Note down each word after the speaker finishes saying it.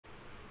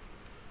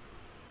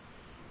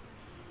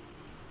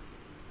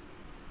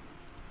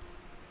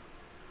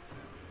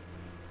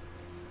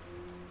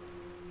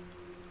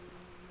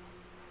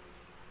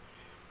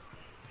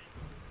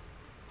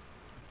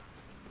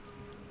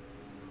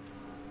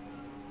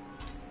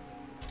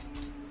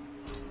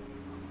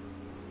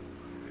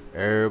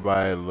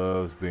Everybody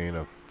loves being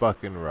a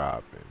fucking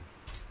Robin.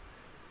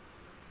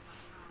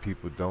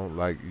 People don't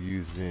like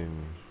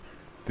using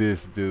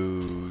this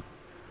dude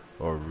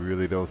or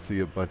really don't see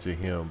a bunch of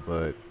him,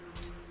 but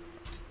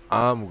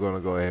I'm gonna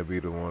go ahead and be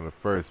the one of the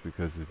first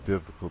because his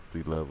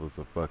difficulty level is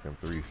a fucking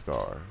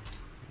 3-star.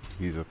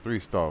 He's a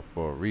 3-star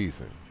for a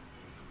reason.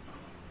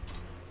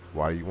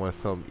 Why do you want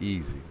something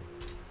easy?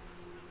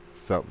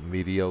 Something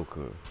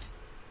mediocre?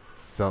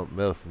 Something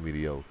else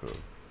mediocre?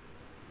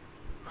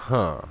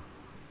 Huh.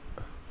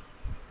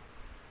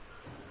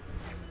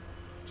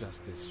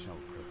 Justice shall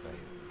prevail.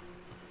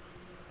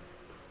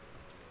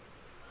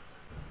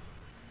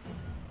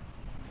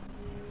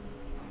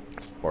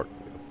 Spark me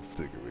up a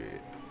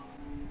cigarette.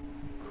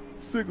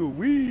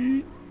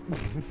 Cigarette.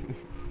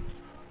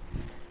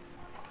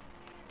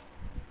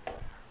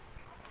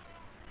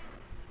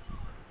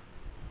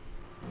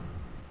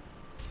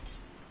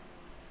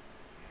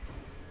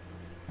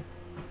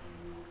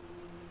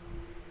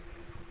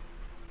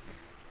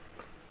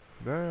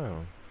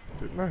 Damn.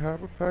 Didn't I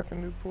have a pack of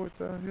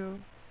Newports out here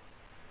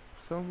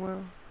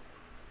somewhere?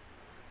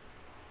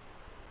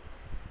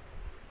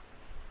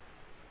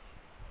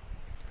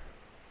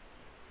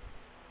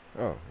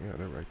 Oh, yeah,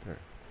 they're right there.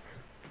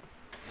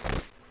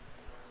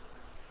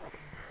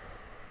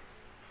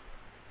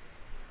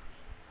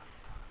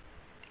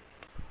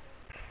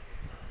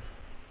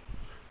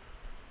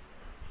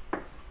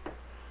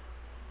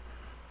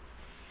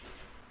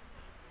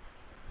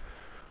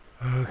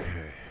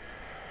 Okay.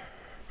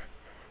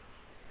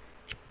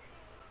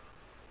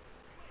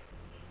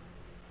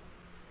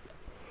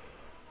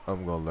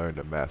 I'm gonna learn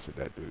to master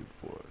that dude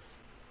for us.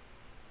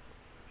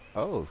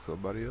 Oh,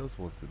 somebody else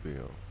wants to be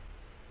on.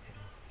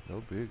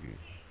 No biggie.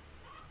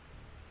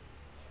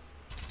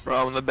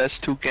 Bro, I'm the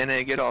best toucan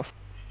A. Get off.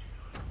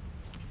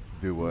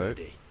 Do what?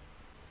 Ready.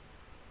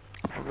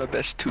 I'm the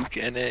best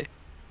toucan A.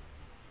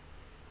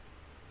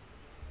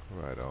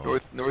 Right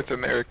on. North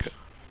America.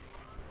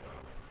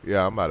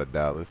 Yeah, I'm out of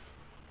Dallas.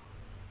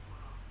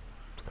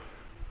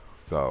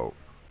 So,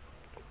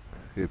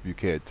 if you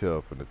can't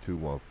tell from the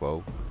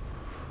 214.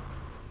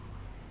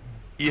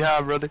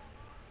 Yeah, brother.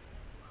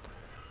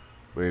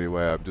 But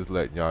anyway, I'm just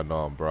letting y'all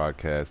know I'm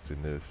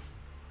broadcasting this.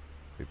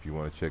 If you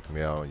want to check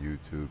me out on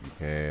YouTube, you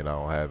can. I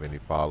don't have any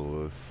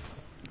followers.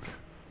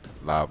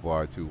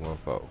 Livebar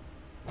 214.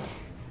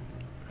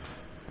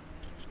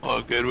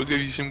 Oh, good. We'll give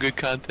you some good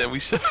content. We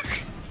suck.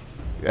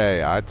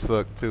 Hey, I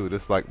suck too.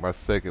 This is like my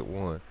second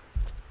one.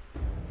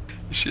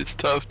 This shit's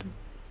tough.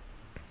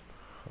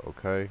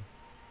 Okay?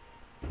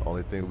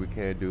 Only thing we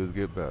can do is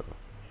get better.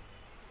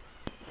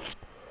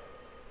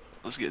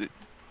 Let's get it.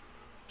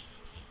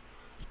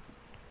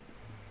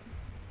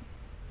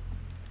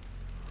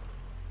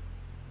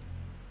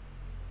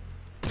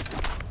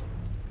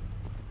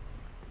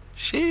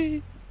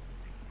 Shit.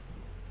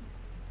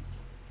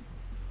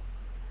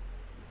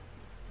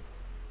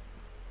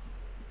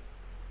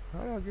 How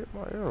do I get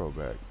my arrow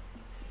back?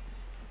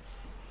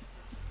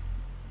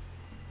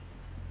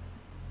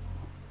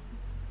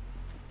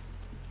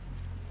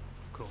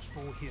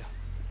 Crossbow here.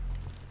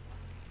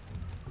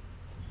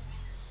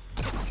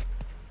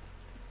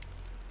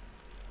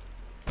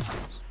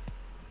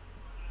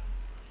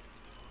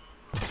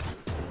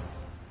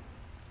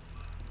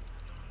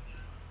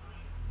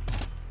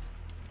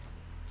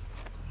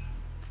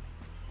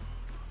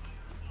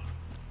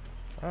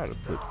 I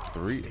had to put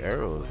 3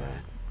 arrows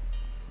in.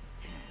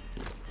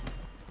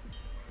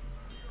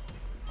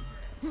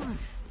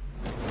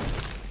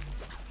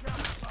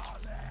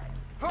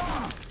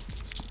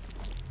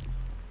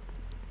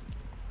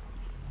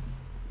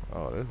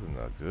 Oh, this is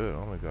not good.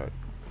 Oh my god.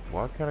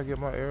 Why can't I get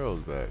my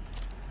arrows back?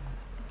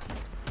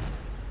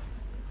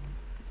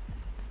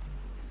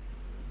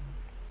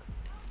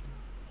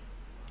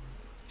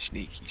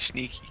 Sneaky,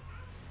 sneaky.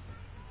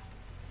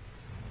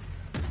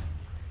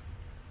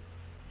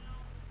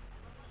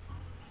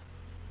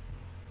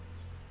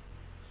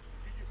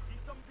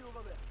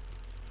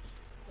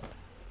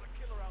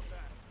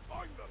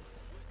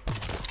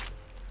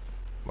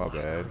 My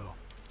bad.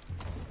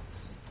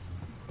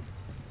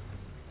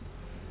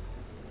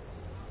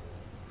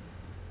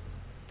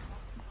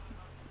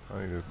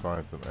 I need to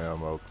find some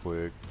ammo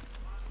quick.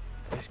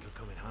 This could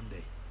come in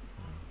handy.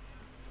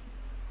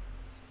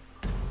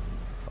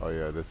 Oh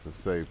yeah, this is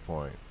a save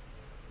point.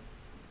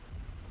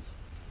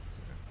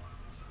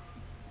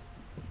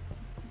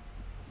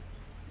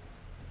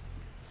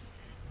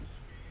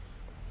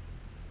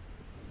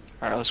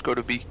 Alright, let's go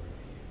to B.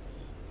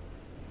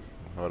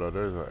 Hold on,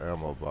 there's an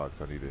ammo box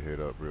I need to hit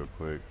up real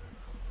quick.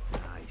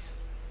 Nice.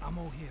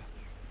 Ammo here.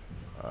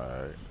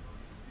 Alright.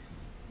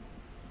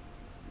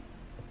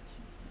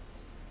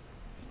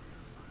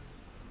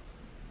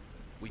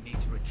 We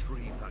need to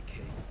retrieve that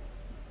key.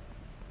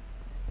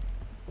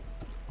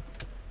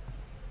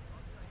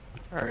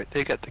 Alright,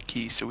 they got the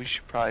key, so we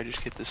should probably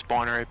just get the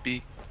spawner at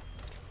B.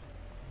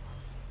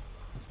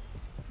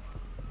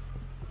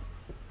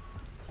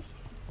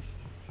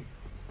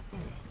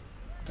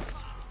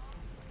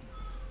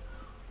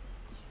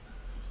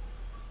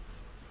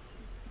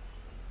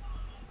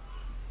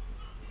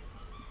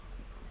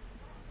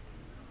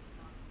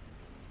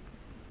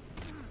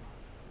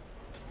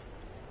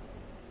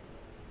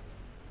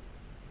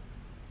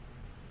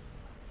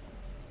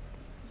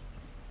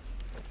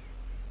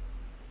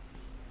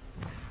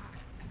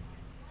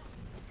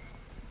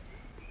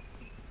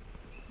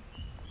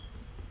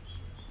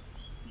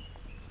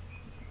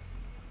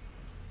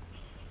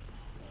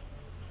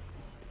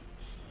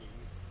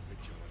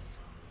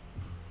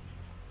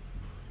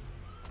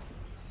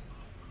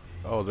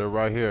 Oh, they're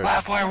right here.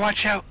 Live wire,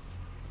 watch out!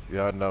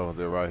 Yeah, I know.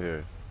 They're right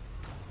here.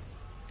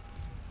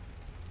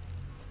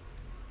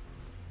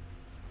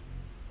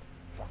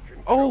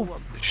 Fucking Oh! kill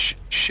them.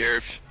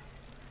 Sheriff.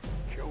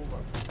 Kill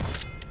them.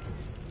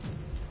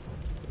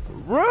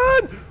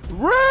 Run!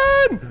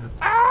 Run!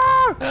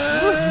 Ah!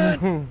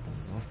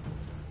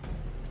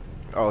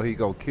 Oh, he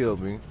gonna kill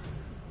me.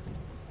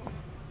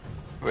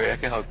 Wait, I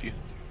can help you.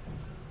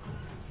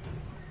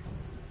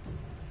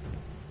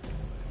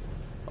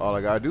 All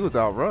I gotta do is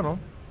outrun him.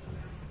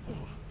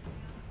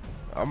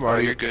 I'm Oh,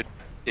 already. you're good.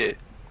 Yeah,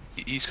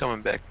 he's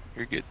coming back.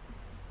 You're good.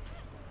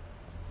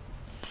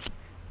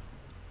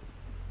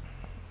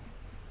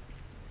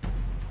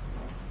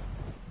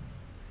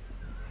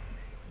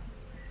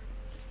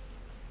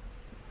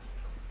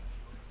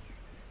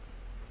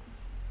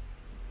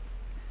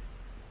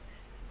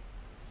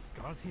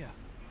 Guard here.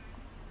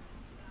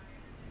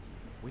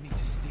 We need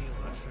to steal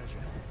that treasure.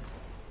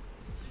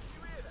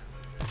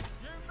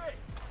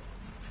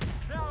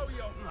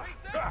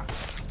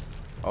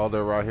 Oh,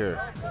 they're right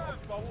here.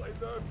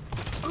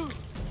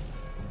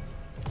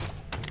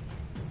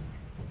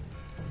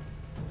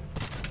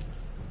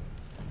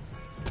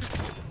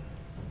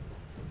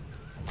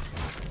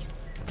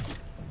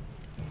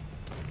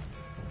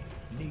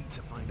 Need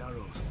to find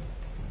arrows.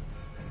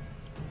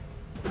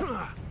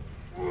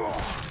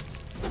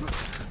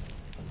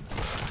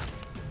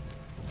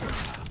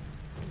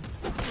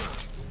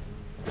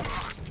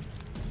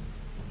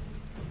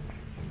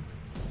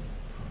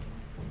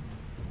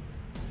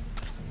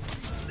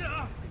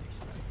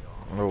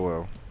 Oh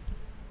well.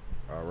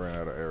 I ran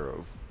out of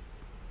arrows.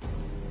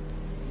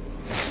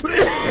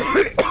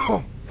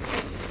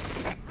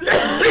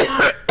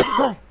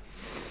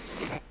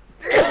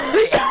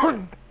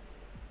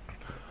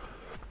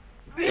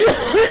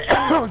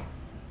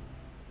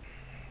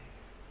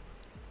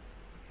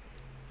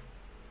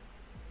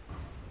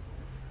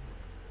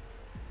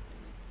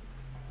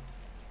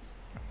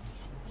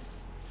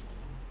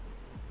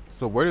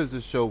 So where does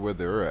this show where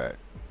they're at?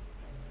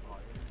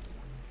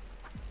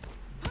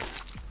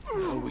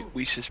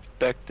 We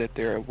suspect that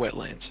they're at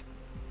wetlands.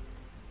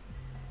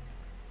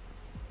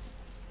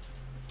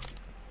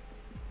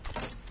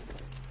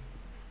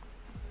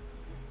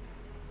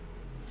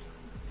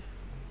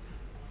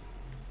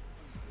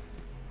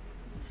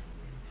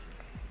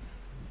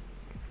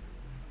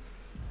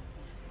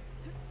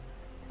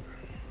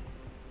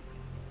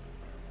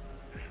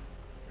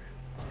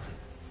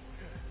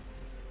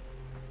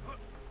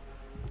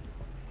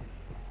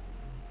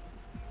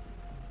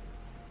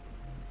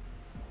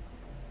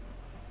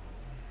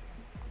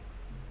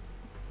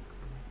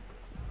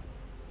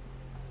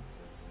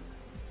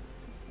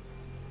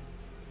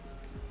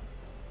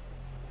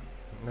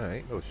 Nah,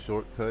 ain't no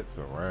shortcuts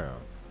around.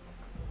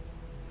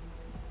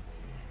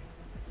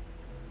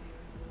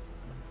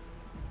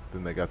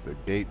 Then they got the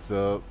gates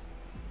up.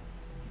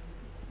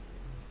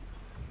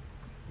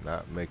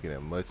 Not making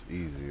it much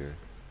easier.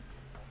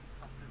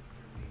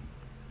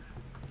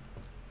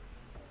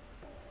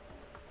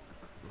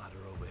 Ladder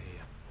over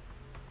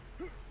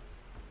here.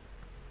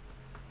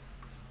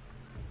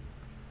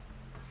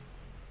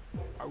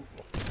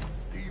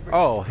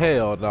 Oh,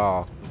 hell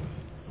no.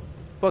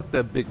 Fuck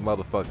that big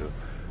motherfucker.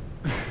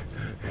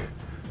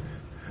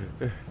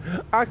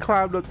 I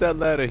climbed up that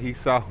ladder, he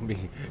saw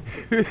me.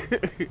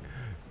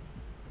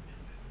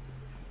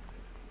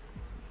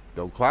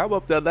 Don't climb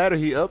up that ladder,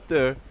 he up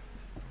there.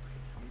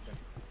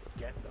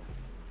 Get them.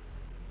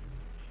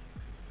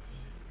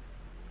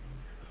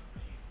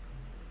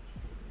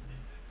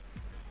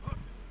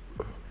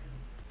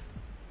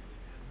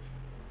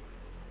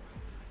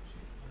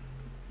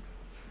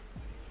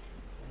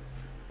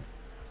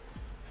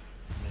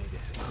 Made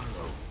this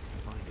arrow.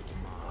 Find its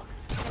mark.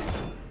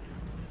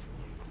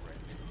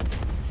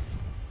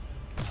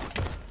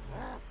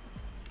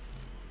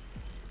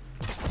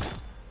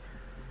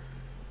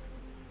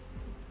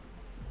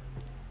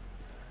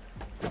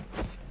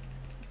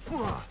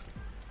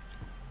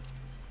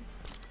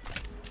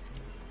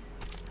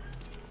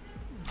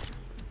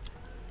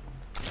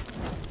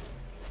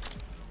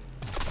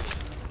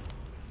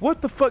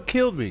 What the fuck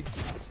killed me?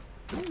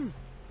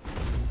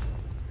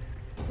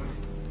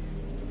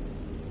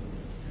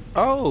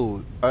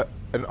 Oh,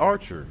 an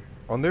archer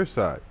on their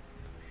side.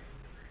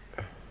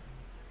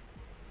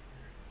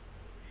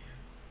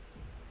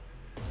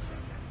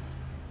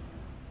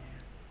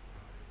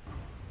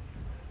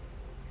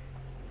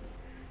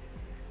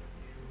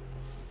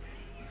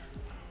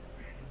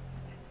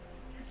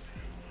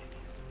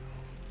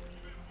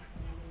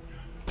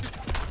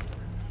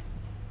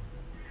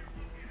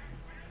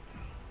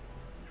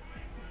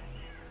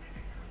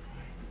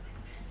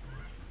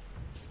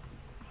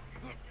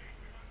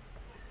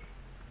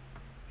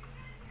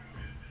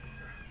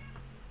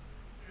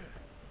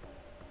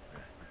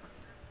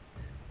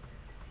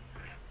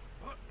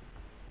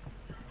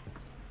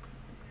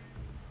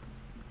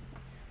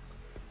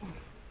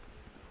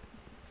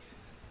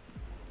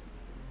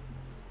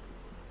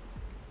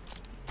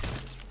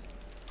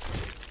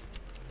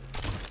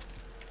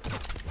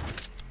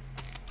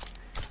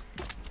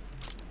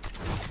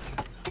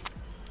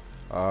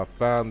 I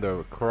found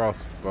the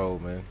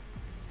crossbowman.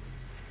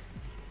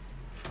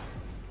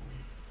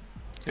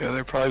 Yeah,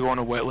 they're probably going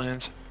to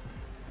wetlands.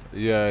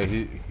 Yeah,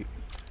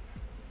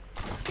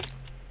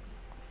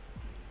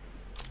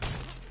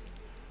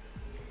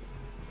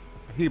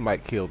 he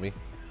might kill me.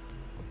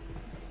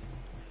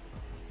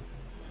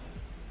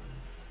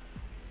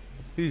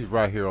 He's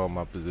right here on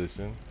my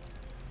position.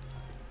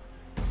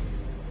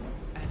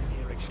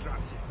 Enemy are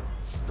extracting.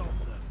 Stop them.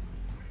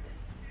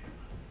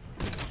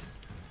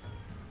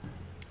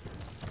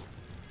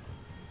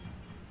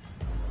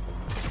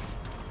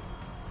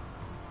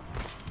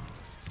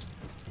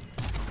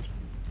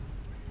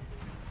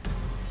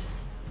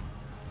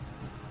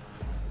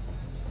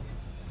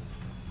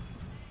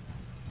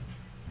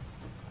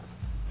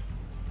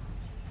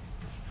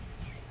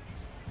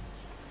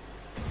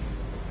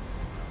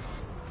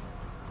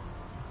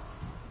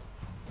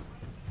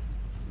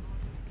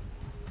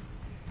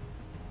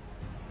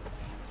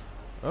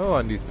 Oh,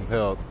 I need some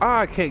help. Ah,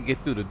 I can't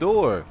get through the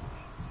door.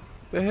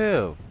 The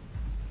hell?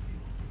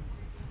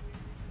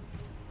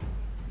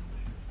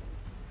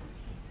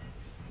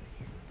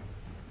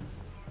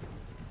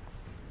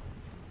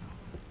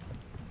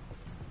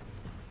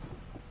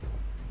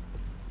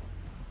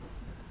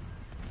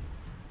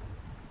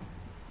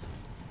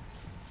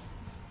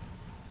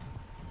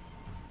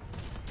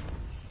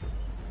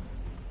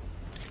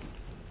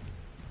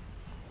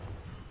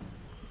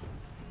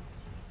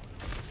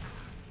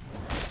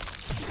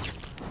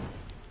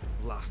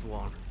 Last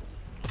one.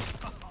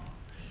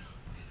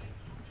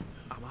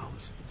 I'm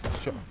out.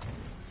 Sure.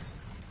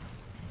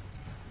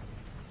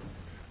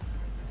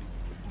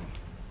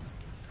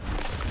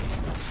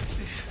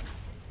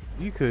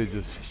 You could have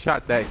just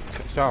shot that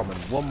shaman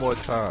one more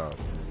time.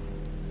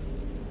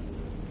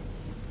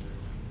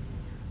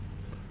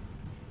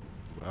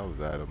 I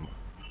was at him.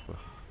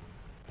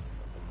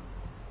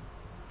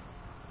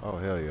 Oh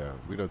hell yeah.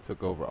 We done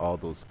took over all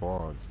those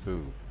spawns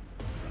too.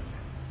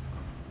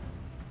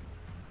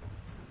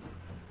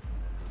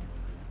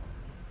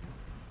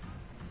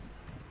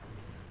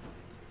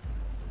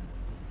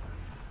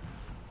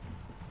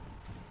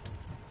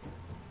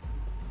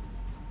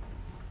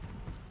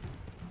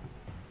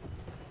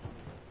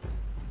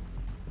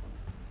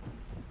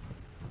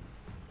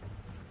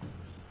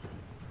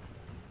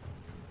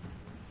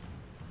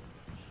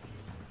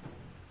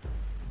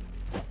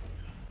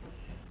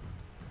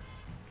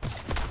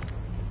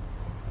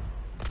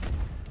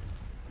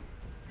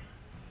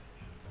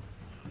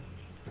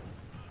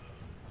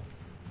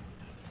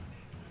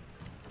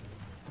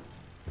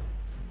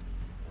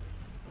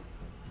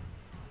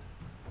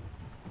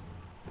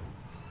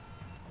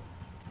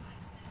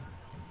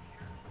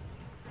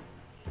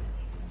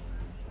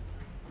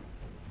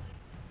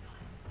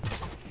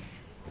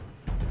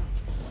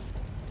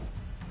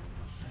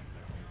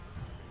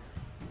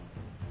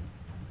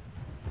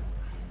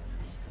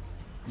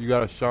 You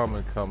got a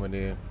shaman coming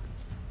in.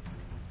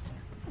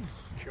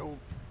 Kill.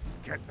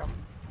 Get them.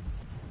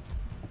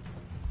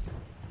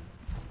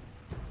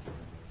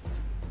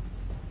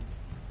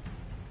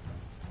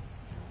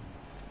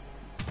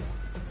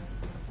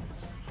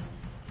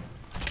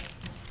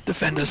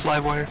 Defend us,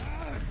 Livewire.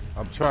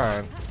 I'm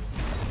trying.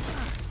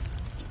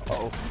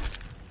 Oh.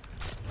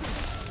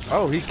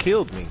 Oh, he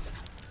killed me.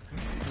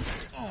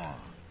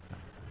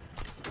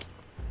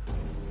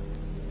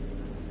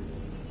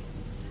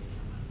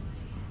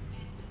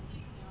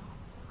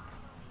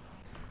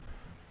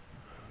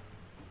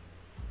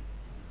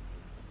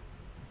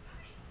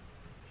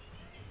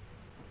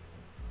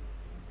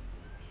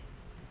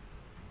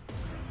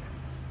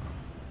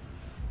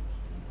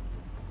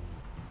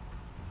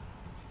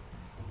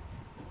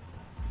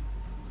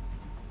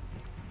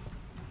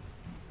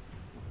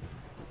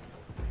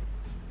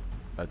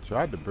 I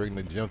tried to bring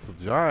the gentle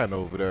giant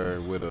over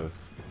there with us.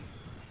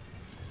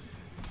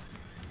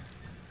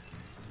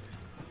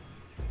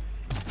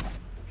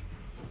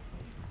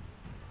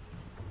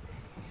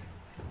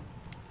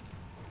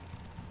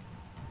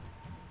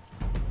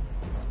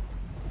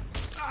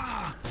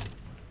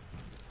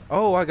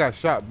 Oh, I got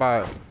shot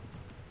by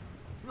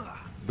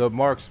the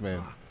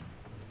marksman.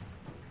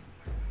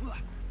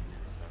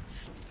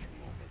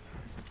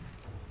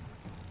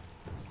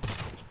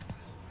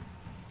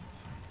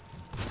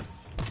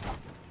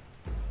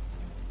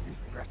 You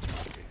better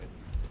be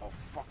a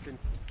fucking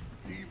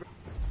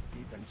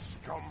even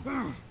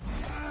scum.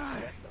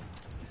 Get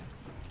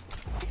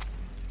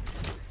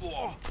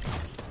them.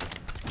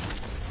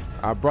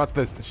 I brought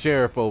the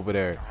sheriff over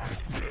there.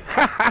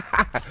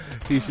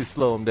 He should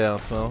slow him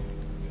down some.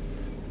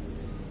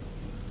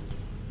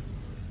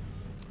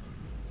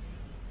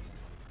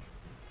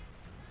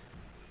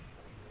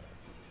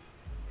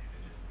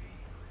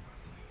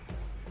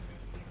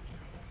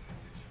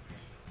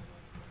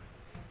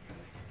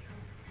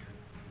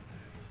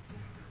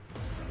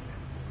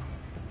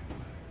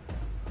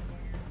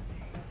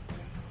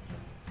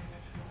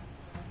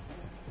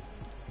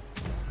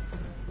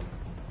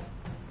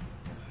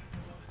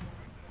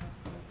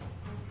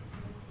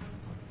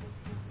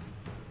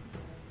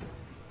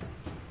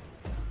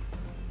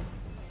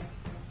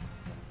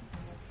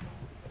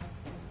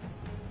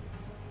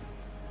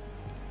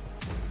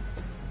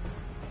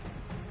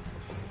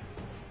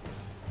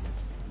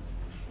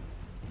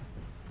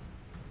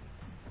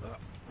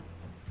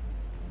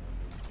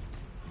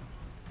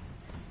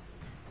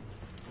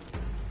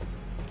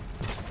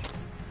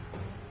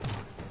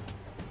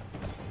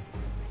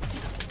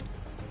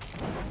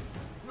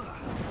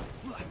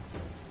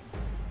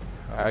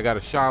 I got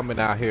a shaman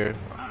out here.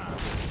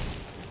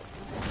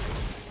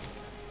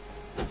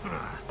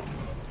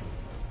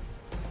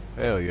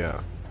 Hell yeah.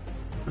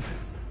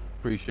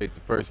 Appreciate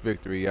the first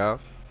victory,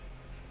 y'all.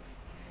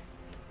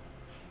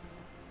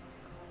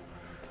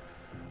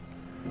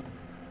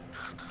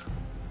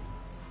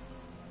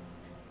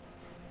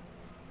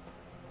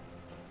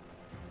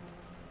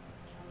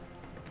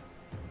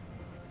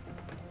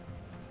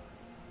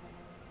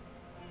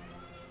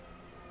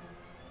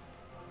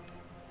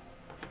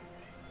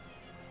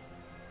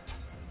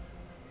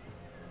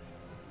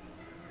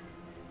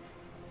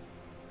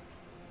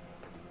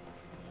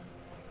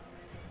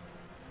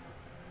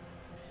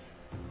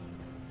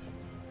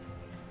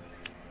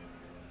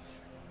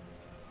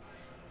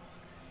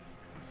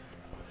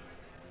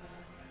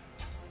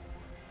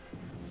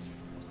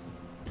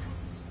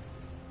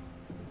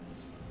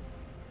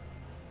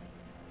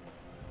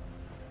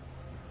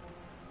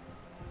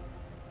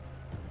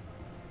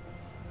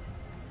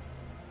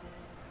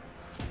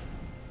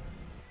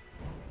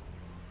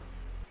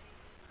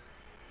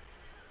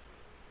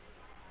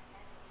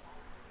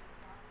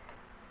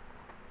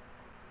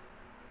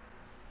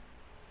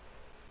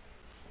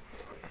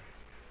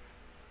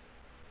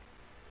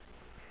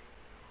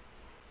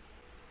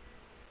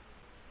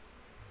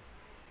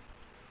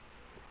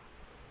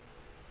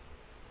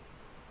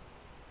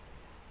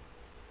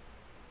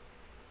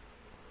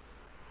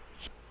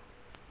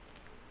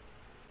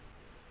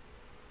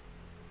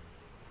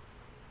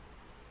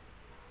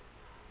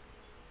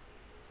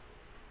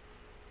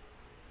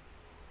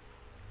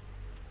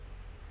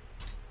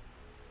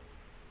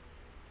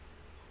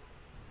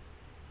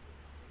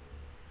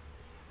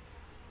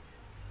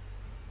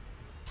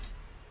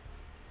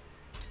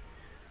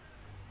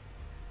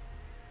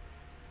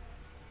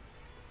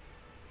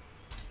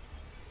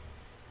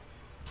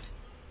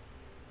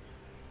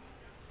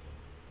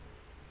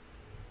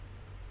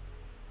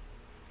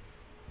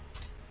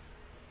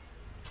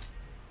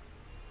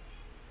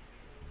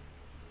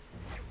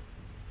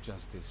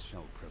 Justice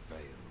shall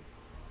prevail.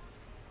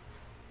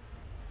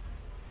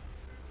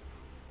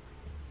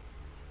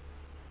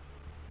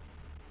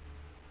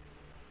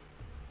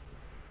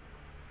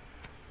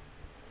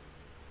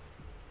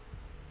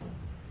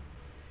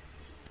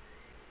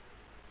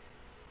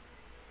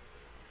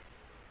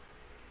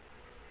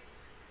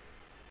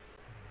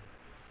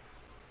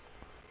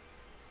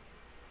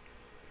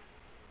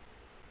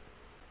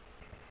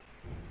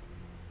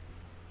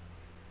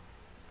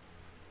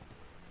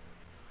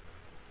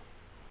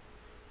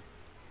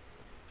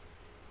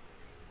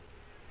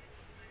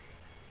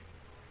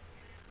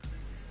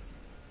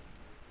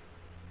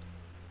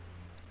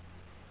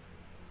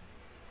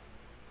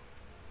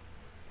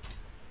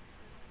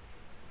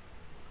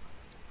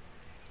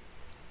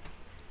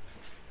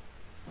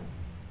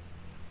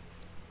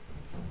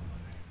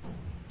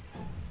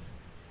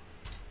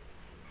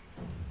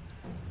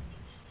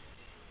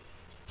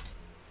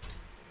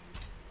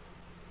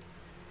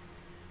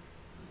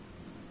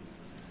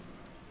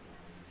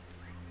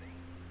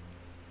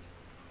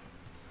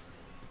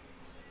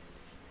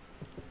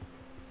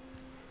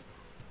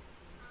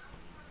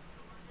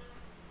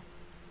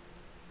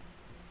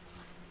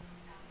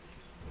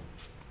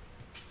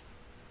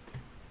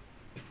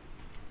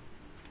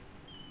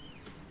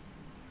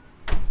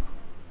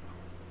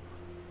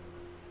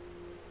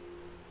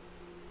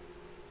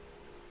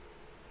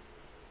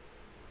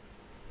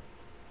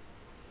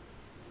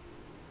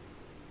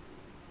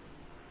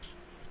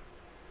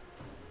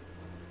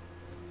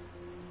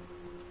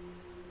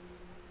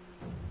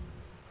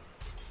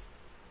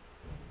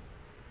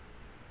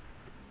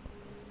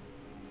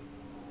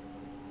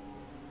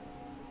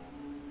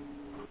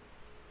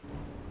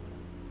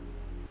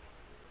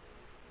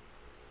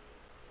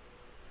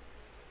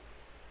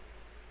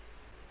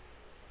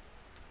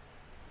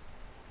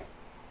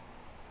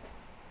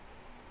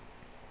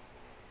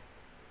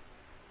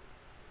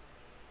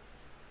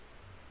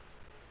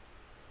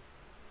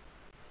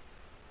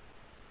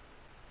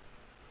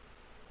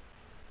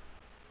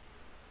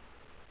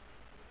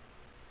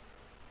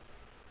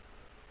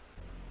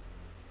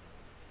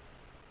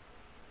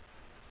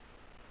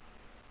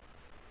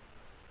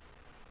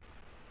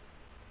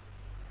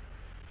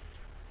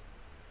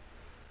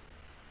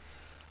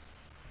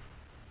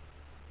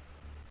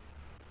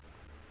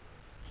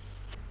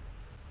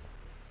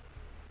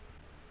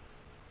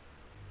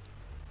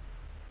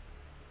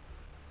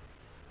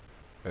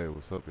 Hey,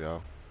 what's up,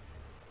 y'all?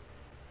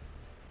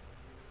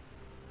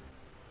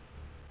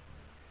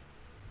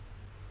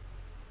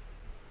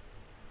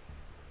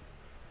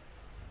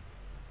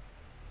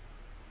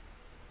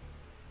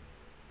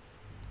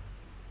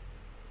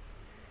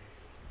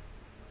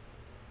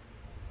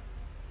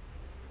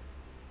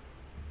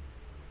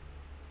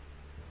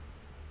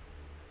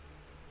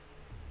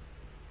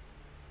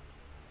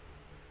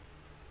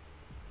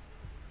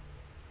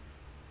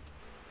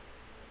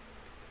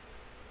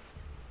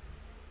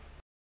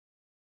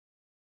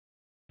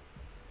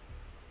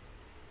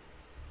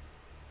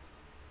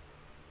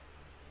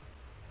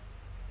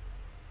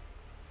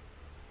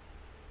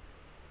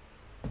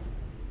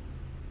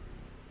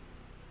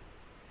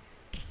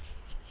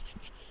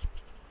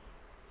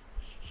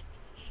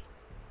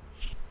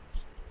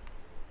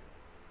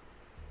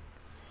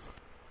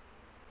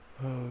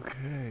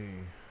 Okay.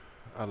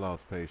 I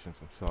lost patience.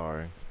 I'm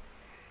sorry.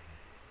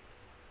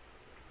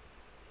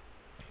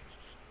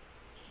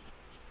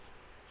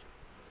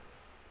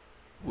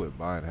 Wouldn't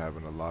mind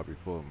having a lobby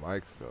full of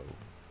mics though.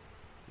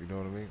 You know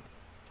what I mean?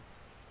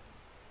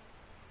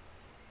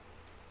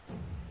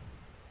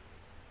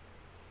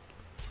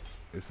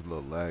 It's a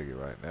little laggy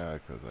right now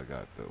because I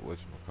got the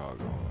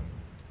whatchamacallit on.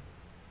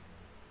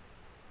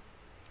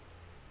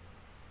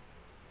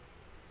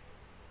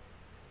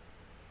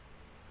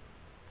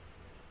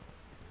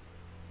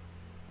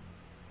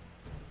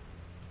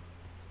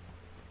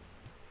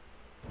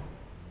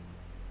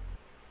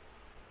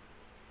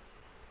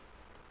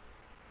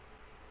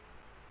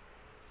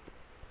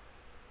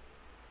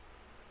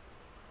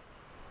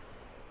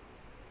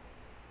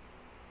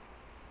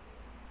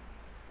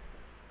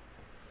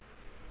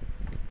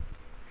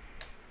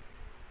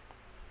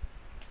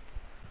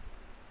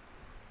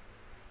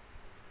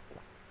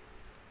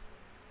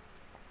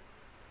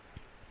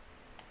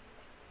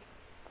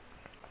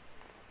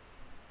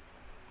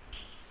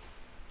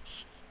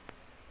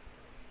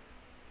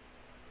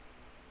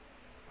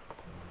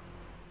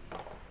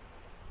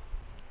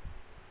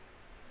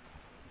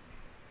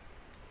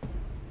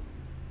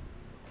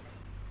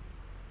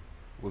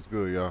 What's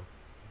good, y'all?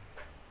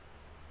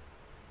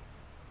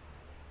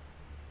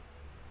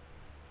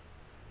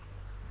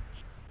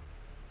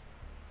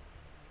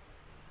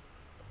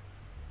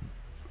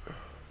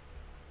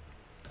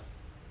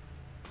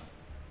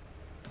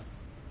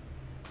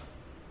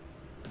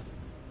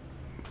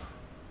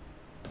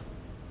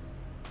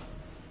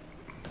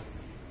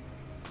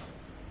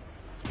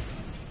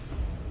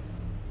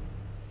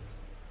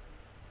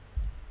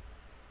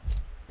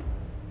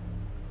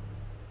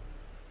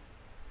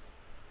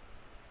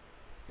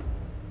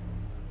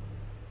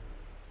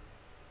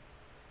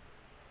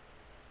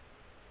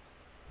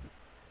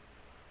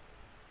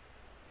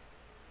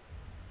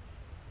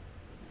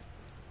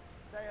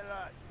 Stay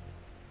alert.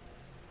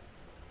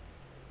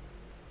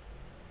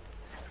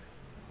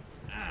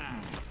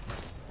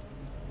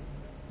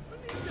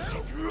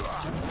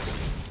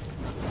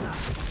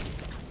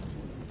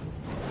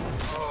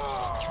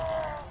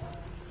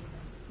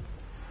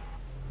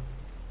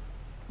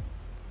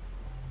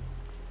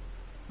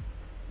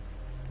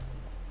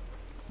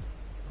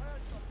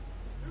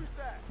 Who's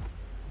that?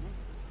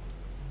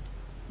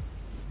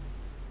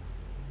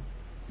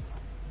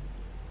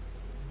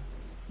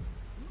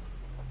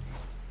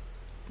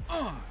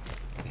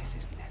 This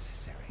is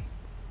necessary.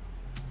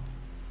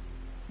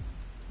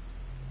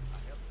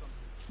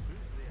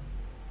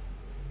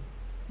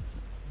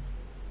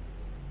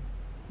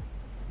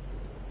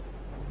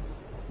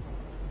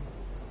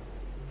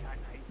 Can't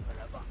hate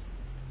forever.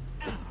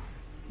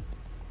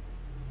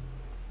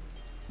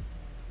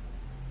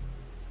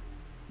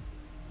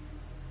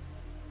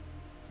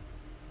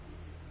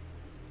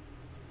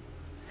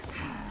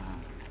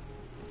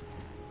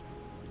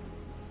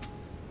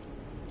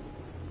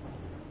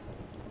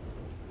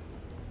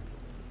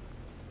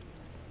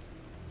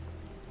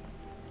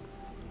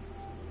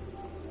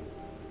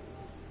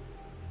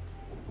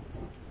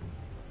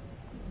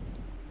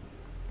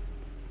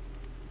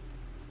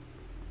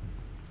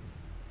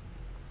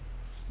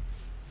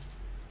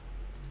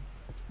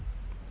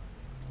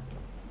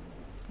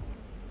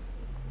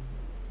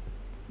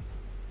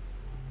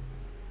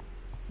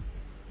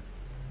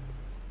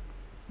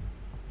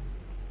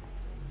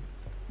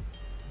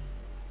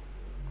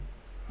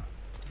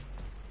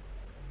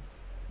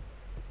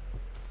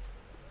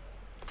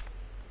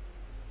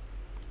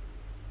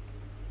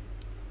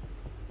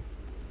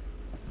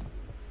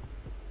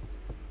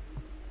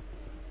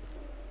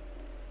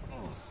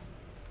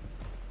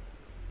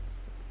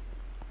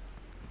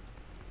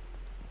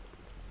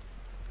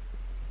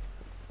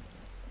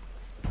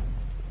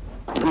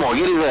 Come on,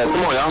 get his ass.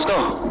 Come on, y'all. Let's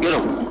go. Get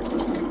him.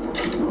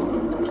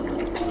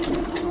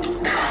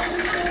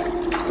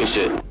 Good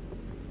shit.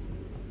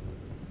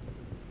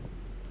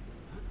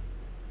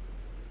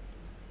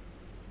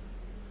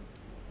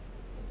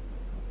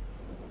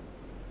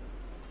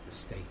 The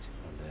state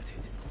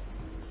alerted.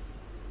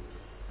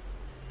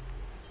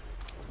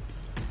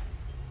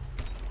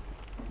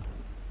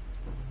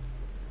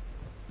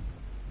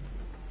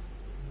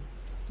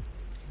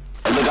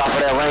 Look out for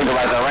that ranger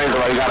right there. Ranger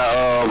right.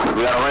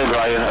 We got a ranger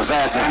right here.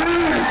 Assassin.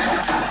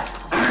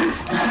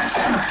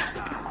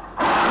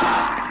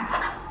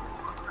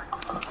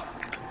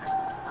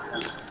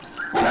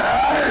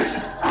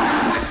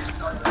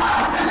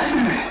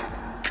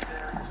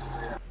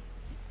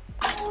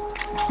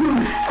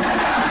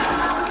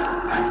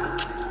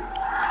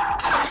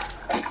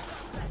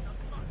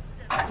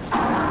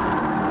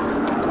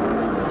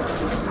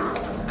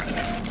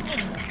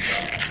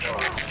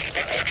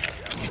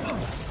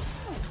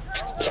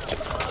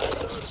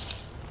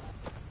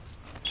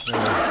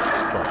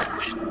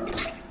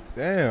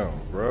 Damn,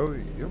 bro.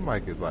 Your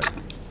mic is like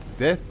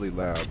deathly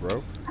loud,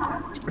 bro.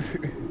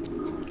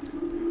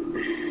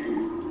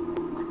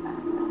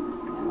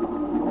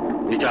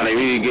 We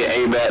need to get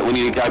A back. We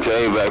need to capture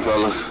A back,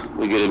 fellas.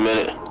 We get a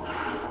minute.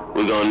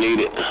 We gonna need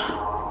it.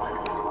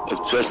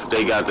 Especially if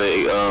they got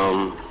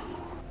the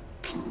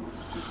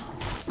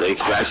The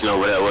extraction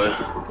over that way.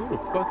 Who the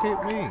fuck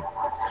hit me?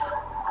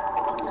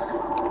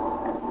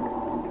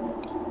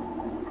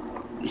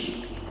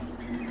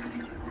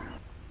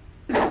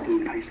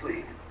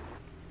 Nicely.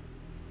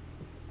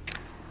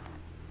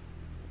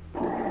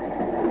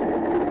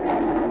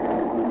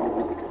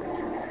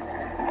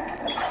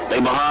 They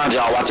behind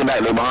y'all. Watch your back.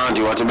 They behind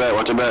you. Watch your back.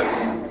 Watch your back.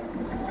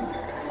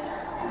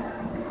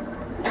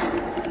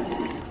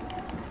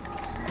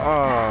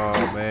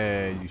 Oh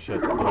man, you shut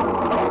the door.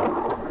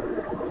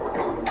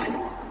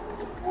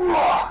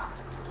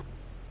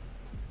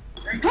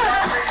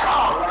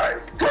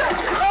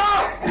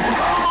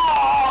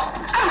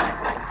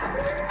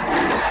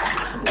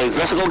 Hey,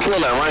 let's go kill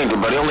that ranger,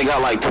 but he only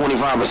got like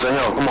 25%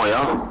 health. Come on,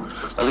 y'all.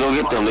 Let's go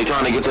get them. They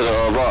trying to get to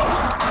the vault.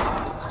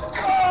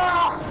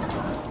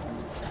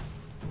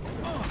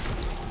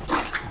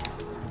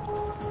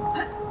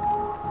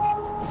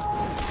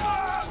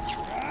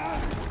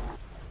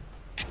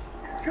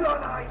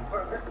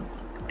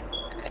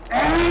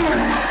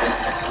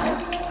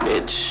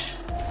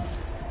 Bitch.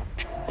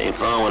 Ain't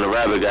fun when the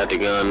rabbit got the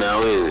gun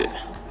now, is it?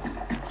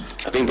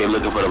 I think they're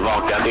looking for the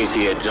vault. I think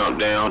she had jumped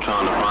down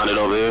trying to find it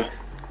over here.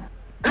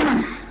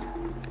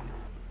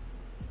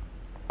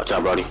 Watch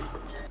out, buddy.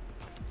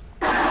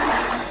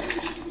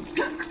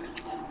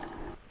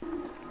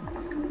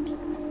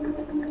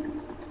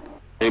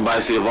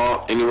 Anybody see the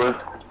vault anywhere?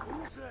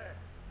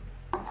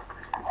 I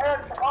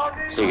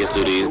think it's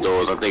through these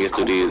doors. I think it's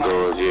through these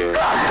doors, yeah.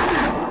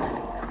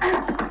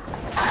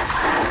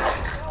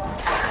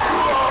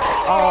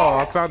 Oh,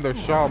 I found the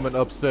shaman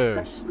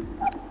upstairs.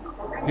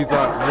 He's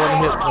at 1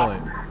 hit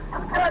point.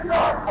 I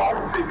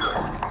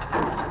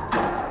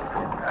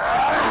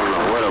don't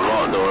know where the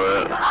vault door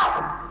at.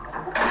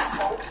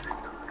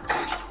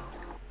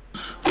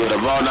 Yeah, the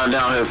vault not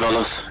down here,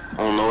 fellas. I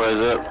don't know where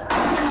it's at.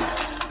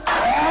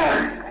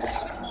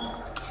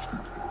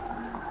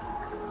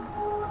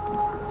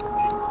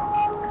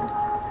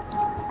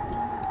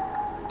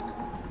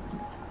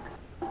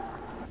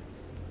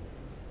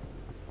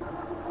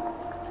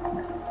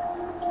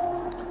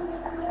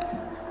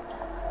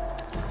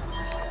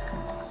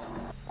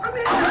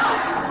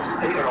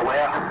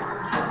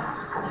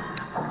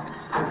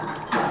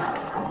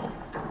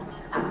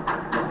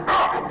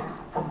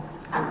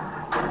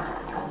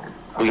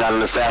 We got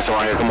an assassin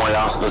right here. Come on,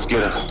 y'all. Let's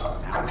get her.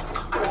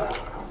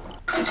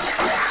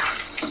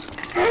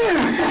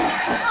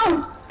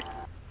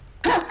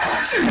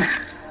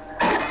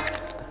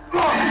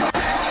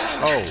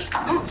 Oh.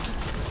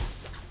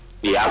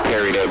 Yeah, I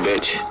parried that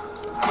bitch.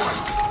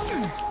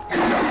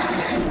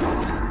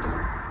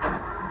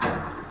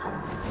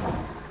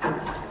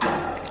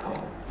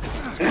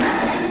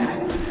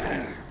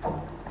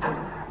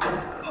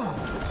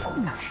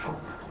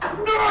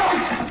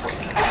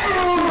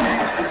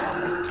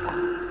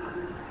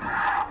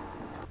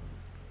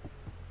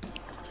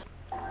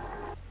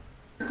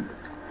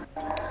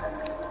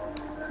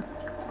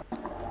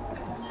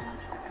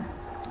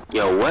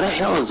 Yo, where the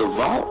hell is the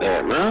vault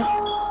at, man?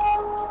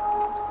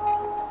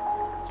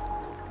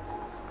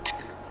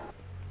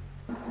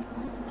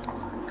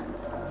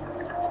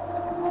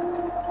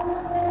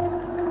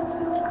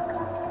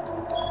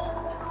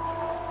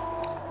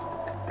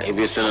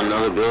 Maybe it's in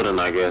another building,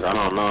 I guess. I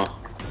don't know.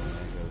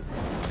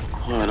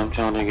 Alright, I'm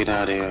trying to get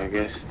out of here, I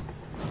guess.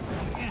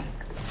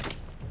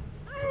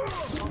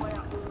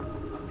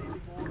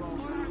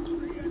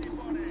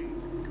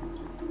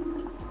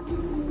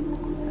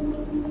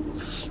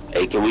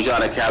 Hey, can we try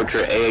to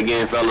capture A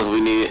again, fellas? We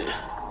need it.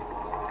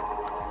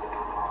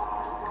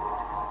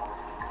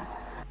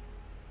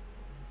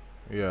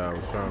 Yeah, I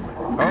was trying to.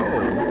 Oh,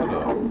 hold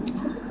up.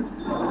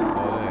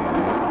 Oh,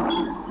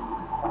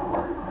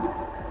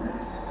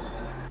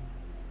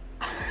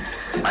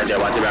 Right there,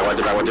 watch your back, watch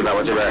your back, watch your back,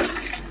 watch your back.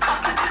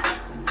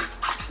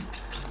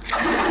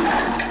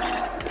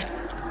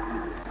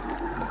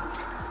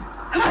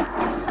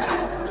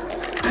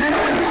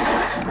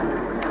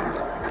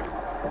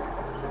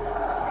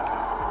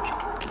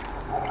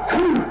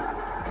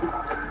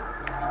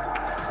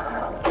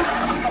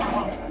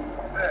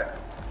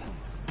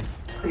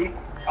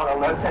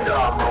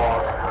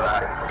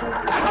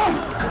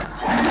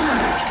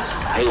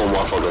 I hate when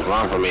motherfuckers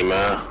run from me,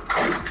 man.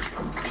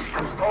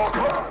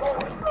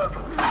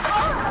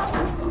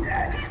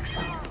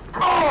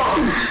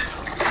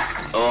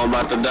 Oh, I'm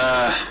about to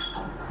die.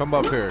 come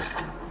up here.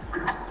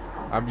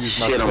 I'm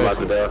using my Shit, I'm about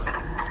to specials. die.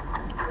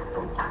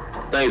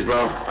 Thanks,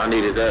 bro. I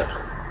needed that.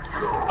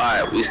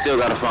 Alright, we still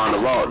gotta find the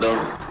vault, though.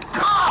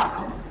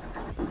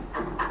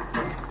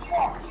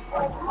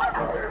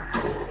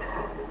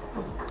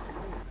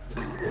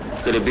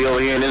 Could it be over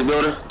here in this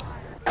building?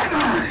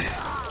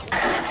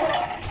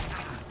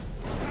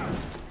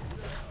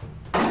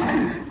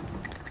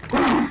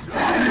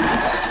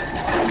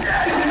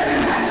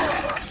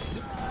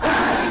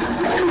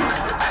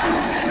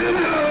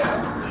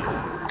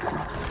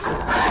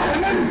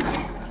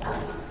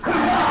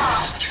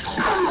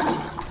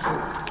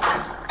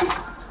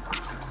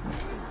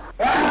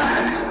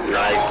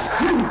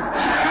 Nice.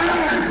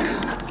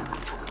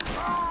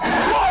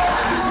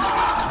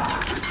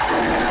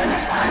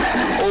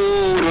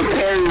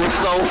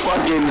 so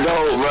fucking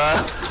dope, bruh.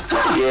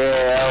 Yeah,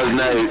 that was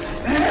nice.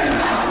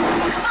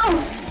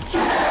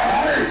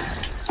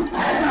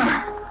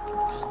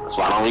 That's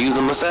why I don't use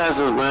them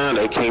assassins, man.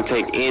 They can't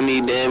take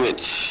any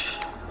damage.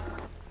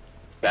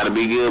 Gotta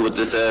be good with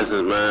the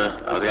assassins,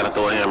 man. I just gotta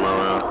throw a hammer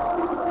around.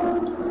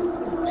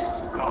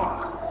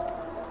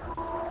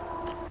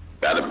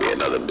 Gotta be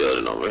another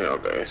building over here.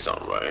 Okay,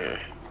 something right here.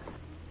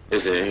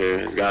 It's in here.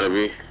 It's gotta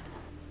be.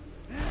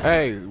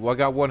 Hey, well, I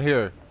got one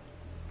here.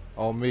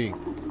 On me.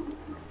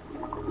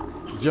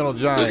 Gentle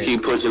Giant. Just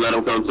keep pushing, let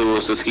them come to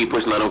us. Just keep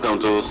pushing, let them come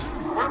to us.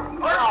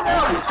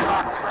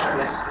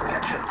 Less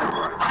attention.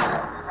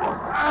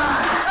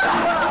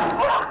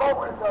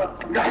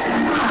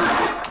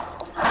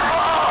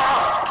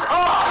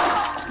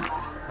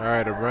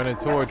 Alright, I'm running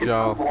towards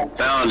y'all.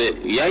 Found it.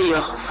 Yeah,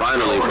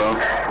 finally, bro.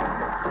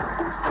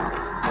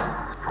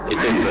 It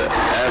took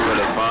forever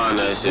to find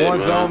that shit,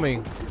 One's man. on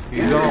me.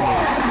 He's on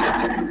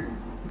me.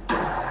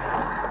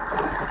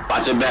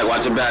 Watch your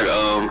back,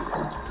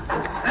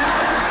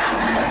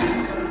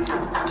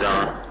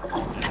 John.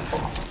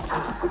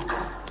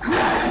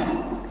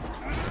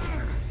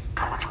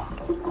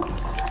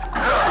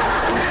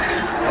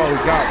 Oh, he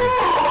got me.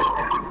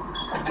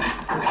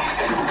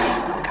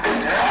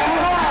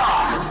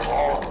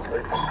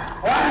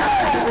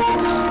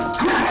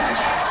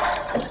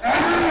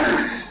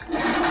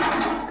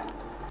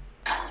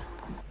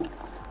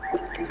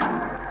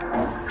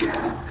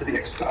 Get to the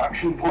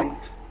extraction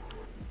point.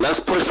 Let's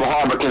push for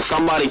harbor. Can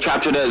somebody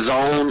capture that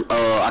zone?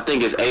 I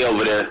think it's A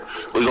over there.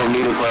 We're gonna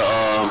need it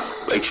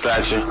for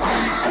extraction.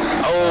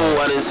 Oh,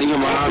 I didn't see him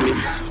behind me.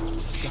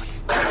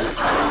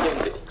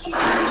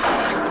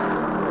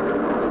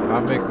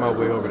 I'll make my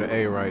way over to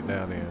A right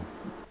now then.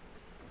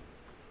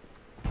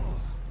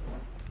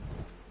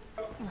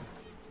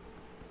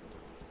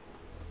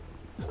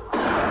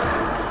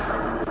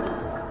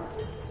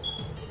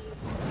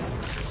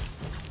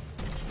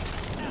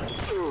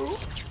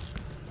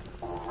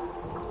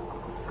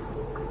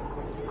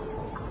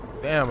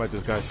 Damn, I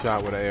just got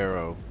shot with an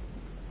arrow.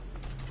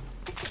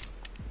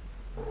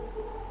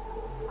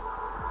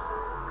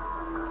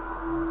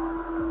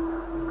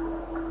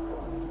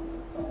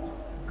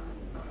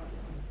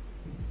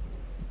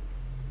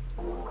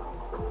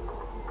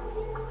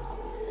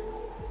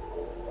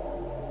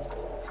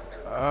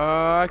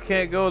 I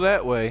can't go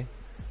that way.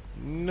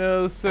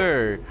 No,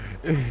 sir.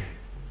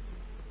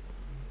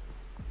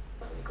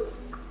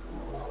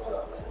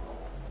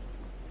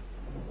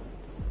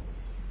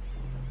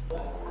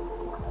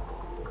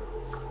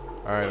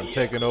 Alright, I'm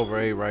taking over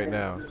A right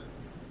now.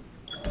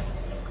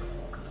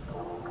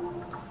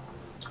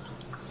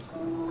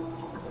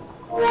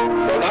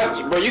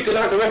 Bro, you can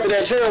knock the rest of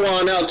that cherry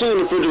wine out too in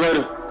the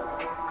refrigerator.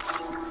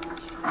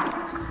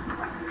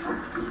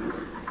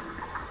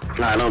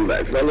 Alright, I'm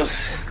back,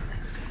 fellas.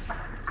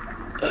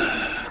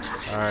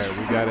 Alright,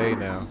 we got A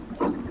now.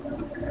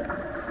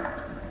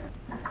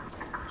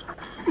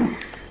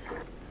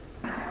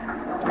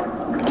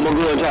 I'm gonna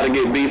go and try to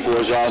get B for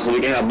us, y'all, so we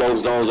can have both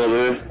zones over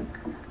here.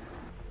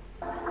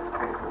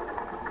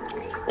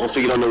 Once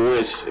we get on the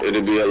winch,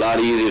 it'll be a lot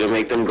easier to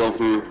make them go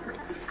from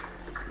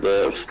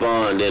the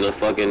spawn than a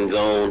fucking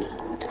zone.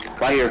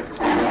 Right here.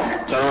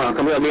 Turn around.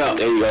 Come help me out.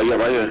 There you go. Yeah,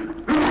 right here.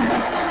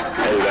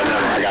 There we go.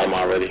 Now I got him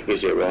already. Good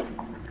shit, bro.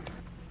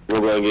 We're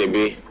gonna get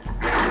B.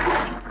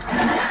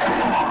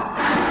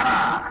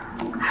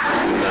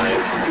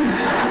 Nice.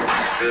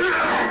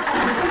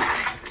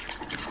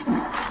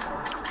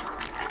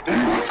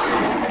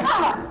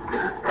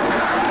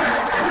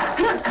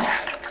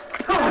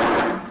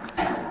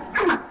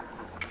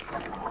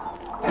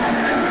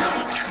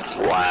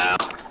 Wow.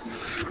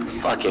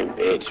 Fucking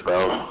bitch, bro.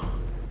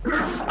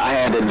 I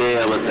had the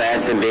damn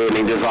assassin dead and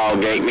they just all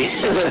ganked me.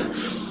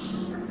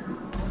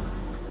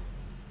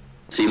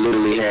 She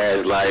literally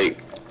has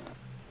like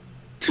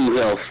 2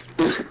 health.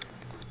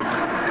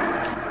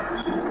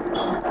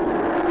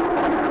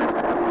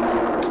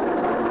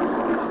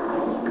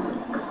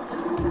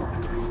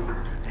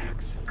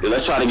 Yeah,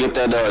 let's try to get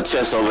that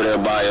chest over there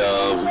by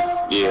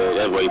yeah,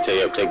 that way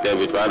take that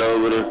bitch right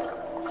over there.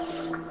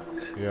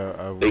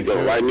 Yeah, They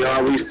go right near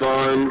our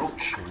respawn.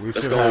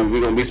 Let's go. We're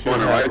gonna be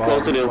spawning right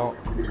close to them.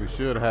 We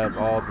should have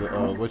all the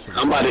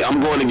I'm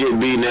going to get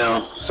B now,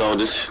 so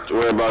just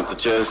worry about the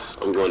chest.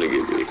 I'm going to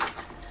get B.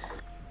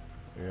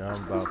 Yeah,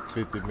 I'm about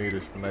 50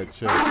 meters from that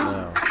chest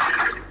now.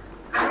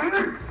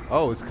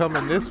 Oh, it's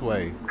coming this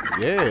way.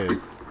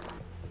 Yes.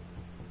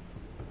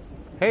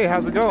 Hey,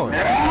 how's it going?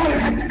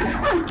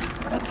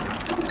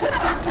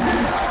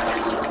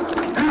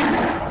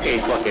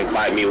 Can't fucking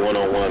fight me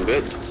one-on-one,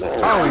 bitch.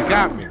 Oh, he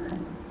got me.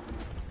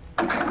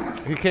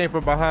 He came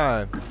from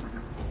behind.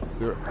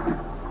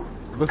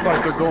 Looks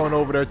like they're going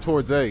over there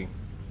towards A.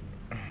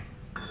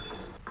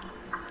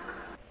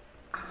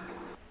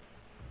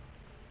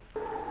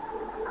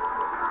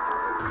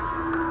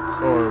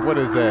 Or what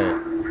is that?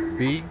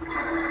 B?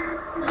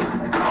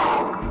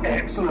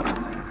 Excellent.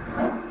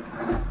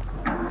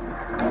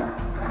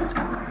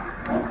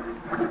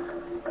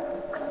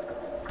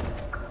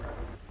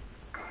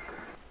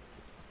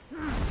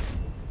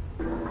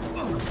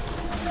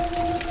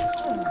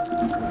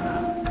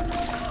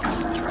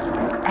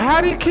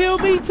 Somebody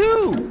killed me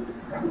too.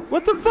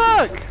 What the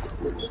fuck?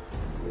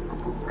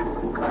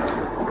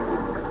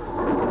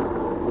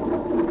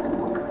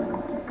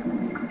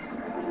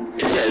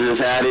 That's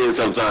just how it is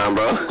sometimes,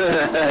 bro.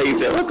 He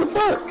said, what the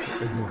fuck?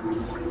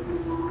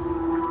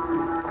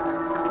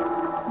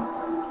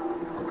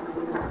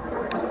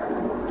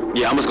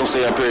 Yeah, I'm just gonna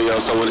stay up here, yo.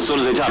 So as soon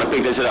as they try to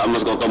pick that shit up, I'm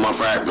just gonna throw my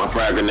frag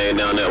grenade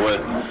down that way.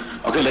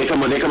 Okay, they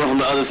coming from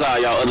the other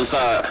side, y'all. Other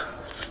side.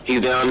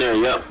 He's down there.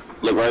 Yep.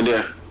 Look right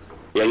there.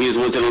 Yeah, he just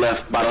went to the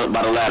left by the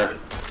ladder.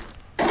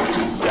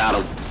 Got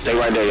him. Stay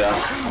right there, y'all.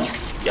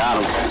 Got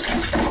him.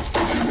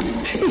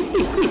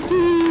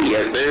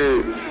 Yes,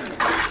 sir.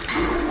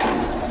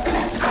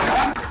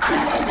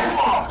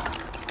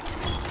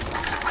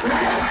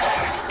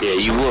 Yeah,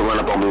 you would run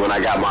up on me when I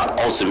got my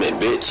ultimate,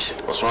 bitch.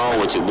 What's wrong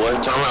with you, boy?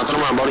 Turn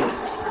around, buddy.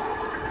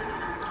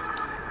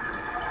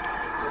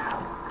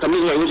 Come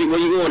this way. Where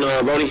you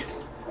going, Brody?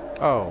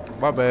 Oh,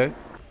 my bad.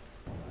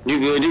 You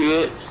good?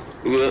 You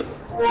good?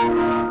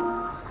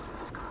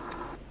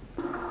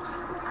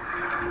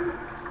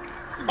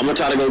 I'm gonna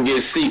try to go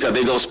get C, cause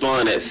they gonna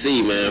spawn at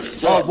C, man.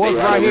 Fuck, what's they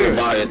right here?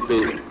 By it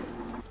too.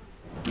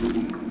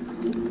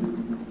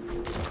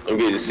 I'm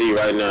getting C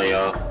right now,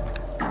 y'all.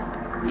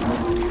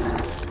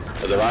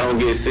 Cause if I don't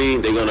get C,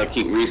 they're gonna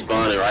keep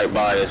respawning right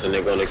by us, and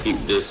they're gonna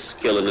keep just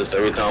killing us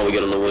every time we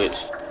get on the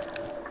winch.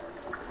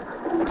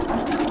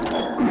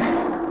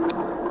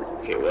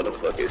 Okay, where the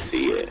fuck is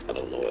C at? I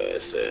don't know where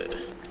it's at.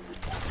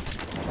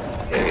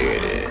 Okay, here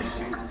it is.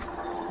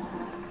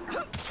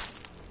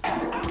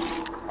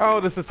 Oh,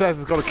 this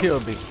assassin's gonna kill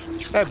me.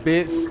 That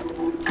bitch.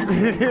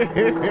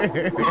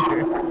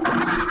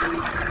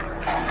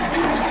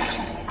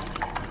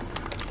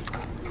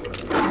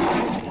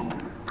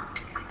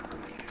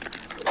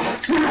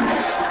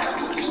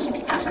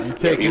 You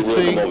take You your will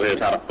come seat. over here and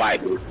try to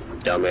fight me,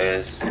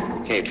 dumbass.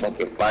 Can't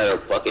fucking fight a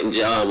fucking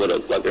John with a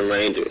fucking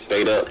ranger.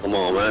 Straight up, come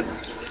on, man.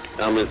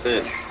 Common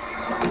sense.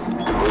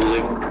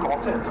 Really?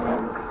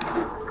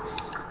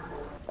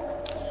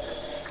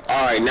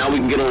 Alright, now we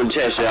can get on the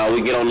chest, y'all.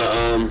 We get on the,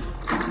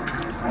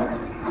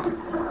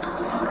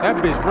 That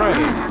bitch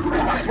running.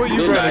 Where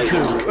you running to?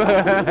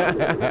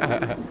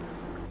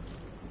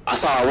 I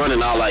saw her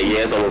running, I was like, yeah,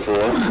 it's over for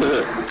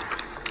her.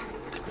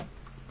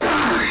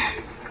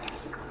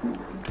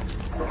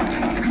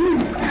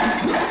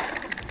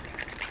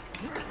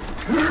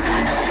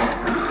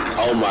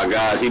 Oh my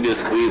gosh, he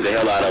just squeezed the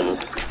hell out of him.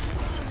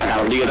 I got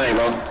him, do your thing,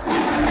 bro.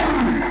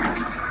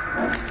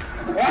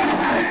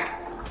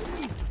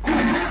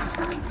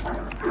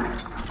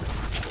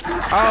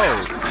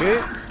 Oh,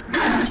 bitch.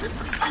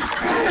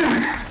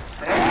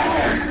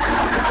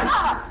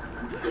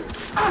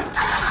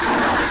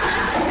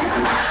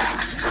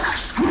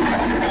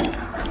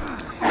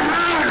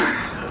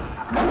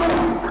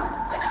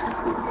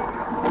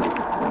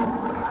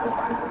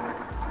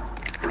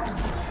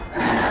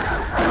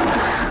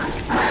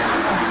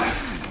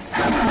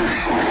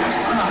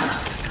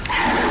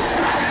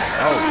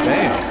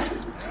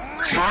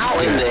 How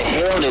in the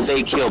hell did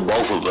they kill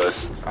both of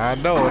us? I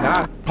know, and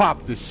I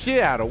popped the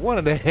shit out of one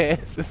of the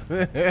asses.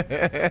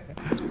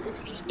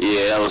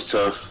 Yeah, that was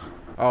tough.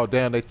 Oh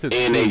damn, they took.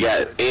 And they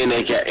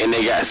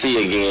got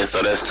C again,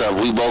 so that's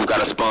tough. We both got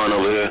to spawn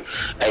over here.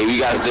 Hey, we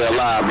gotta stay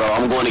alive, bro.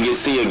 I'm going to get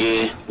C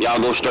again. Y'all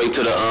go straight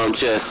to the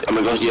chest. I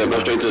mean, go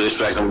straight to the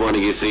extract. I'm going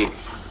to get C.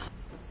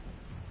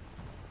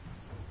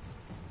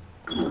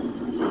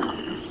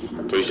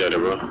 Appreciate it,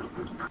 bro.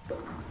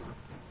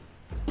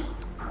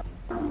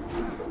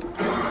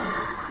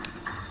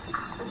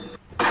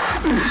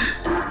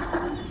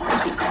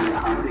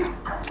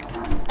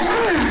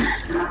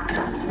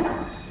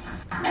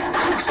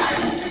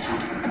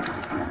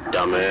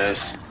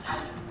 Dumbass.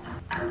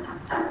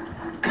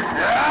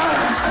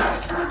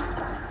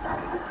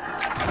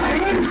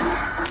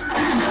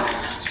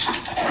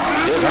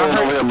 They're standing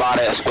over here by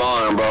that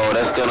spawn, bro.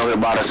 They're standing over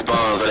here by the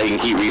spawn so they can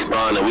keep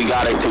respawning. We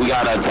gotta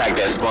attack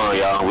that spawn,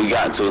 y'all. We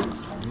got to.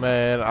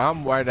 Man,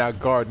 I'm right now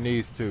guarding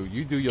these two.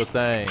 You do your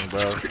thing,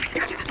 bro.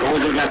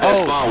 When we got that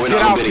spawn, we're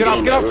not gonna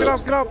get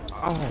up.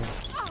 Oh.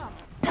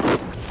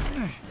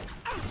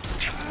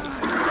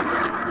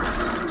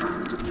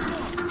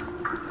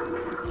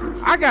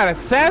 I got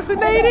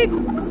assassinated?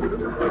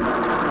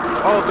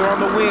 Oh, they're on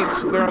the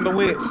winch. They're on the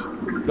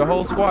winch. The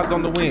whole squad's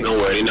on the winch. Don't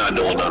worry, they're not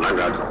doing nothing. I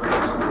got you.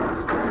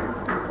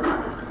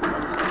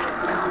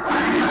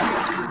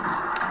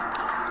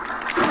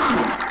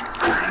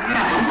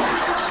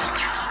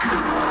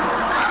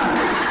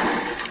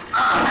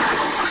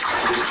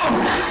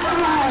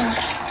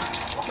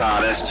 Nah,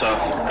 that's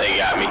tough. They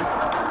got me.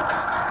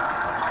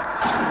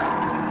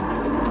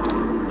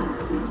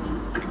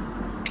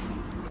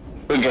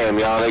 Good game,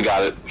 y'all. They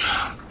got it.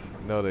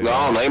 No, they No, I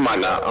don't don't. know. They might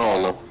not. I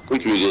don't know. We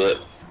can be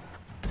good.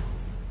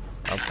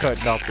 I'm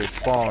cutting off their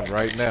spawn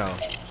right now.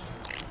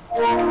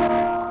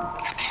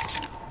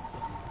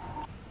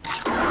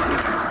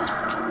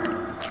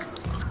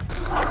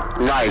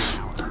 Nice.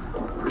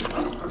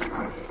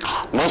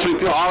 Once we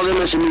kill all of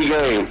them, it should be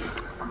game.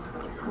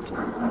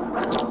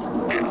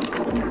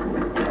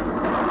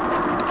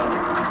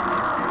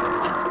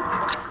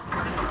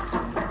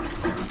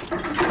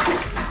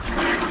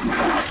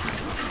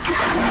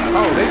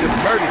 Oh, they just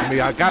murdered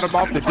me. I got them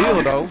off the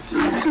deal though.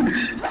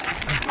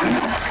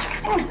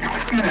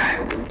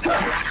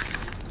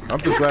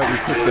 I'm just glad we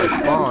took that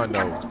spawn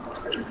though.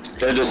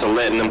 They're just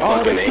letting them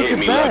Oh, fucking they took hit it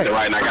me left back. and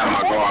right, and I got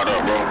my guard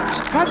up, bro.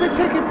 How'd they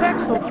take it back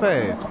so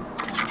fast?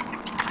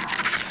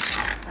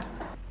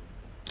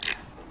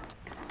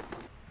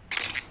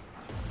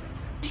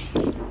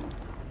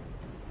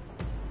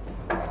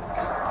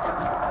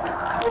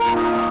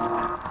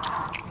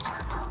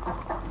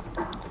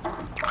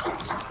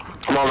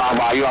 Come on now,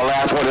 boy. You our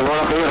last one. Just run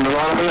up and hit him. Run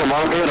up and hit him.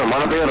 Run up and hit him.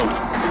 Run up and hit him.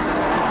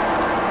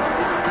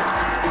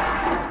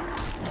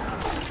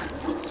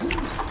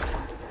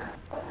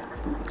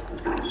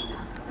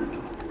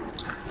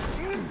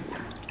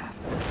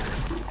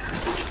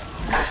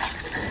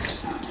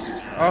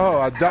 Oh,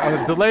 I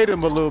delayed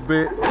him a little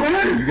bit.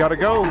 You gotta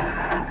go.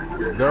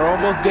 They're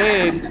almost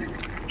dead.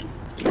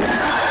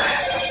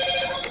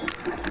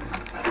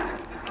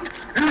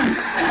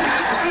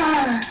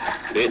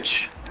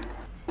 Bitch.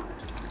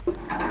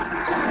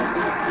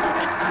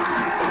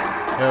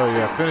 Hell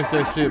yeah, finish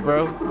that shit,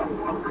 bro.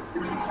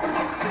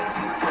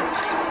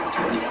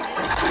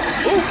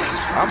 Ooh,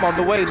 I'm on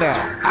the way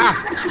now.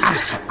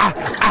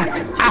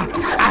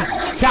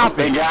 Chop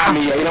They it. got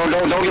me. You don't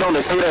get on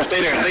this. Stay there.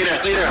 Stay there. Stay there.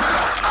 Stay there.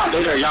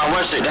 Stay there. Y'all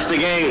rush it. That's the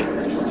game.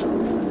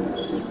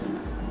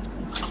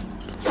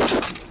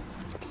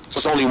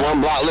 There's only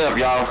one block left,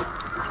 y'all.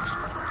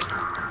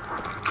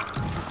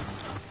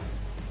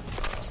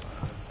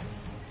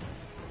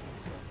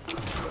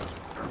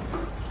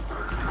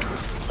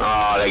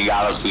 Oh, they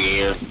got us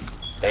again.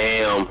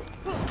 Damn.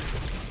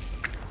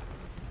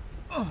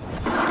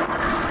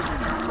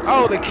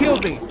 Oh, they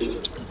killed me.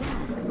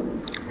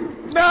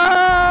 No,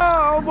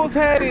 I almost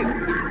had it.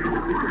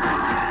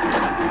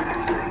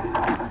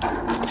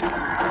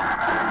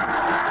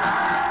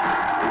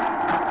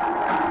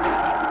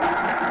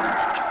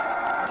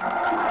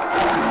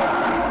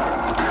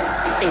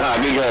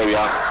 Good game,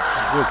 y'all.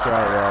 Good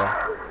try, y'all.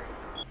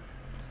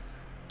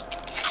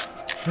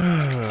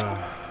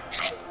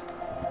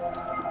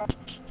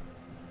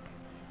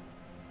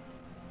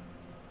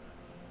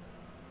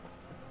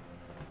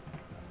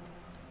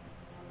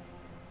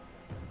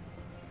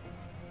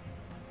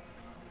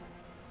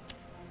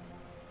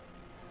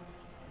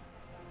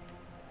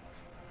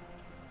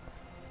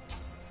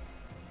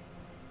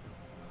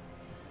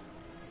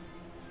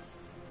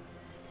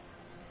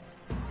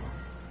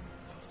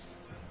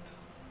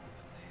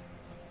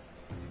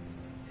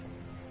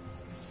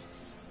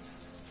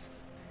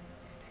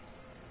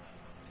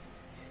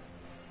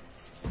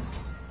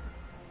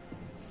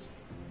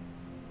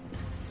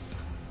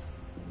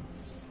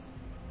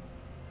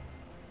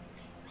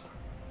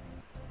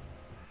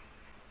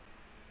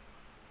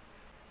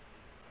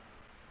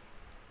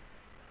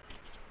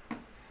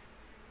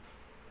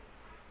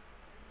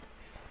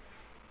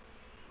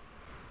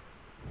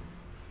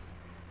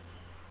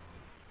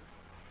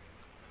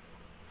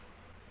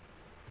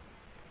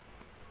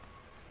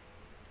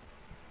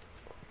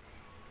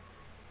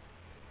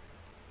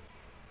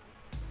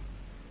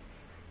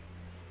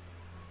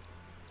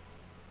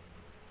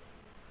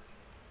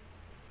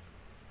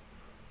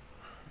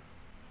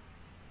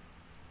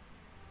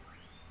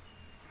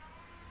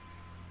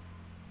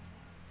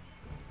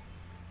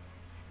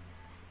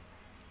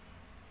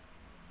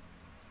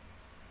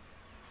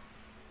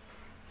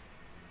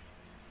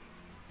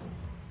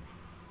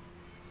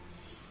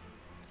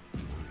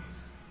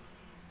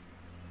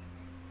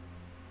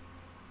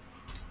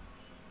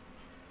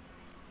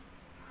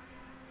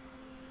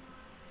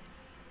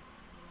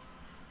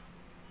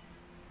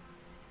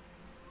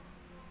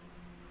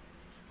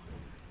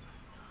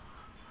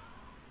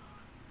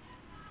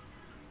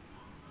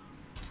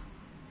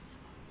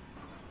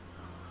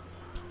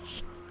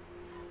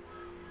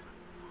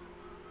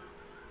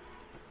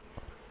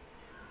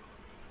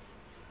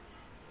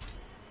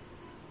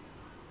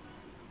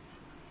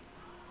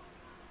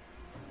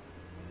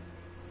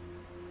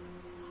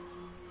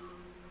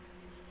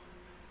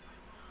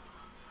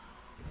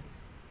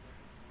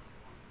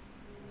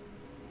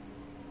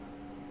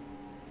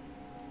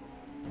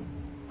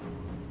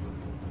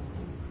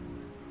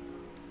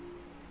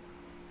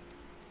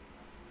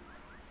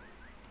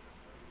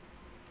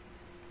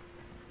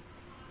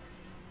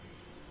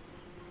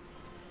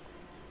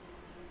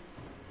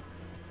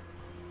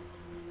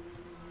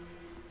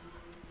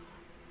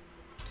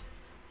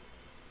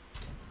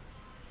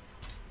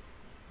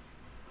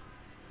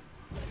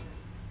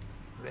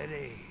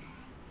 Ready.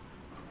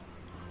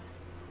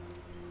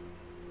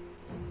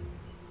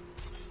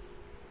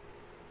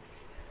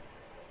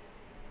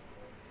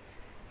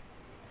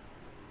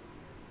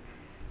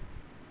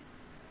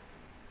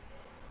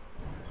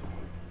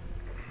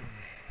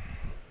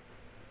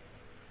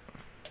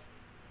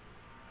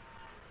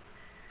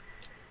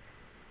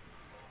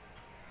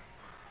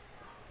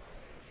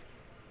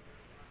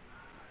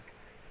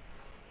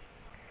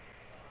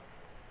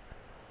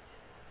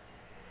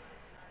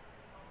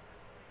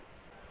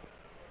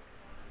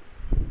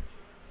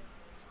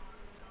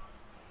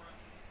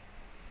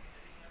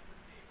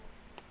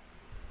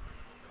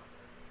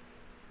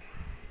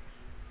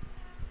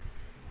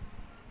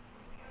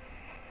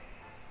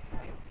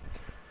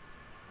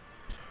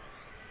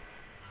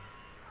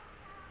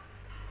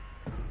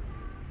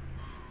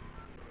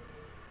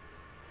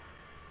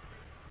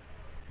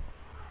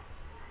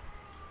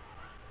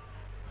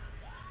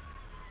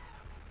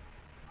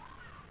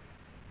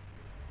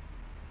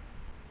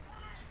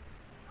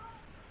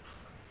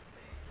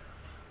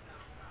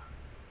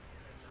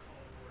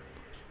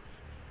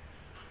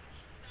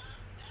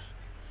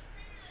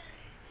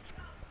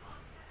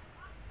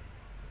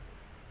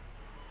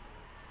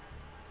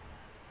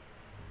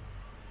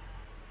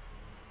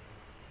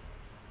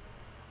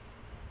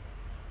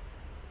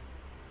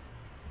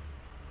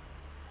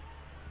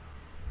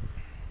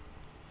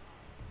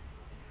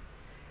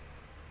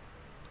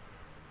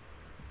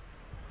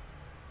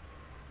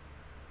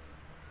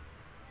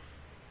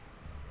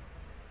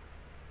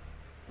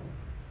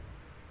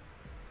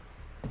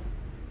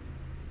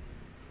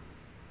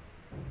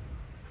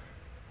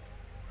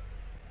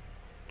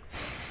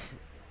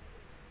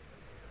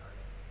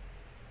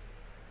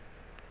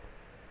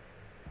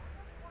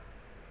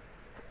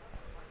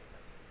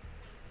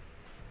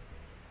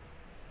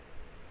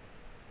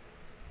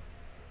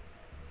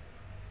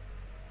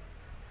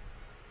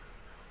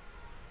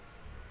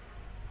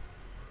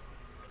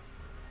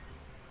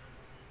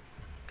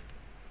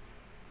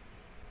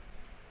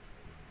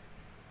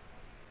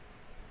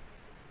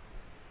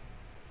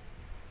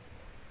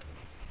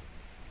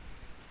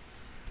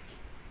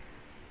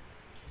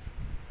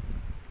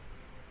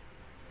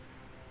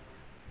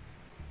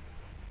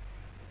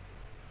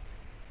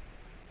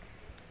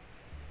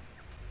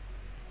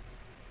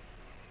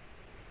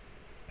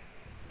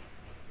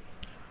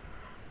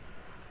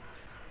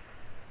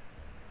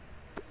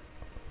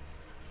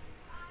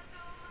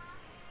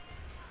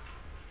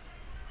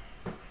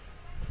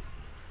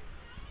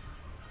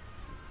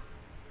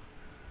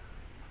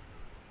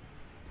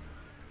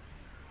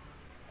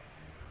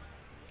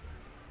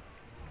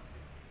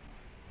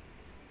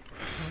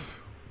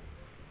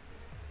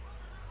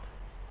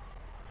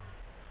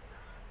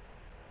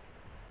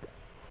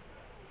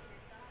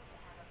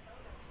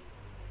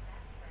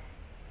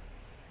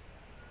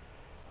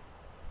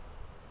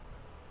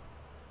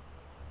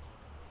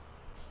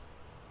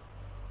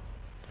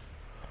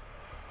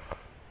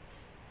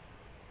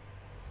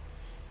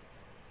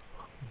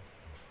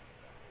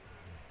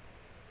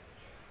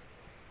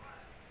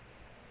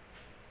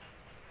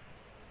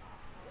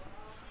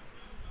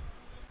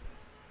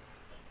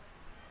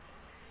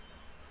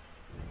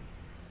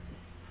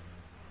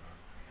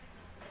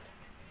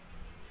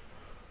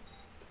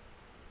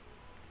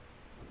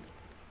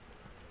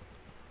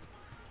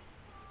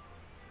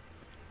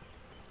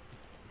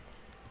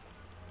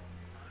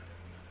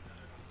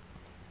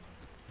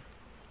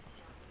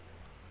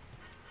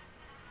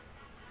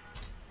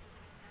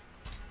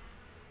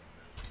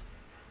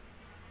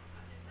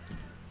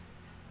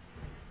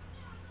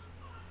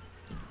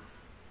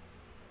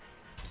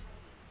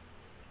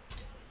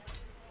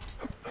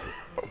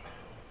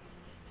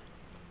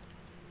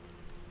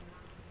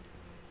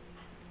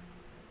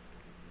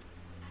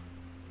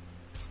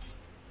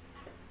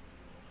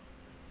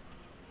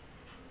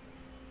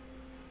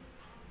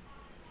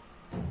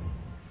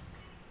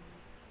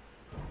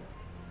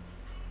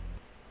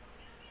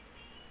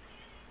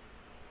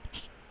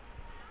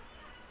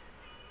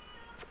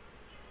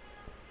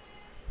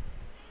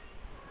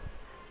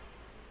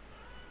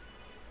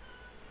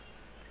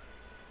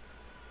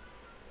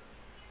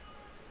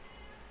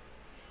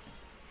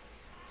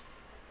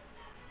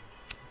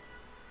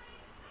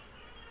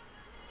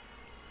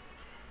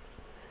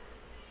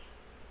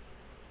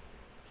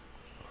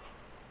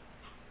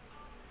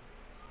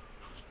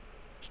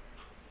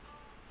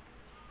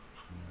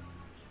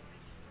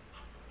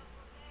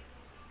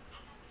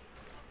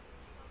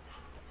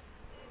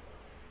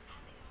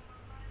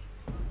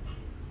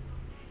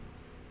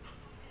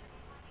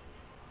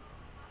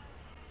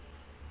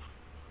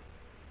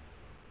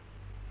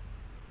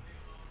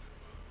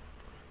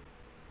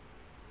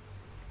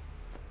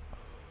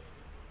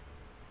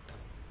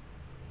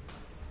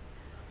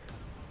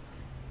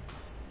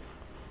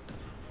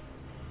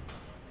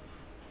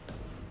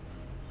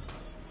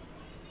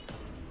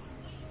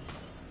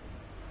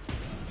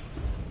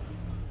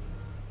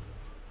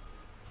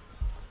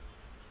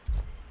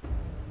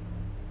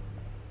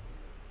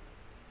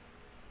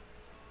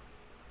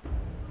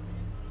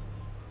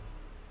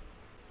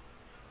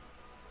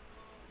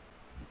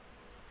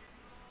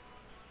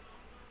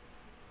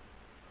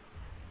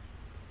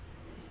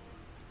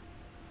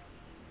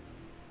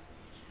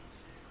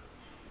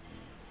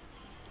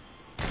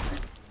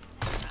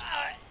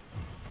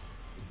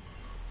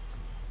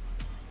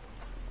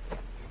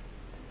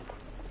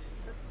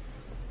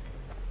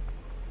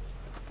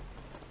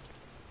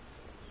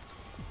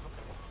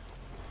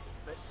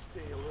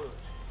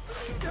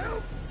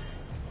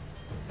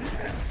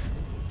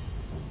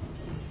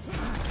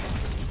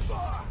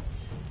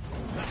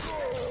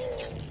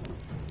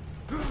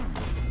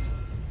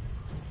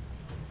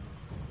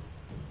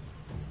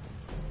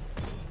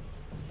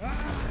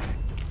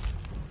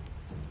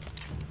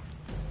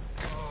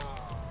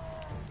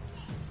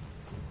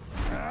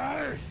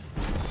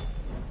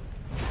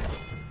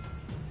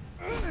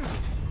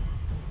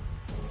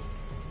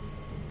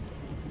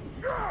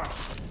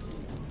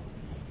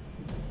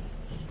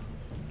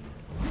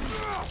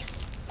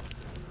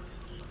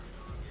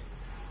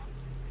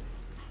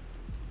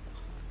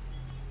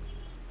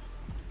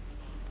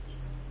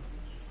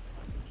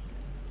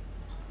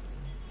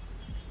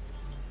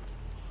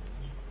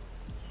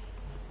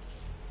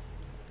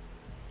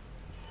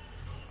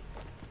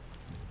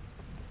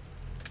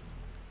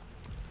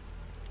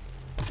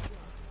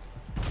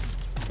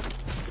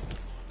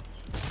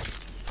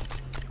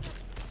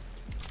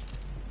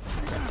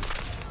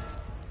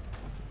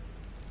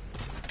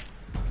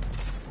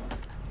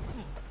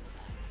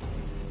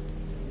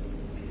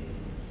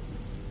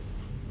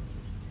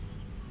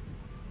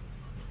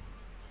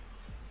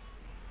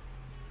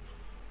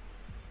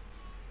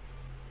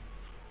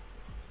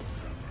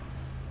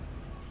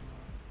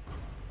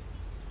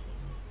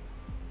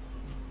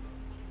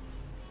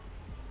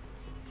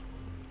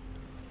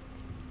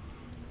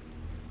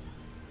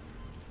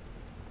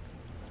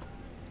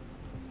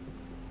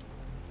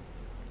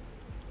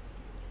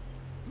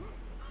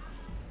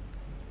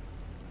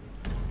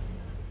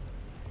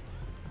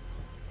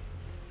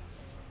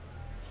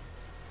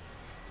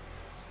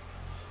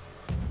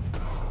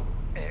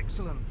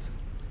 Excellent.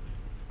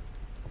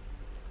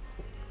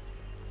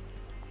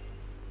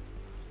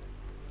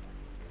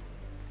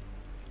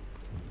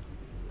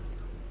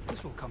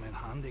 This will come in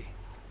handy.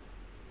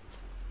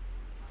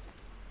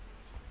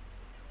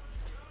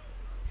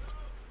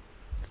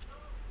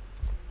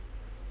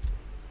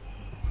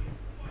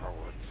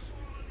 Cowards.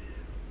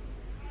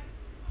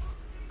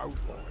 Outlaws.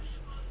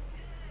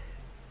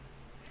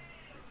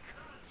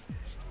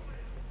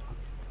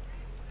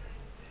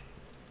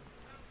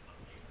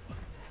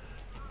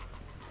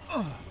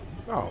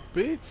 Oh,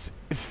 bitch.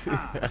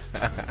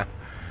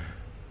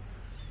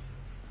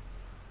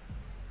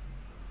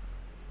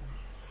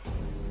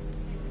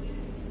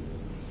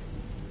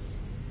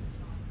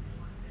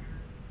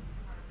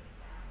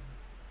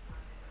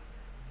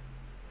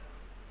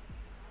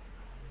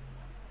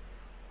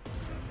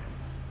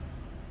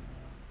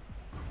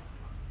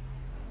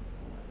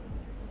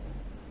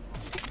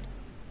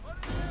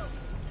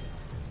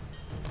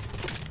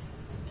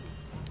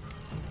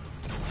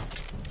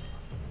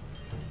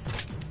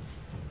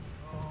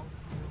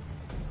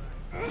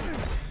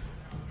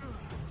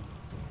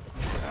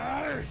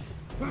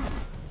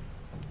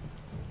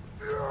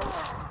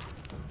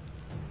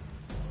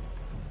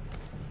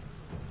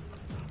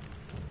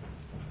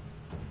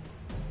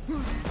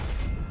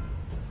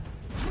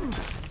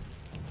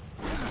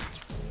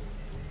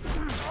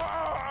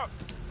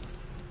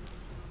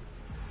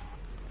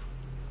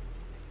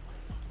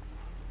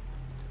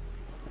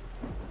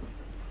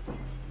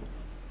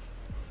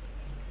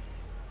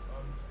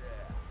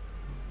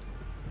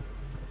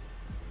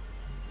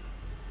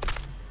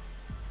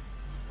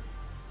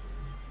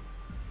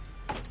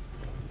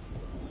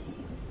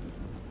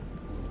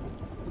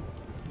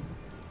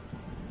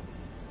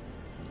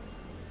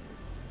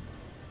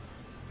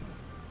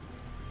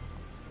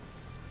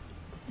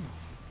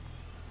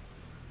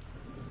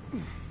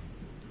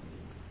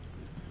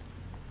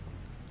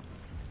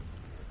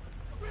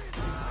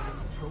 Silent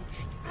approach.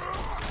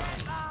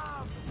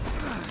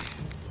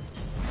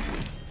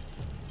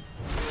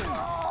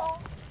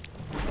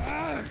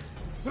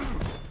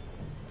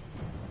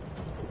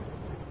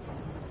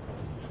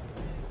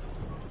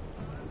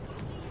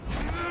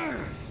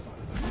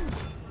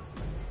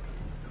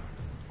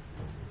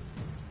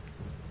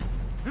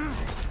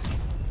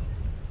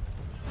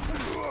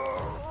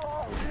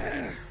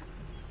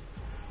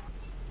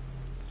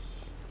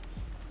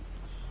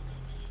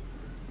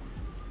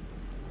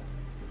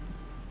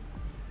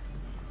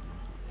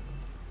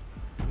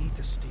 We need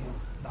to steal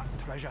that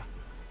treasure.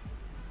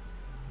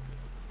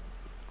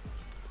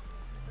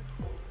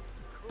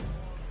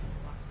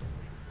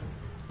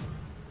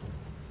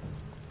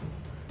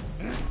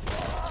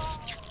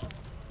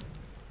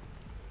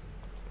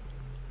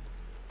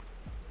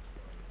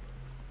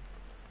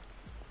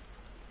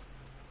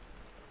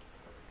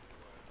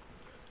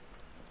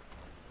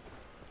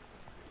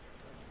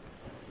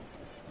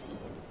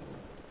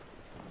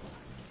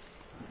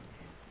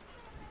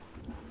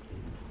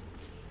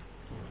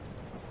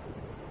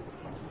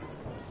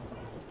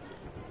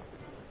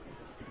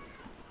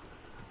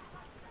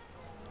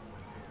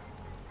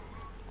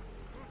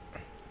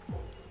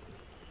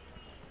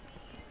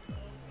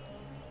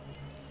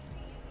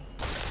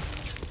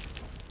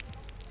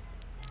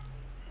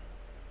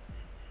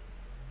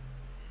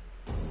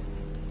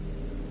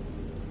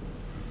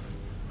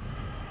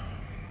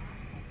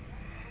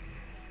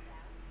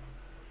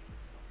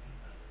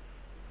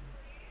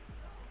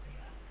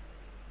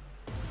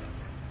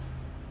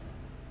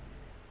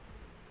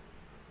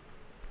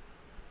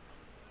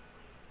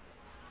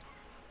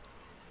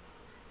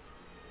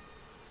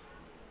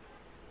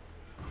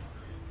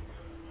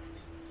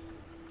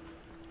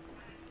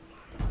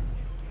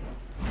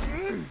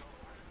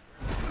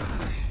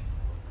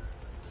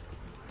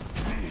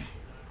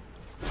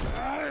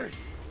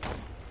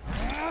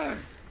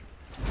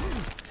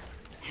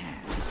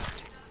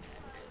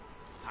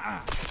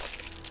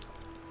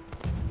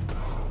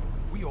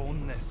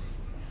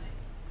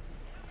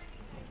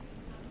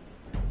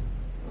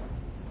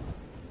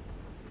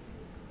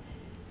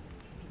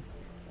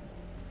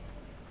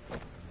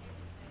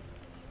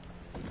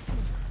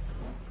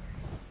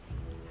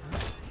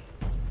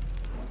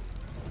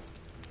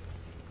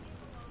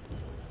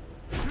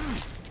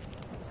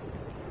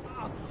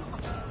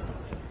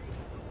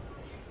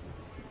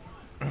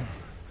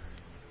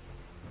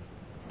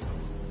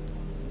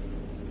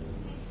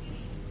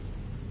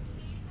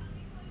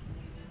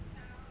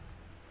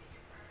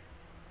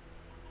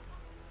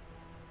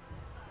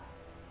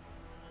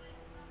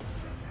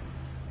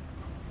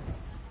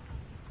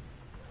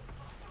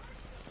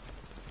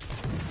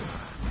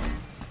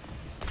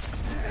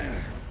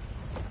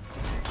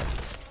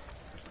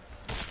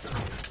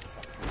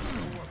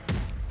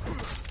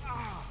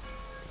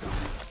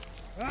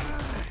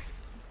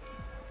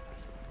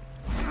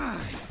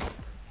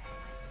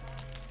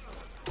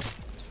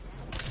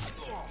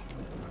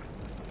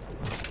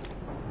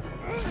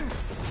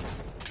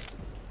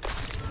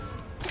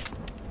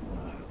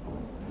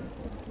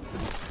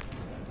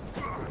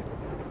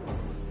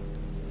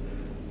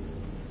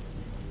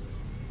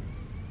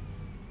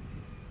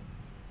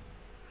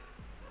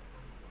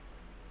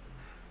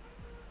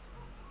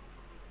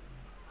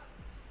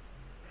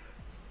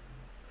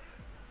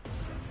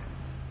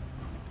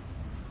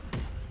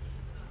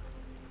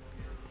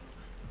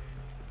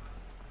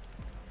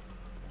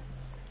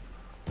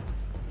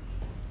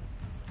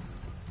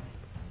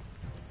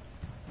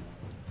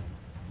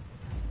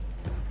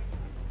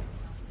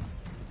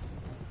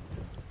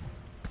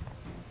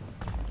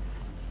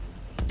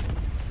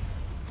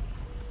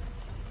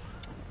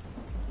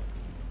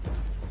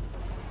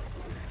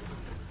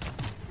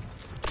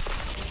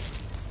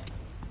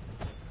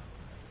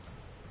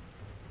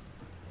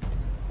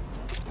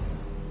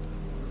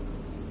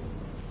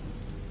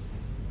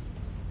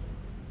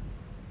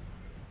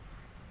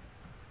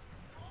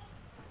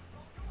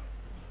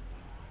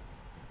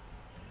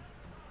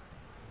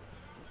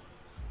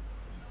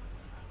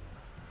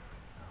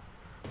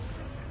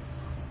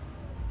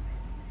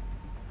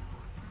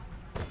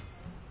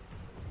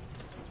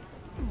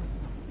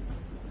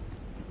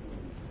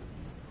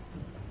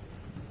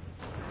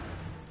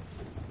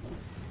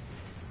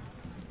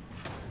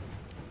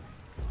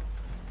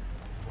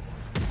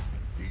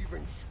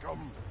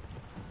 scum!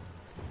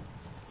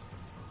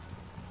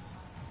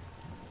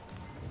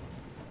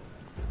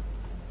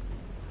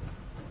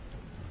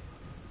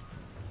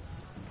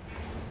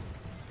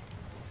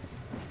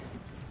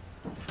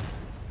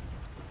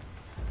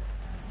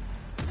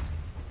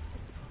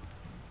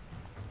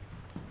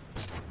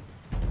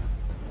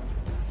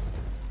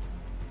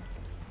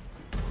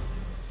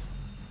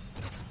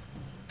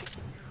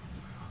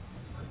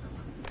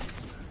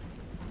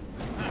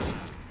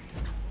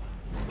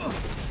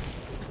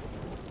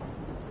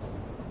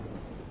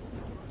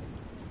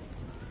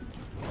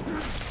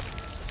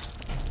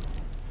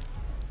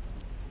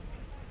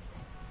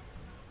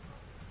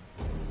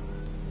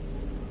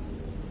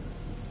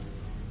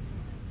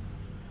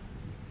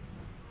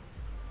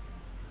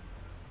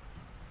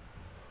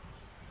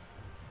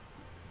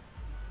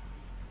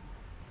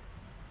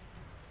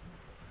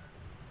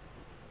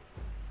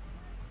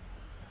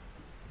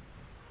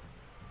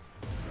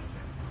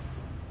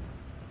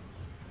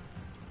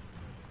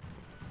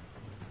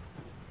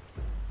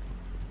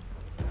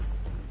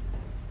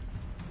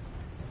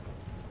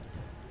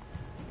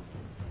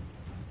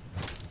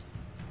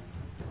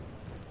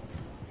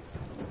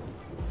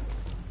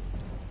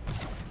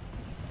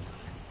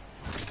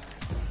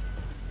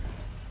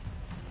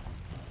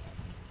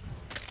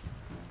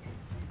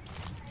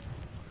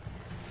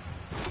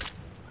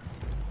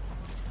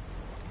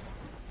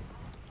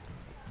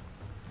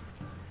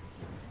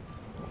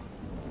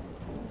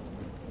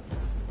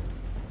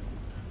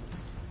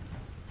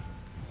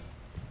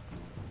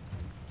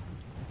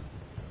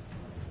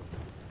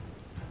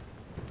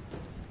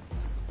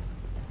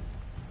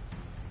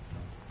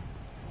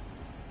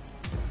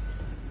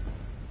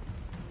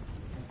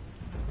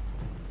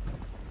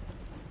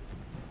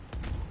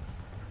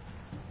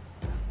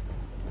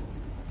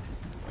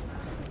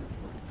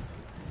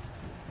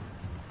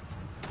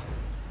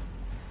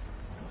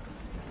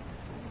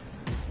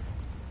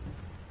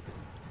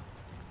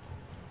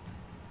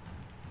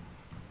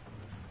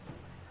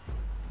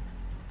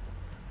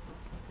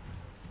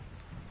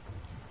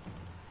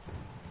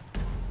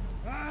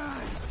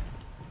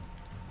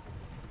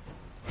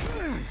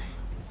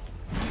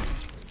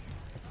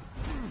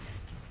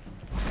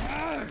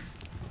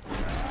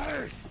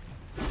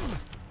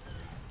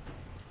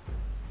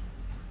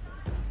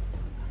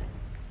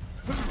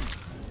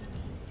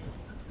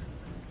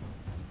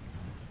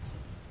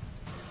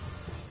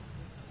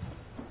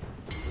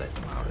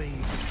 Let my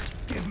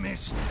rage give me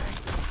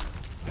strength.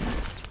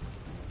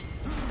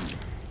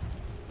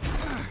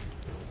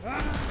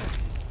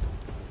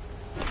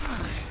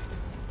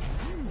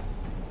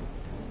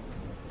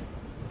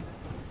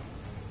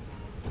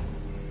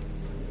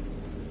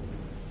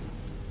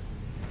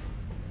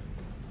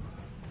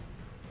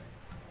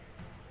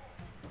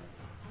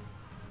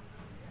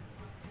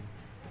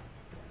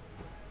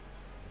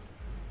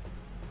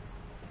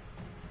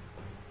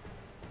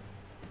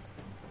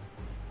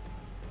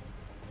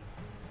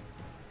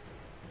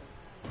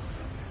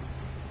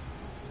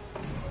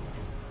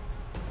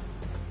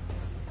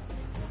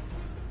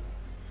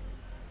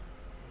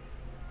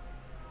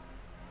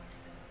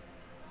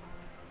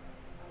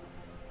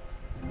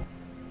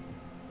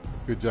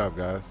 Good job,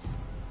 guys.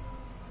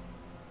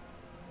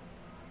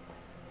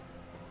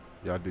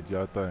 Y'all did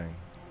y'all thing.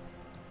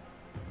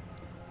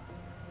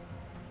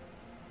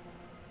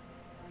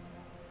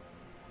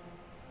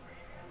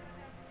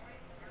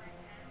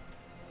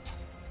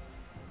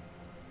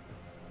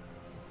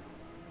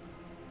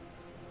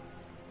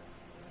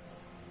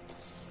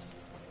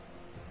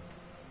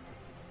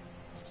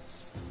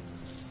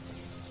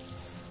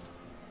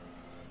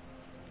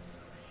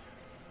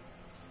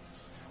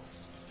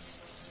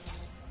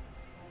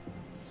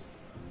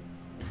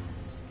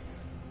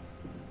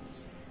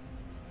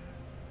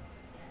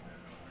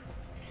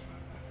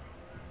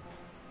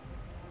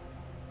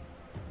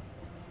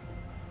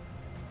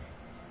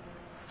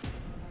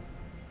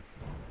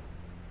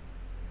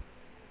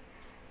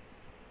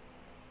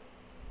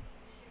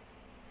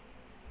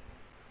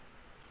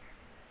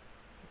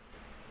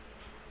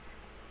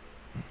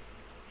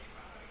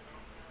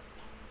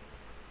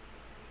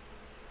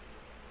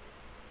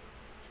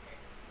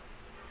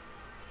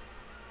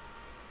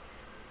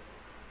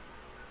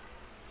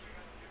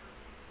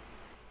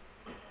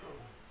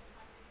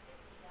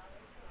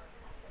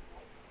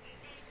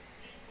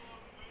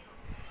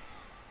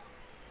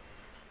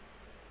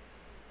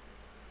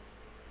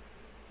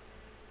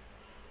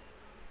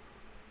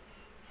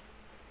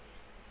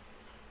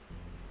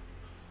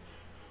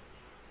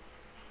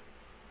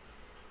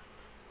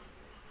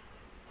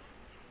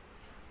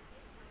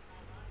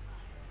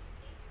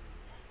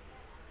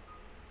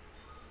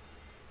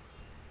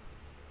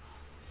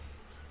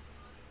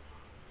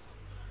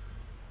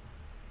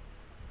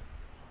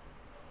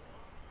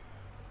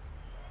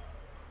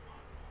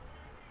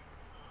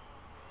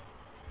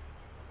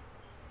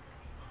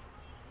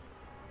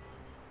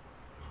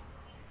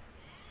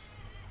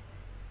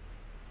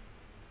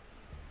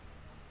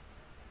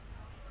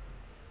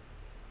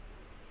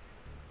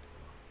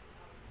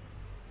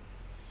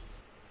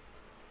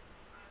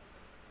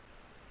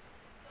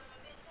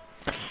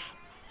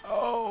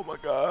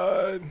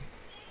 God.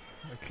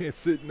 I can't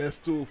sit in that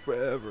stool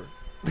forever.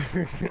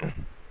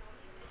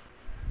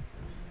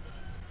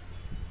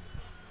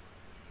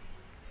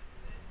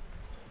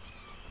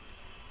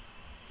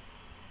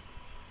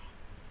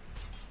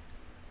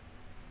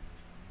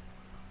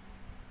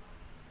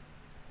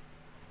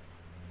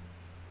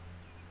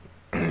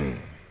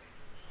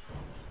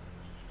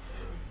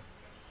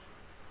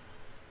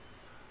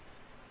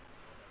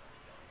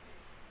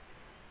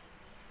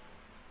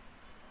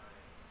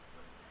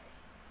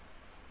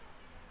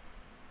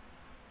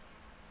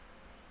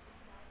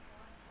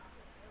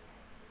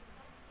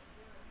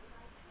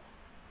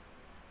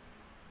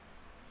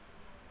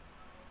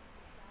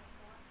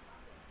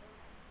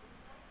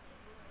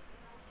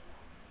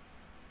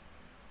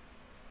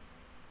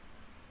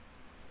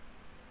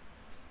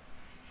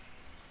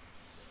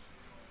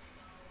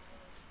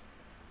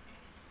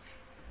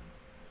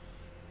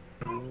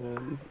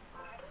 Man,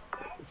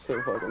 it's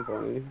so fucking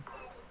funny.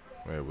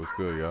 Hey, what's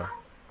good, y'all?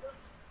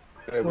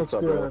 Hey, what's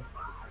up, bro?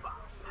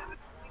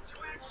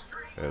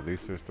 At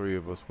least there's 3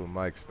 of us with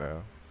mics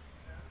now.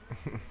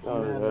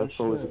 Oh yeah, that's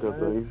always a good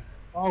thing.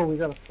 Oh, we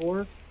got a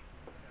 4th.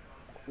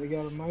 We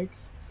got a mic.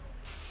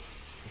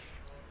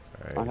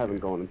 Hey, I haven't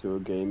gone into a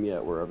game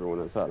yet where everyone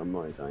has had a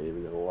mic. I ain't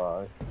even gonna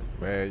lie.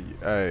 man,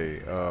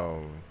 hey,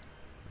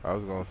 I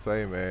was gonna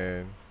say,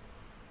 man,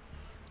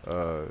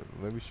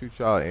 let me shoot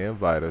y'all an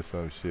invite or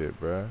some shit,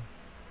 bruh.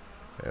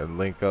 And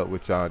link up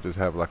with y'all and just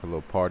have like a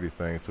little party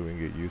thing so we can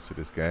get used to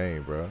this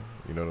game, bruh.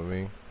 You know what I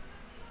mean?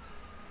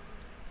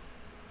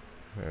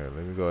 Yeah,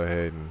 let me go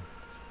ahead and...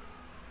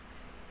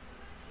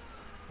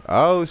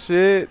 Oh,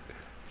 shit!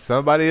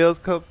 Somebody else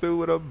come through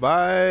with a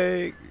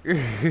bike!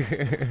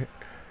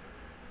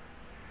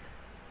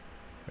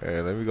 Hey,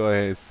 let me go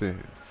ahead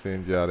and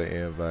send y'all the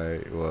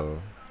invite,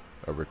 well,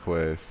 a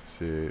request,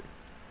 shit.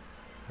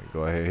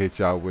 Go ahead, hit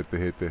y'all with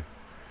the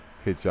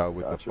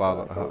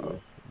follow.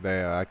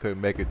 Damn, I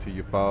couldn't make it to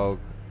your fog.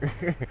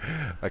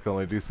 I can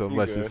only do so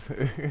much.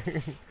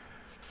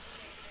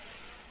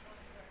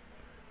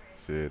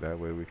 Shit, that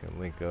way we can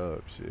link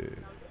up, shit.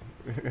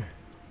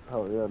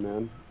 Hell yeah,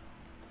 man.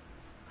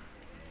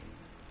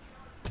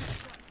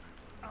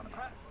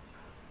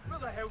 Where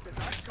the hell did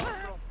that come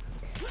from?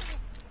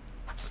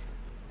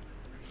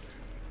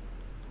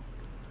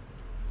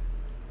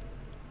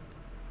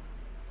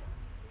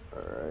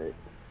 Alright.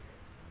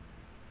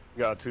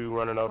 Got 2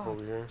 running up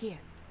over here.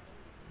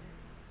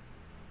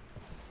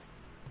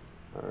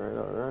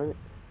 Alright.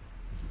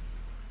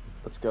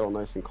 Let's get all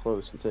nice and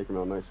close and take him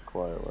out nice and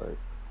quiet, like.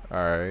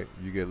 Alright,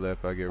 you get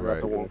left, I get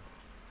right.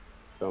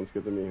 Sounds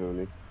good to me,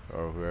 homie.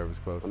 Or whoever's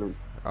closest.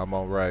 I'm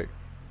on right.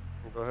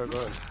 Go ahead.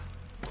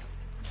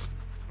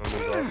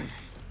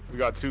 We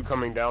got 2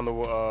 coming down the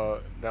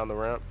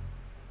ramp.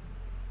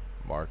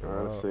 Mark him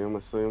Alright, up. I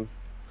see him.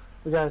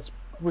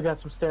 We got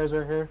some stairs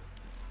right here.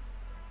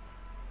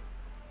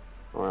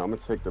 Alright, I'm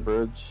gonna take the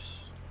bridge.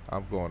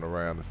 I'm going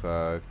around the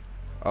side.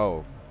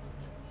 Oh.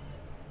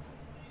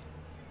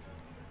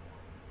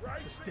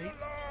 The state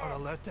are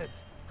alerted.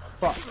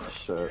 Fuck.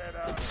 Shit.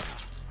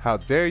 How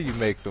dare you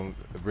make them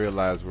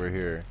realize we're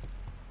here?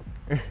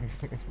 Yeah,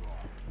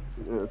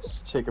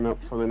 just take him out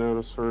before they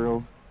notice, for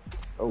real.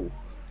 Oh.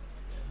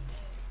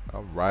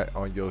 I'm right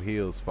on your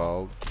heels,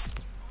 Fog.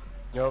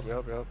 Yep.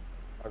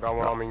 I got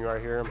one on me right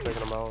here. I'm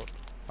taking him out.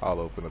 I'll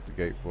open up the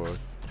gate for us.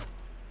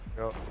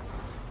 Yep.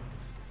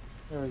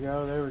 There we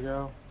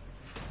go.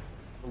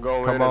 I'm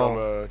going Come in on.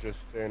 and I'm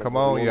just staying. Come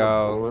on,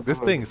 y'all. This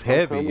thing's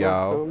heavy,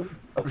 y'all.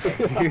 Does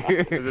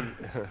it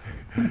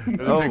take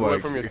away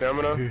from your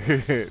stamina?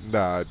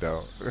 Nah, I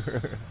don't.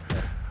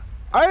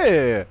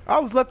 Hey, I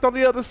was left on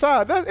the other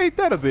side. Ain't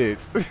that a bitch?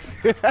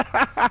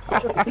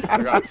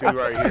 I got 2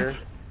 right here.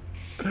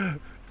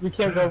 You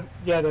can't go.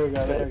 Yeah, there we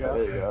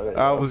go.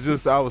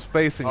 I was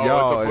facing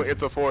y'all.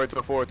 It's a 4. Back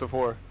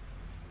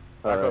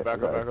up.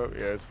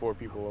 Yeah, it's 4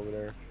 people over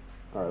there.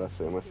 Alright, I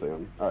see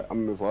him. Alright,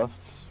 I'm gonna move left.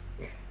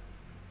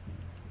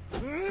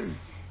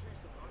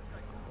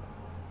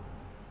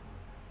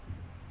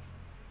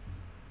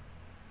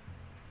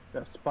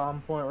 Got a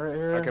spawn point right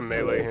here. I can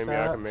melee him,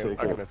 yeah,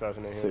 I can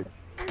assassinate him.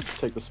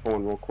 Take the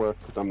spawn real quick,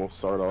 then we'll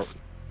start up.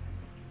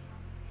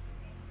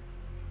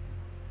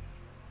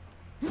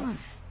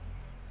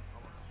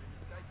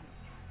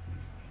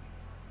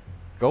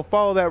 Go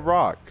follow that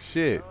rock.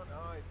 Shit.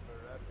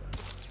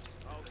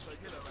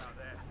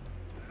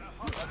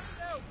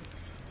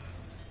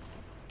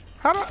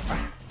 How do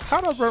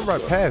I run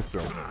right past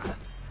them?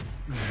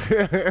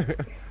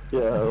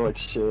 Yeah, like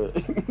shit.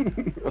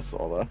 I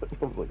saw that.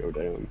 I was like, oh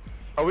damn.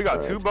 Oh, we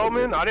got 2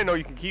 bowmen? I didn't know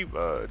you can keep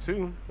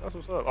 2. That's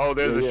what's up. Oh,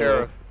 there's the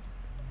sheriff.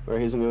 Right,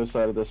 he's on the other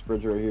side of this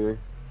bridge right here.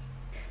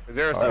 Is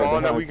there a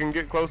spawn that we can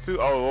get close to?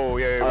 Oh,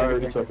 yeah. I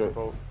already took it.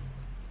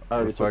 I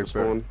already took the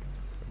spawn.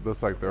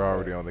 Looks like they're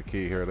already on the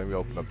key here. Let me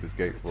open up this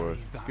gate for us.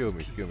 Excuse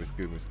me.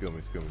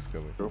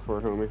 Go for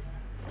it, homie.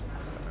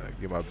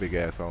 Get my big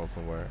ass on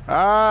somewhere.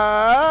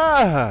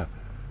 Ah!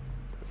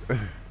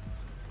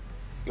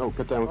 Oh,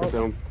 get down.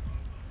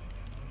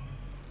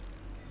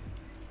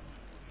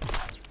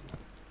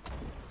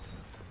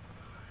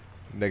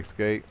 Next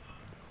gate.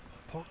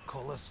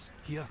 portcullis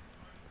here.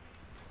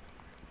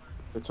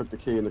 They took the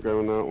key and they're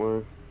going that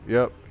way.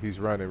 Yep, he's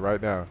running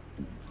right now.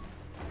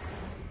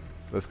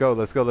 Let's go,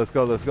 let's go, let's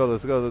go, let's go,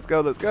 let's go, let's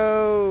go, let's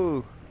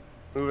go!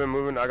 Moving,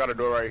 moving. I got a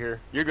door right here.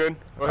 You're good.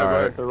 Go All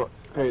ahead, go right.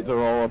 ahead. They're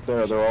all up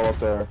there. They're all up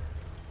there.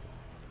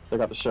 They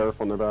got the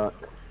sheriff on their back.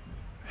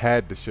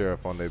 Had the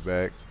sheriff on their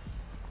back.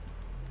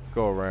 Let's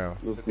go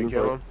around. Move, Did they move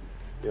kill right. him?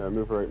 Yeah,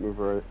 move right, move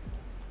right.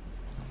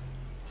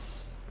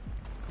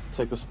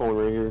 Take the spawn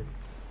right here.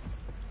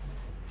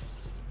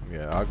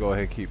 Yeah, I'll go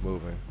ahead and keep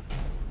moving.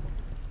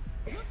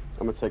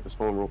 I'm gonna take the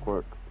spawn real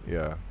quick.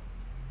 Yeah,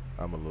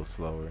 I'm a little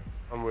slower.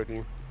 I'm with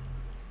you.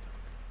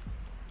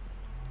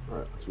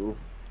 Alright, let's move.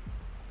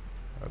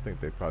 I think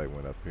they probably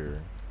went up here.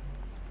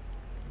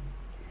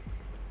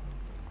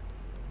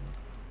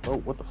 Oh,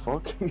 what the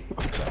fuck?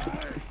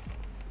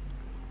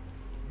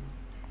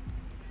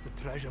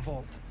 The treasure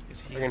vault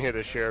is I here. can hear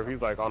the sheriff.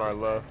 He's like on our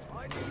left.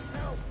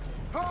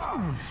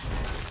 Well,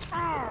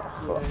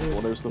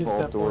 there's the He's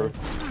vault door.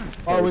 definitely-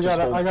 Oh, we got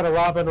a, I got a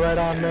Robin right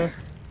on me.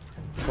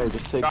 Okay,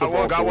 just take the Got one.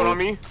 vault Got one door. on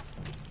me.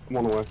 I'm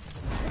on the way.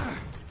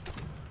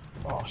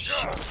 Oh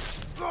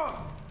shit.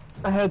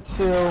 I had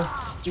two.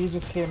 He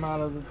just came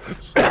out of the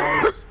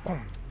stairs.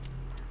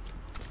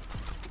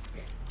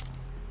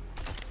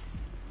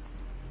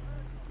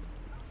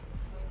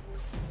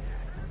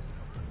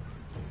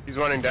 He's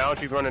running down.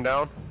 She's running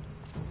down.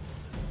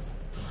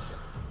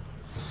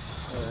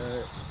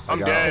 I'm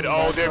got dead. him.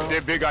 Oh,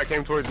 their big guy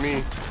came towards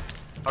me.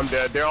 I'm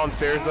dead. They're on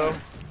stairs though.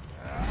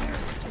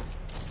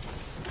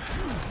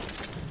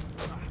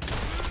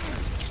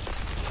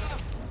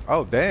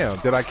 Oh damn,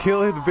 did I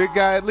kill his big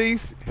guy at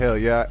least? Hell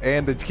yeah,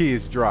 and the key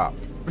is dropped.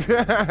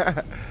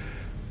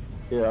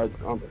 Yeah,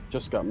 I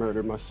just got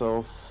murdered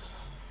myself.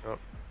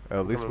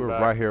 At least Coming we're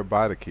back. right here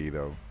by the key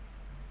though.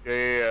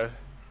 Yeah.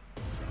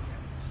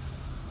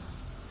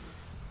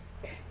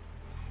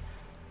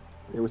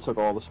 Yeah, we took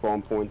all the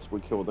spawn points.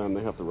 We killed them.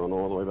 They have to run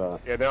all the way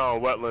back. Yeah, they're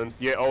on wetlands.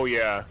 Yeah, oh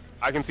yeah.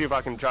 I can see if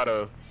I can try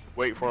to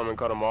wait for him and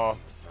cut him off.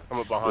 Come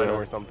up behind him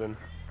or something.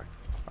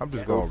 I'm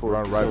just Go gonna for it.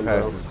 run right Go,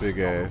 past go. this big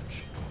ass.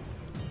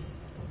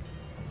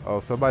 Oh,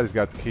 somebody's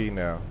got the key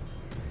now.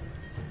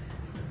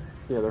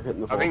 Yeah, they're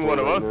hitting the I vault think door one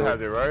of right us now.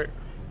 has it, right?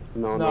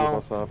 No, No. none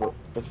of us have it.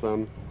 It's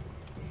them.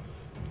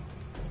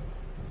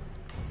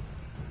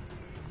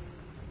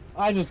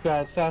 I just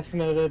got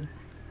assassinated.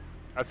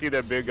 I see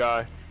that big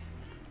guy.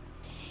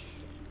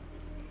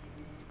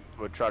 I'm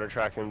gonna try to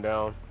track him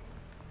down.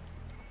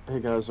 Hey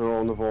guys, they're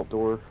all in the vault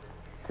door.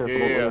 Careful,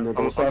 Yeah, don't I'm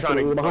run into trying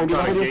to behind you,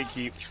 behind you.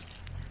 gatekeep.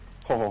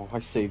 Oh, I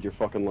saved your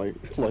fucking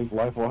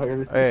life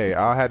wire. Hey,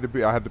 I had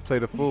to play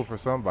the fool for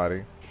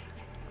somebody.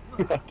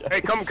 Hey,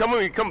 come with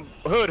me. Come,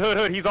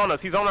 Hood. He's on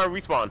us. He's on our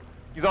respawn.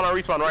 He's on our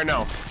respawn right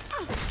now.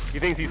 He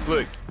thinks he's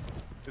slick.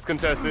 It's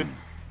contested.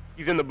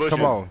 He's in the bushes.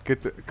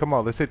 Come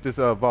on, let's hit this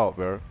vault,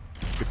 bro.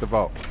 Get the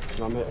vault.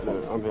 I'm hitting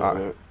it. I'm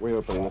hitting it. We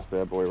opening this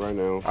bad boy right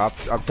now.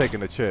 I'm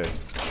taking the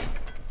chest.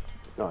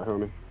 Alright,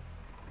 homie.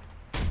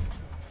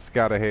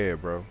 Scout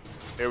ahead, bro.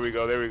 There we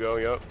go.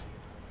 Yep.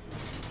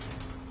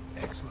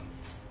 Excellent.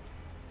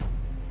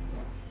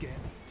 Get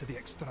to the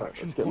Alright,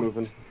 extraction let's get point.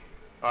 moving.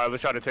 All right,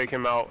 let's try to take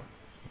him out.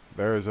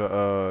 There's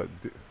a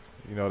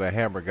you know, that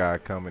hammer guy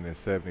coming in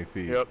 70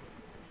 feet. Yep.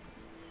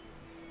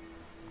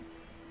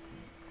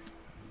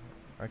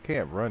 I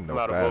can't run no I'm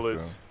out of faster.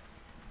 bullets.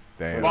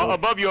 Damn.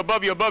 Above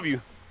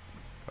you.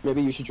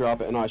 Maybe you should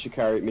drop it and I should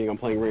carry it, meaning I'm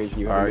playing range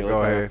and you have All a right, melee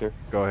go character.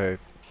 ahead. Go ahead.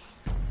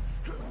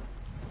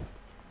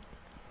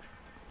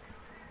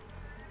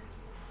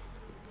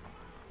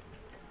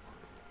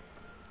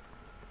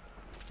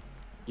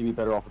 You'd be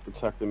better off at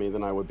protecting me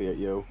than I would be at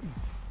you.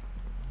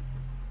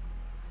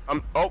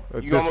 Oh,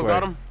 This you almost way.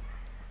 got him.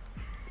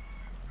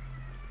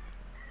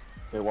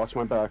 Hey, watch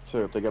my back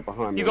too. If they get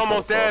behind me. He's they'll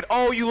almost try to dead.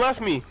 Oh, you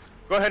left me.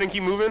 Go ahead and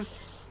keep moving.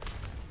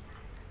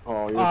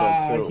 Oh, you're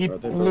dead too. He They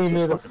both blew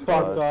me just the fucking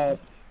fuck died. up.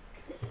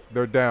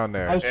 They're down I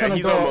there. was Yeah, trying to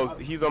he's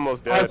go.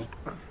 almost I dead.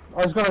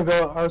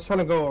 was trying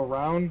to go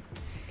around,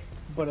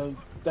 but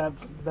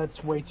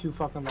that's way too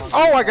fucking long.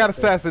 Oh, I got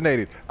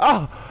assassinated.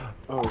 Oh,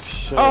 Oh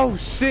shit. oh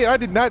shit! I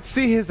did not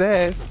see his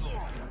ass.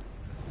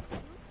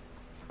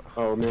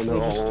 Oh man, they're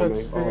They just all on took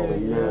me. C, Oh yeah.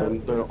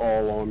 man, they're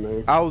all on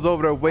me. I was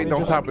over there waiting They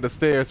on just- top of the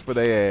stairs for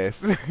their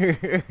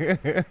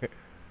ass.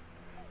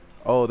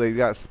 Oh, they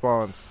got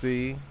spawn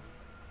C.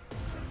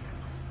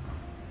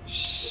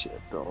 Shit,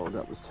 dog,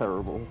 that was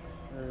terrible.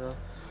 There you go.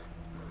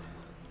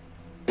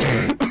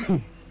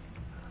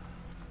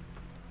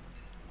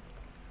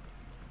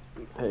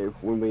 Hey,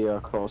 when we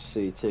cross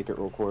C, take it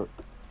real quick.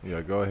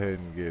 Yeah, go ahead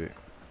and get it.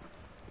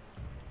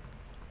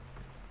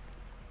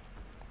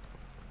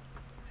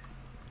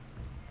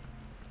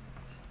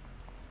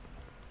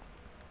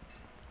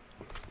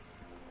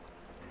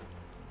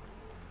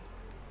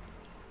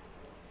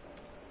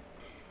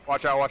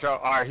 Watch out. All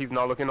right, he's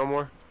not looking no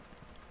more.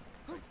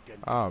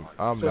 I'm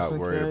Just not in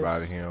worried case.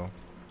 about him.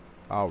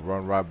 I'll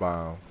run right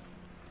by him.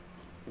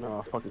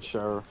 No, fucking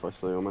sheriff, I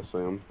see him, I see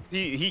him.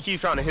 He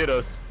keeps trying to hit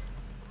us.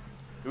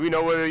 Do we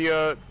know where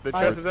the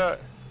chest is at?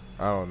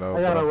 I don't know, I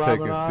but got a I'm Robin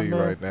taking on C me.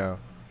 right now.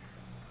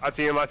 I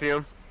see him. I see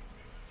him.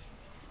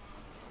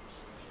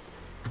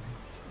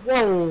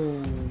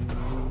 Whoa.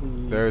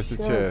 There's the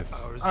chest.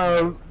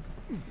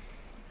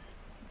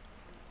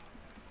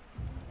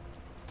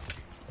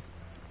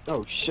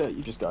 Oh shit,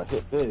 you just got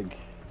hit big.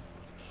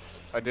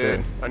 I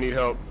did. I need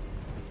help.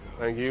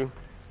 Thank you.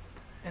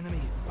 Enemy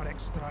are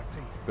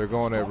extracting. They're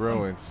going at Stop them.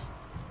 ruins.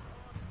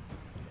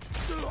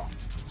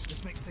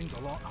 This makes things a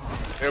lot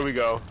harder. There we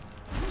go.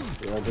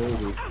 Yeah,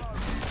 baby.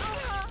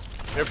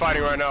 They're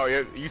fighting right now.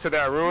 You said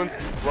that ruins?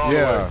 We're on the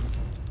Yeah. way.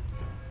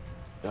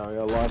 Yeah, we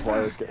got live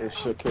wires getting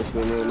shit kicked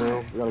in right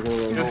now. We gotta go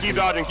in. Just keep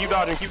dodging, keep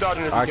dodging, keep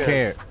dodging if you I can.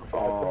 can't.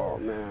 Oh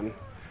man.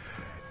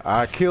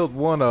 I killed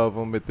one of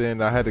them, but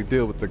then I had to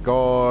deal with the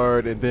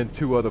guard and then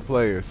 2 other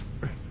players.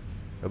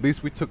 At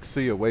least we took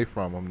C away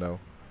from them, though.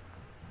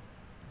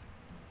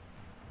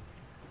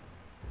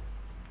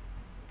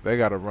 They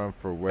gotta run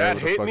for wherever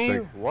That the hit fuck me? they...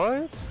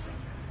 What?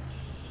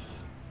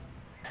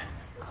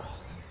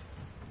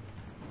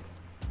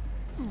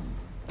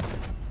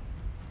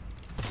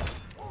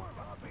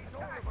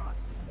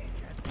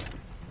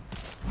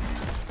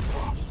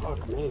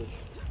 Fuck me.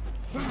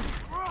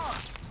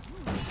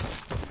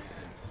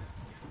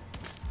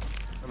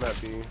 I'm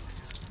at B.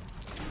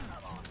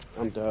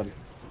 I'm dead.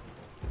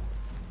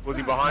 Was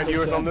he behind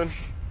you or something?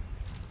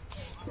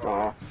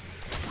 Nah,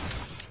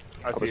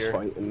 I I see was her.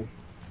 fighting.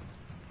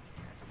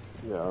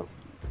 Yeah.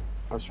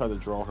 I was trying to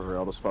draw her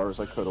out as far as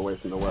I could away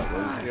from the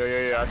wetlands.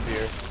 Yeah, I see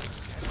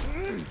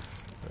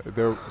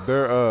her.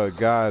 Their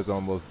guys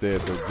almost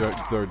dead.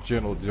 They're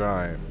gentle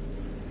giant.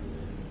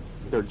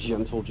 They're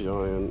gentle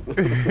giant.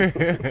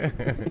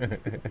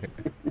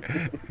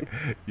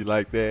 You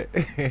like that?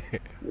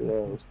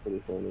 Yeah, it's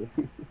pretty funny.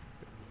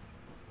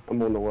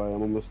 I'm on the way,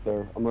 I'm almost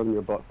there. I'm running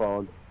your butt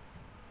fog.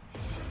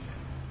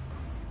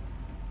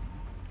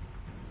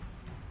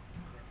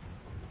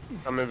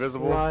 I'm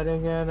invisible.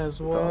 Sliding in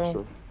as well.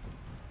 Gotcha.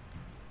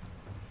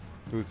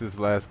 Who's this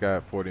last guy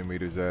at 40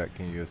 meters at?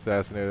 Can you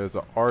assassinate? There's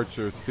an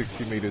archer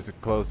 60 meters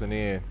closing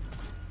in.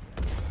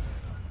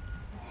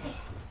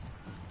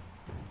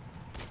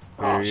 There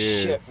Oh he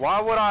is. shit. Why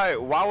would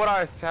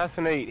I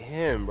assassinate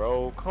him,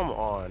 bro? Come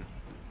on.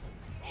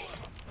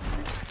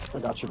 I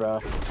got your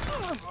back.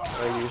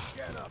 Thank you.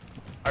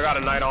 I got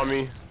a knight on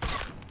me.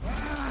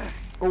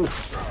 Oh,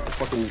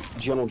 fucking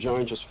gentle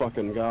giant just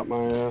fucking got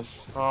my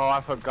ass. Oh,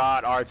 I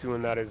forgot R2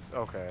 and that is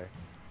okay.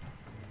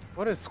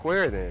 What is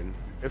square then?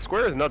 If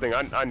square is nothing,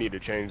 I need to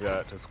change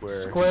that to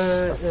square.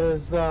 Square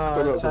is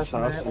Thought it was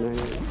assassinate.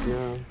 assassinate.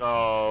 Yeah.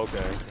 Oh,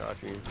 okay, got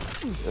you.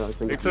 Yeah, I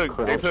think They took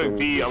crouching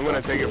B. I'm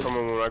gonna take it assassinate. from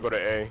him when I go to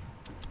A.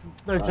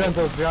 They're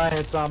gentle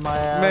giants on my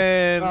ass.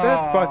 Man, that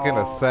Aw. fucking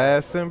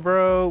assassin,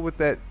 bro, with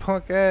that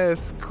punk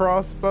ass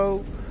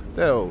crossbow.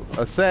 That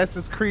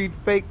Assassin's Creed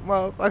fake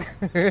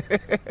motherfucker.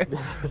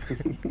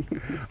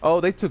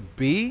 Oh, they took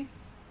B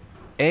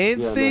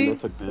and Yeah, C? man,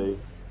 that's a B.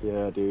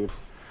 Yeah, dude.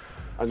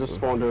 I just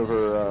spawned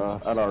over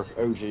at our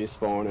OG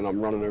spawn, and I'm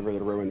running over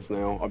the ruins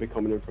now. I'll be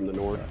coming in from the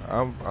north.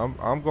 I'm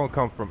gonna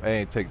come from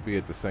A and take B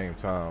at the same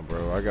time,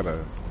 bro. I gotta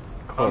I'm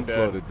close dead.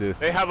 load of this.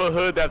 They have a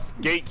hood that's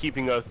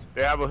gatekeeping us.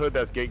 They have a hood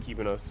that's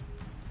gatekeeping us.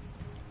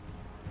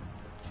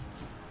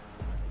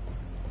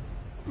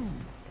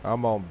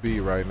 I'm on B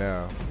right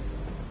now.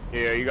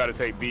 Yeah, you gotta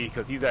take B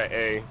because he's at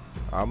A.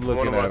 I'm One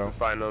looking of at us him. is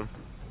fighting him.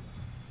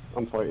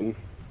 I'm fighting.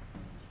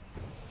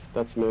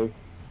 That's me.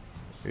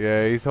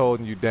 Yeah, he's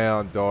holding you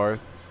down, Darth.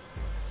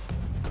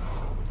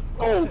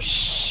 Oh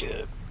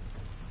shit!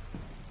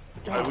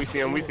 Alright, we see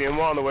him. We see him.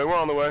 We're on the way. We're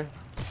on the way.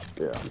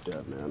 Yeah, I'm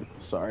dead, man.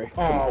 Sorry.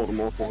 Oh, Couldn't hold him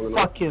off long enough.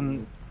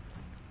 Fucking.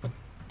 At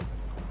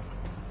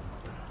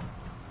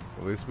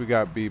least we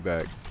got B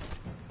back.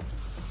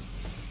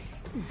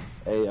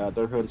 Hey,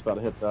 their hood's about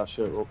to hit that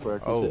shit real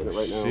quick. He's Oh hitting it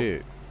right now.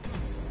 shit.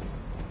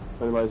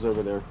 If anybody's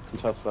over there,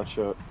 contest that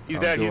shit. He's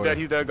I'm dead. He's doing dead.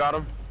 it. He's dead. Got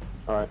him.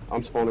 Alright,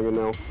 I'm spawning in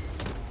now.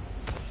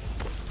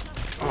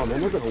 Oh man,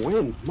 they're gonna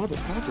win,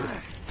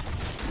 motherfucker.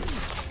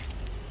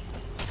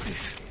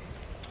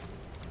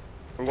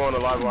 I'm going to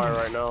live wire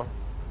right now.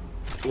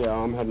 Yeah,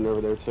 I'm heading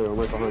over there too. I'm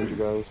right behind you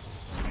guys.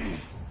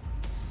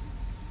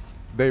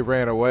 They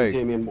ran away.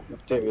 Damien,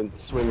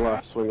 swing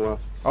left, swing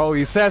left. Oh,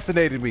 he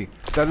assassinated me.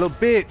 That little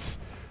bitch.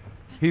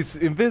 He's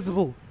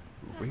invisible.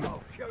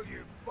 I'll kill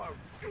you both.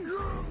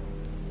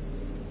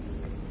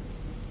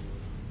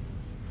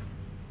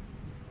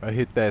 I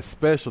hit that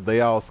special. They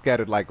all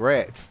scattered like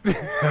rats. They're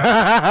like,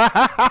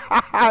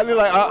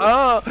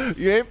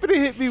 you ain't finna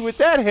hit me with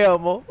that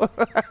hammer.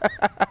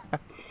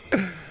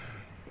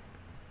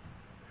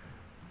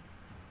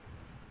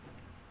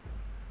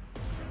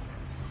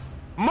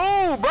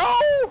 Move, bro!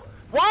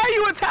 Why are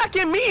you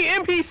attacking me,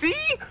 NPC?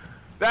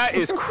 That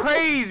is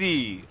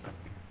crazy.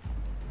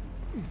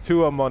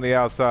 2 of them on the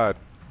outside.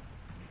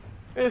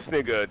 This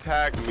nigga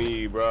attacked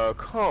me, bro.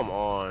 Come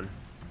on.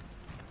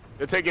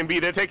 They're taking B.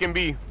 They're taking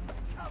B.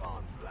 Come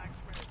on,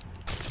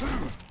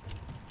 blacksmith.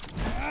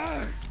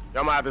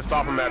 Y'all might have to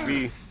stop him at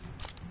B.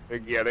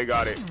 Yeah, they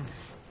got it.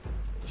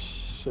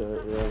 Shit,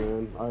 yeah,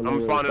 man.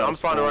 I'm spawning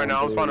right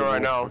now. I'm spawning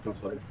right now.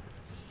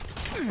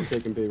 I'm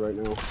taking B right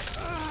now.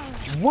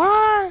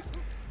 What?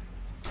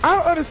 I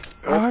don't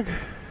understand.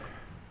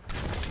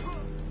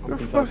 I'm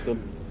contested.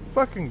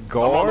 Fucking I'm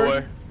on the guard.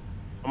 way.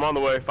 I'm on the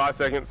way. 5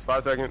 seconds.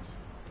 5 seconds.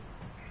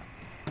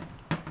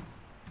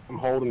 I'm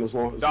holding as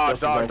long as Dodge,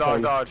 best as I dodge, dodge,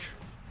 can. dodge.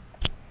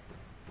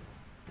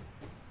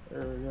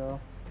 There we go.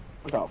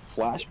 I got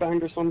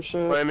flashbanged or some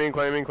shit. Claiming,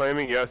 claiming,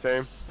 claiming. Yeah,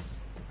 same.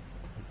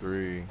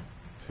 3,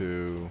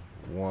 2,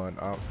 1.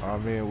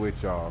 I'm in with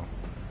y'all.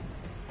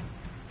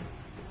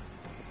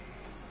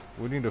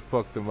 We need to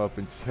fuck them up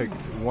and take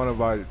one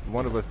of us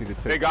need to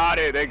take. They got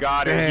it. They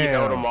got it. He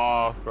held Damn. him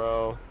off,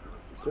 bro.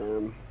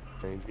 Damn.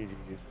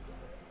 GG's.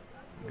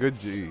 Good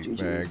G,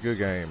 man. Good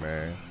game,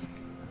 man.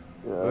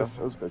 Yeah, that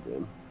was a good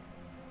game.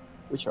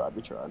 We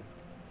tried.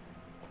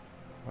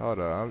 Hold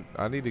on,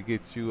 I need to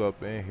get you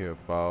up in here,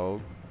 Fog.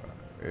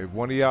 If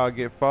one of y'all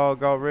get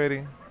Fog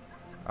already,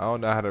 I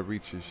don't know how to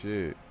reach your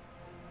shit.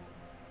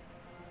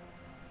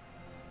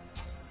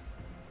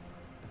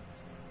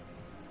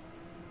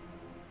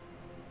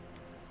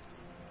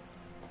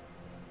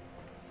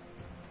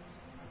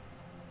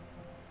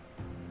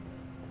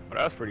 Oh,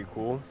 that's pretty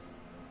cool.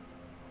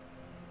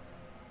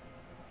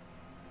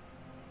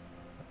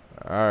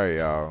 Alright,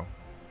 y'all.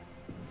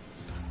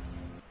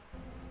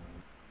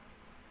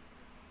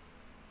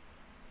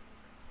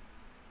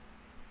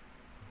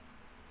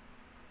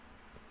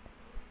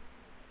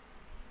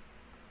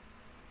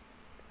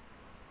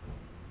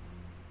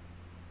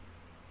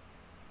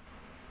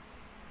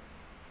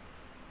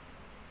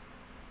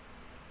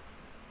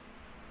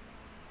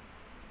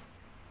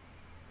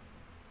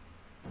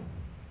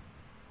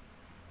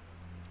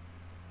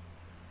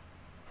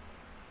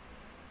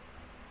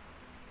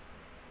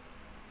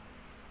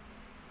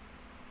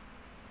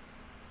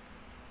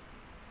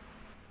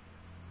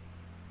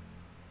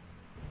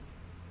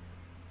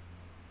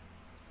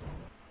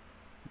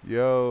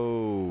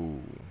 Yo.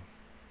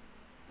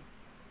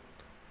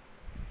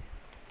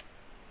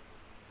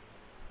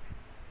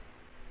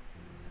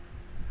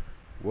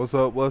 What's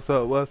up, what's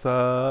up, what's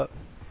up?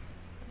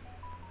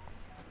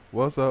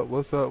 What's up,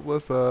 what's up,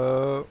 what's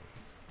up?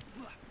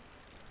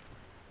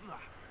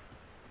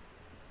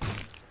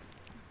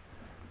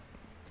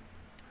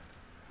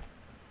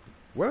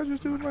 What did I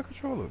just do with my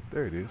controller?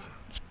 There it is.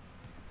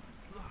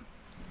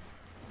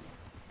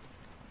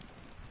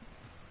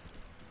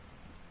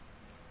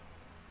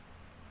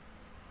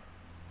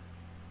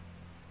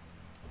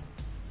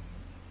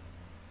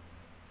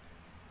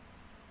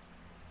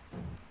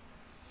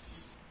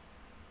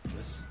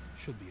 This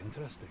should be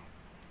interesting.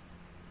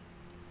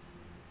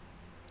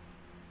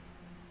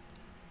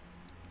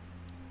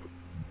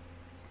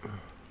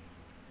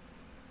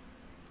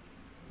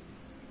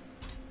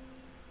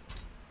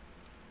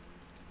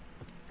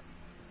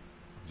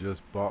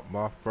 Just bought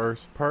my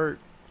first perk.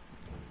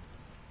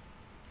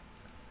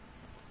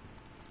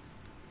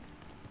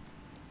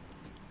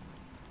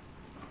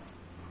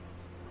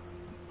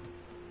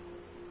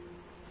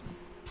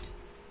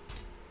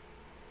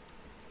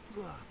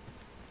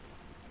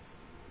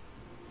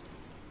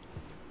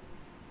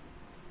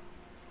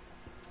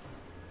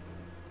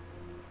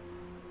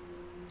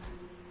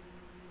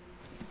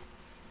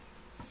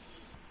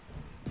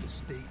 The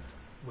state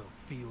will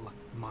feel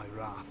my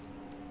wrath.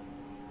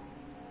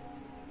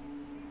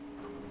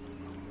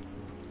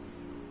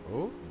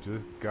 Oh,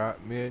 just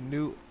got me a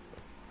new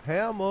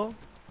hammer.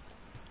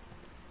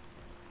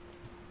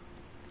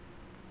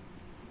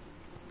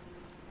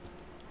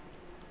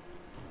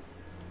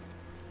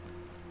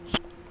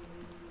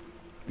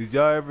 Did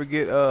y'all ever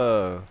get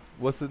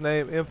what's his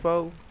name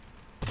info?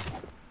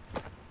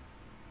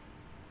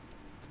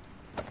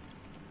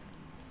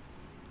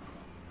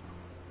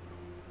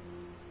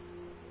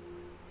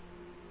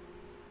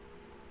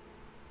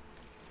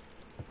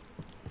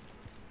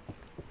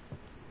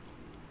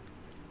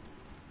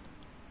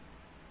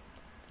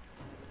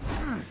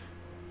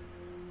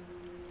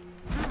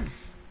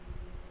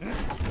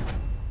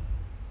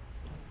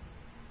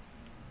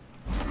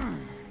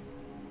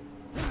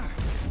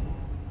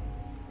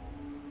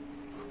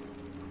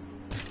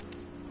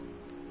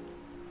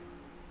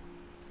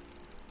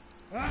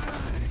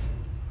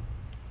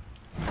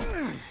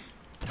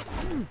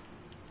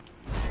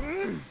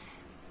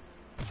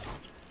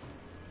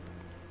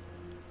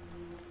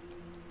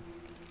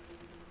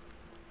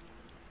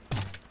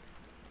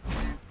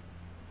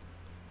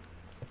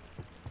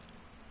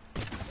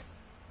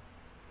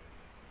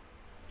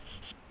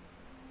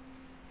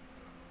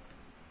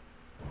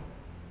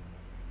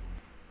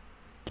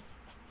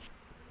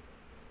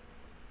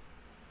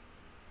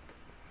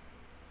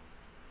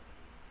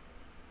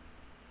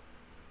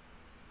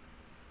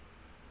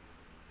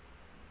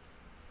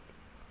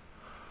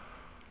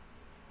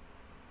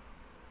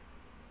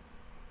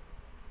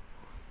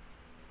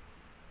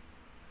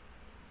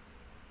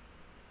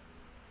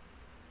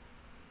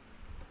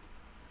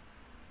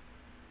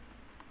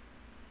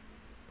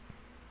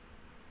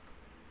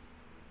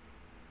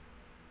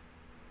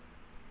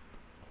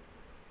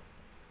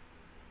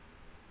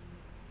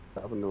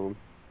 Happened to him.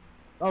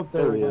 Oh,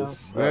 there we he go.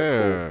 is.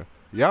 There.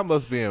 Y'all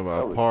must be in a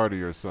That was-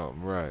 party or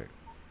something, right?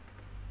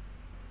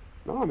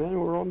 No, man,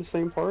 we're on the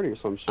same party or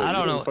some shit. I You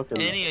don't didn't know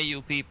fucking... any of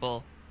you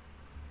people.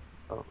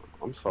 Oh,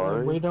 I'm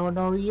sorry. We don't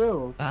know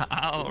you. I'm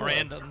Yeah.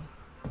 random.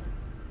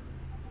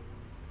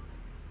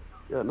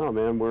 Yeah, no,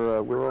 man,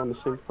 we're on the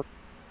same.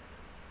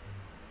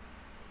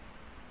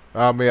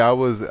 I mean, I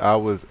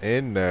was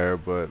in there,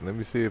 but let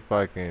me see if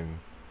I can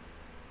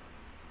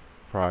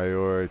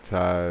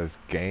prioritize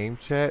game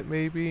chat,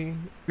 maybe.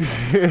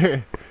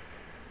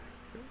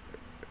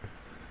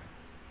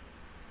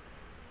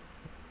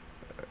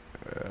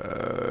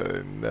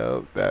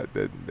 No, that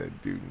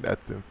didn't do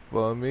nothing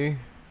for me.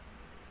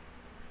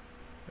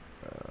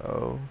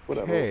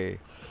 Whatever. Okay.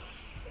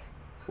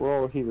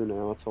 We're all here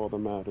now. That's all that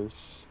matters.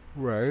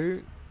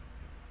 Right.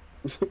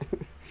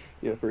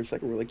 Yeah, for a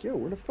second we're like, yo,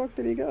 where the fuck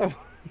did he go?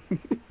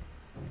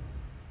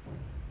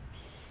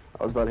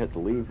 I was about to hit the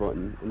leave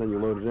button, and then you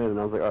loaded in, and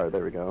I was like, alright,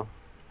 there we go.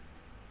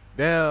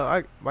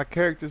 Now, my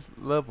character's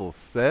level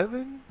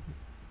 7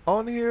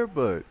 on here,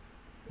 but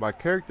my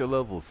character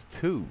level's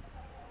 2.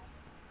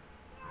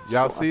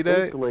 Y'all So see I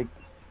think, that? like,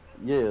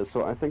 yeah,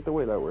 so I think the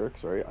way that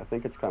works, right, I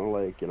think it's kind of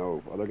like, you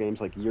know, other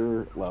games, like,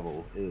 your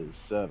level is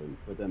 7,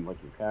 but then, like,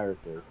 your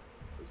character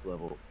is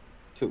level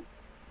 2.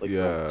 Like,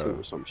 level 2 Yeah.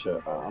 or some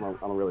shit. I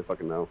don't really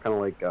fucking know. Kind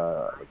of like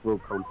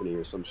Rogue Company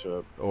or some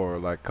shit. Or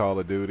like Call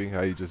of Duty,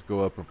 how you just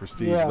go up in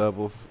prestige Yeah.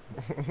 levels.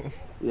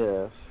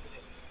 Yeah.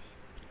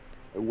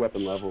 A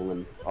weapon level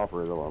and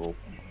operator level.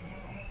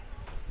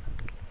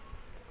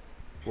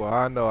 Well,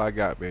 I know I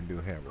got me a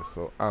new hammer,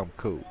 so I'm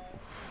cool.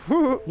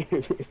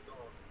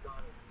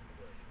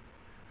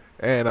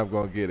 And I'm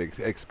gonna get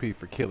XP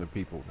for killing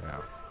people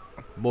now.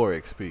 More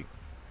XP.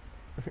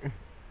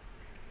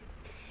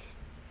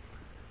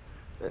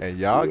 And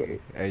y'all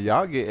get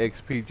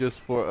XP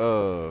just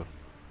for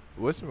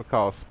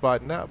whatchamacallit,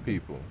 spotting out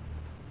people.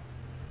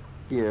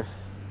 Yeah.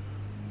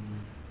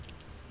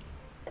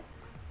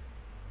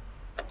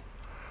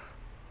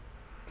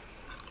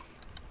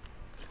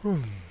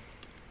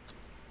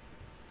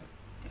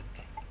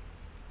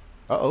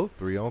 Uh-oh,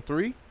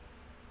 3-on-3.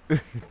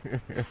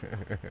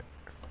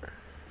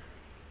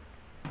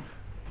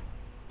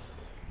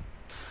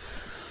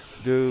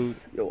 Dude.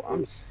 Yo,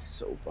 I'm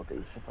so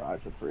fucking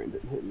surprised that Brandon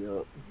hit me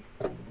up.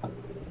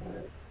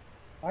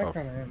 I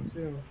kind of am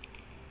too.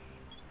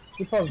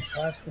 He probably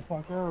passed the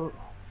fuck out.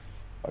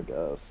 I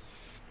guess.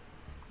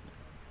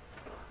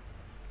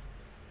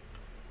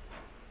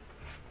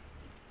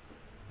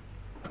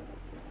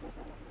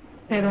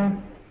 Hey,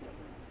 Don.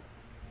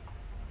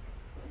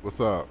 What's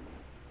up?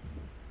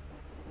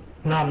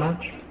 Not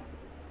much.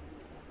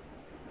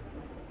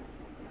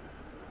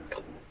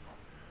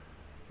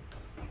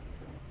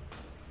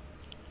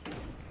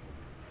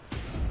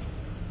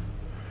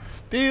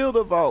 Steal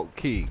the vault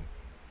key.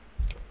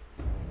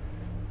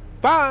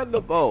 Find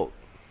the vault.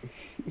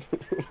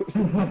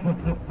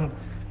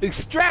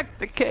 Extract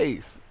the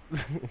case.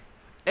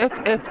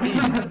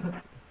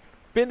 FFE.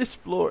 Finish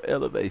floor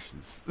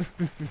elevations.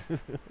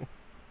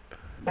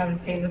 Haven't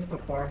seen this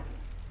before.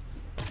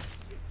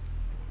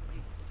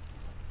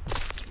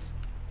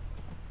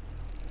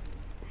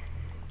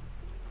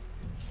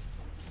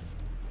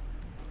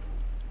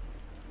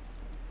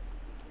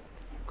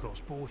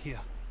 Crossbow here.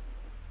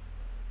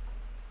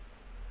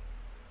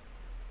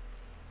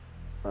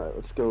 Alright,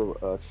 let's go,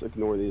 let's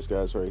ignore these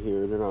guys right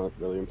here. They're not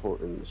really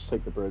important. Just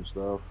take the bridge,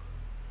 though.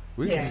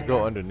 We can just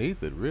go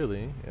underneath it,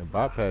 really, and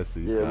bypass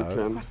these Yeah,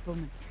 guys. we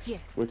can.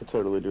 We could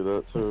totally do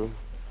that, too.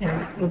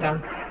 Yeah, I'm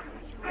down.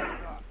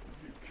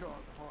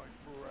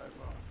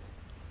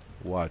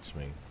 Watch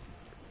me.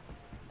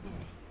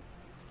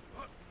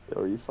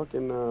 Yo, are you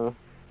fucking,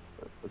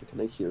 can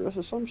they hear us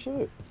or some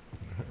shit?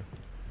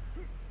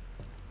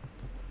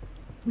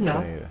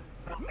 No. Yeah.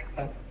 I don't think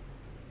so.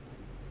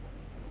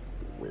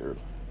 Weird.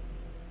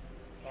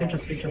 Could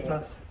just be just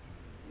us.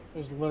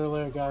 There's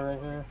literally a guy right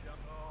here.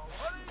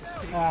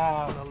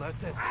 Ah.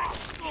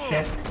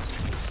 Shit.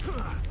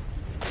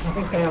 I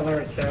think they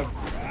alert too.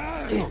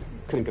 Damn.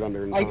 Couldn't get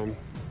under in time.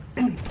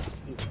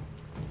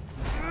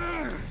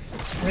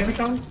 Maybe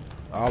John?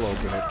 I'll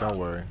open it, don't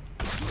worry.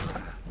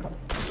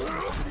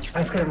 I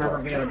just couldn't remember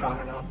if we had a John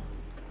or not.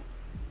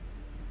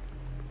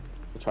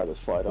 I tried to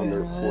slide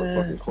under before it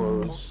fucking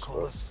closed.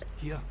 Colors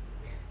here.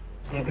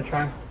 Yeah, good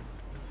try.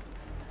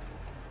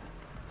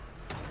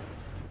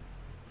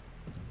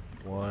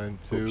 1,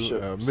 Oh, 2, shit.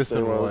 Stay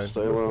missing low, one.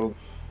 stay low.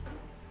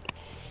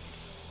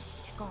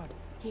 God,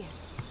 here.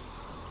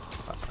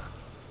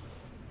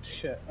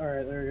 Shit.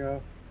 Alright, there we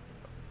go.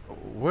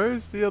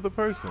 Where's the other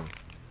person?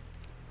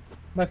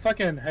 My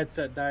fucking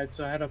headset died,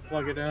 so I had to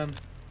plug it in.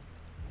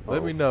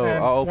 Let me know.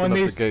 And I'll open one up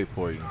the needs- gate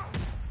for you.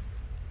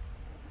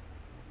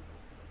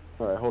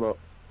 Alright, hold up.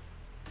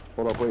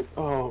 Hold up, wait.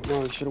 Oh,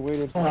 no, I should have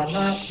waited. Hold on, no,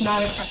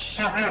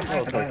 I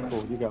don't Okay,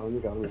 cool. You got him, you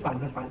got him. It's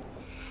fine, it's fine.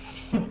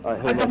 Alright,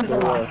 I've hit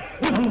done him up.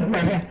 this a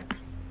lot.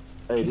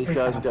 Hey, these pretty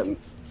guys fast.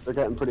 they're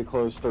getting pretty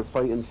close. They're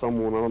fighting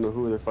someone. I don't know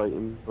who they're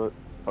fighting, but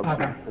probably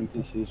Okay. some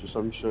NPCs or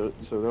some shit.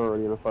 So they're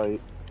already in a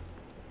fight.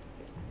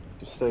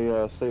 Just stay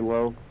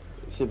low.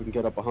 See if we can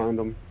get up behind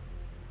them.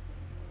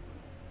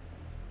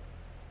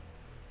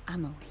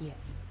 Ammo here.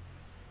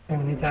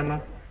 Needs ammo.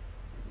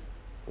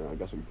 Yeah, I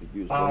guess we could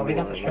use Oh, one we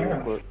got more the real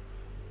sheriff. quick.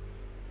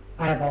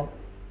 I have ult.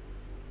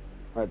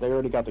 Alright, they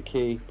already got the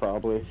key,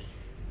 probably.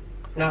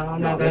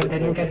 No, they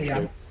didn't get it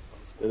yet.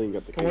 They didn't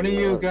get the key. Can one of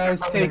you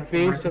guys I'm take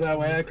looking B for so it. that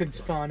way I could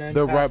spawn in?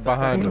 They're right past the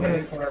behind I'm them.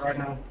 going for it right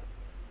now.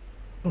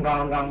 I'm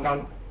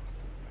gone.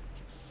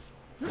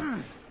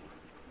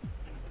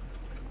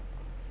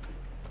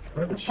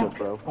 Where the Good shit, fuck?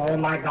 bro. Oh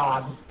my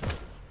god.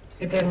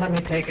 It didn't let me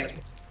take it.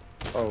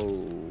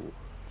 Oh.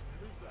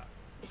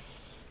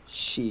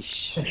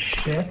 Sheesh. The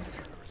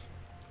shit?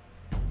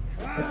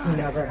 It's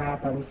never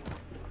happened.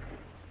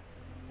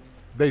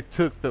 They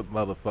took the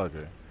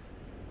motherfucker.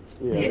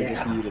 Yeah, they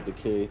just Yeah. needed the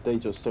key. They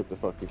just took the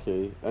fucking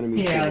key.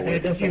 Enemy Yeah, team they away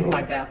just from used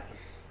them. my death.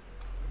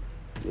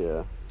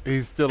 Yeah.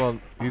 He's still on.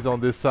 He's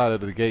on this side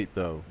of the gate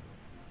though.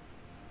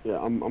 Yeah,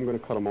 I'm gonna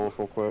cut him off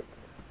real quick.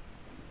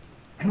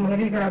 Can one of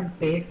you grab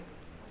B?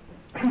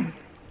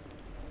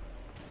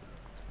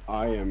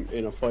 I am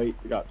in a fight.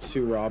 Got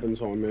 2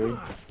 Robins on me.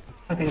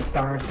 I think it's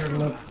dark.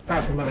 They're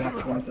probably moving us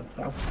towards it,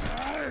 so.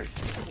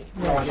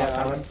 Oh,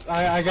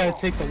 yeah, I gotta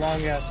take the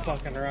long ass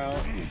fucking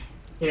route.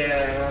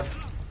 Yeah.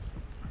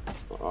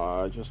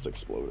 I just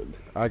exploded.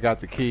 I got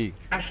the key.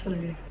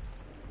 Actually.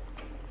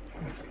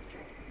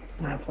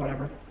 That's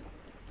whatever.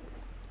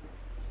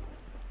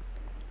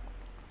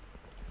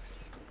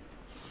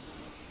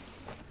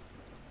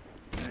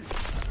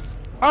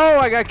 Oh,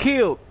 I got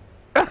killed.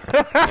 Oh,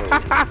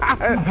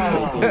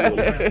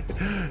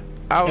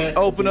 I was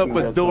open up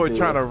a door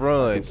trying to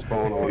run.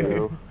 Spawn on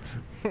you.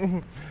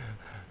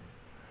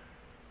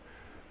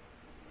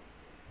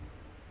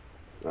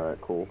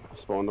 Alright, cool. I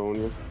spawned on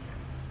you.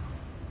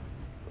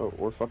 Oh,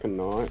 we're fucking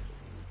not.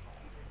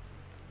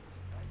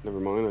 Never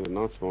mind, I did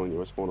not spawn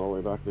you. I spawned all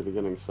the way back to the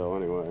beginning, so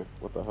anyway,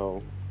 what the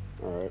hell.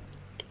 Alright.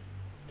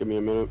 Give me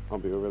a minute, I'll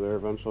be over there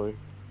eventually.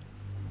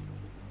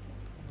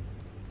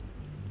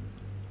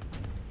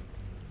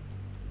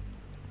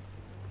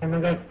 I'm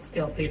gonna go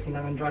steal C from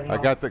them and drug him I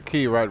out. got the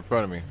key right in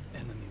front of me.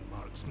 Enemy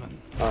marksman.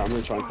 I'm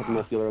gonna try and cut them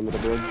off the other end of the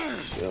bridge,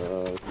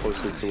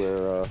 closer to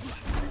where,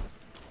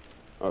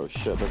 oh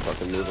shit, they're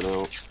fucking moving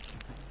out.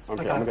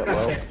 Okay, I'm gonna get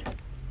low.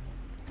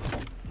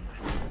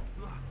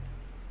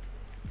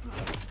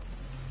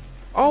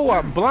 Oh,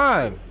 I'm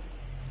blind.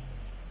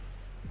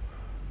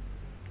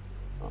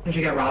 Did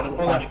you get Robin's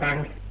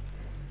flashbang?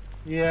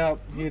 Yeah,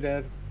 you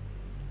did.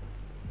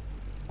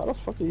 How the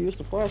fuck do you use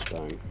the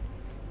flashbang?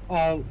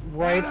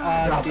 Right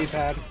on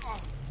D-pad.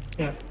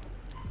 Yeah.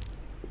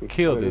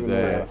 Killed his I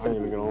ass. ain't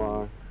even gonna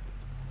lie.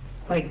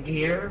 It's like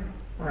gear,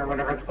 or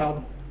whatever it's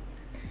called.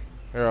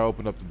 Here, I'll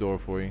open up the door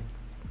for you.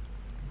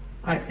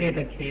 I see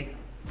the key.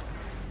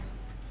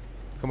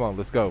 Come on,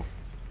 let's go.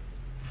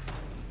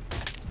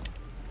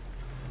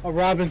 Oh,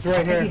 Robin's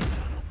right here.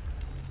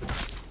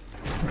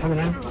 I'm coming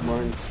in.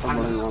 I'm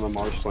running around the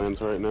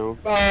marshlands right now.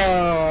 Oh,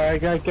 I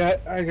got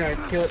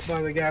killed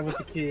by the guy with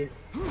the key.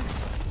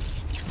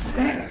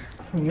 Damn,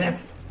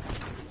 missed.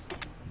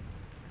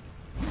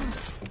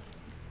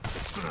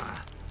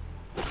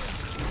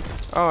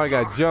 Oh, I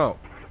got jumped.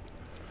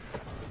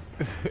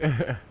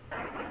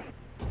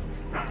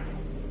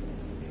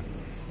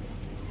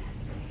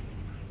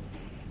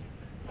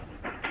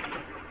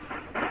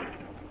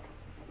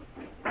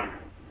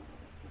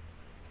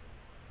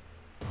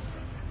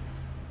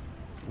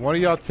 One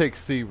of y'all take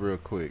C real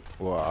quick,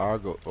 or I'll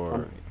go,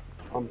 or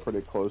I'm pretty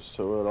close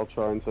to it. I'll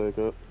try and take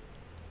it.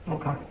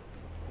 Okay.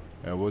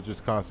 and we'll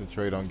just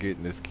concentrate on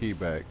getting this key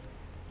back.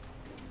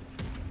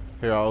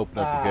 Here, I'll open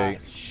up the gate.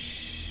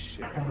 Shit.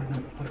 There it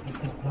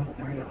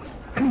is.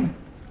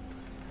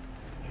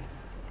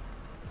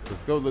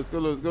 Let's go, let's go,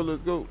 let's go,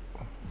 let's go.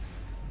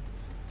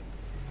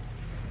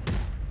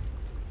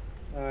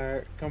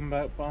 Alright, come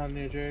back behind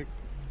you, Jake.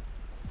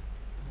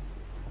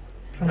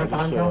 Trying to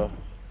find him.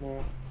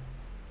 Yeah.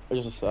 I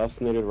just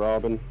assassinated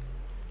Robin.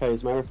 Hey,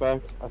 as a matter of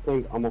fact, I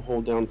think I'm gonna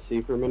hold down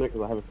C for a minute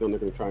because I have a feeling they're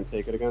gonna try and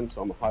take it again.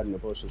 So I'm gonna hide in the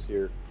bushes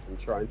here and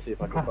try and see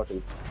if I can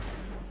fucking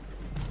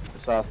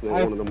assassinate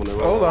one of them when they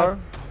Hold run.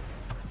 on.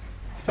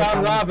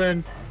 Found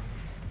Robin.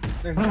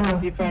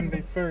 He found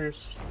me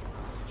first.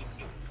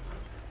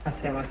 I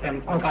see him, I see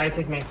him. Oh, guys,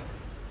 it's me.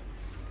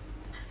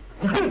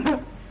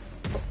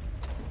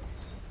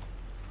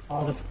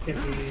 I'll just give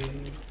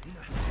you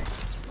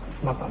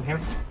smoke on here.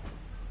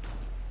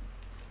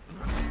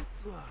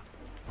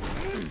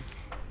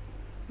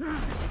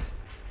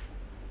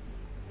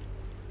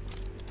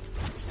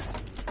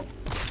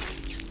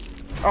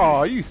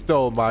 Oh, you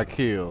stole my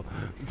kill.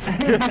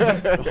 That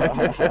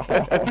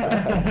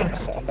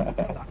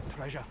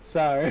treasure.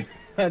 Sorry,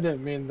 I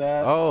didn't mean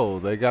that. Oh,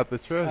 they got the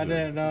treasure. I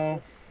didn't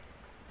know.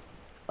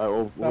 We're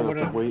gonna have to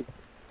would've- wait.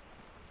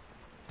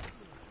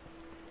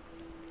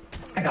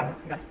 I got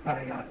it,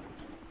 I got it.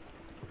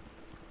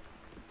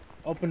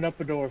 Opened up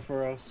a door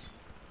for us.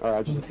 Alright,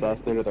 I just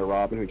assassinated the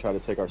Robin who tried to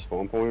take our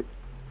spawn point.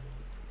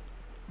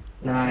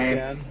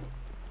 Nice. Again.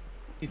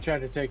 He tried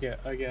to take it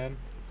again.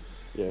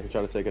 Yeah, he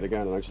tried to take it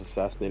again, and I just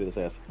assassinated his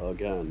ass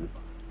again.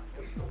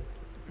 He's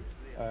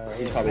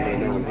Alright. probably gonna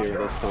know I'm here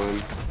this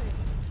time.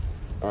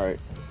 Alright.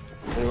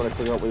 Anybody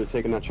figure out where you're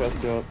taking that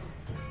chest up?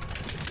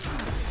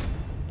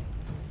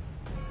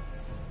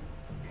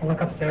 I'll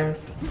look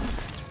upstairs.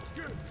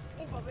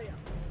 Over there.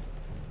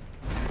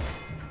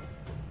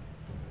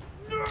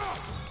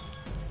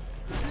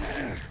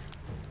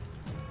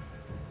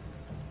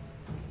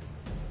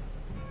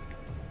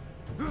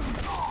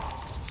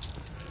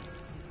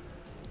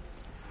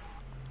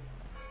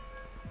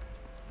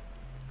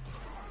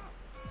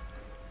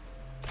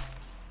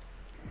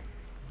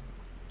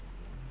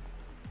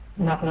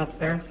 Nothing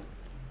upstairs.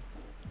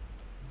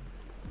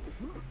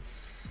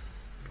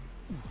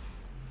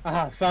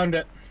 Aha, found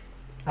it.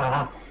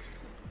 Uh-huh.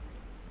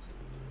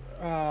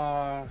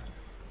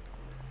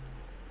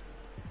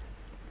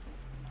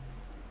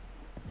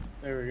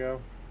 There we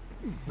go.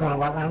 Going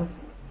to wetlands.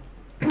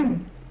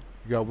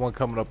 You got one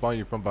coming up on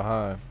you from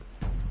behind.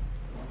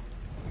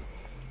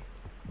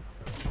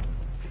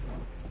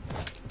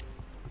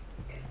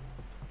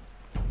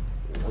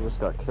 I just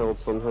got killed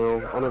somehow.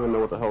 I don't even know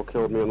what the hell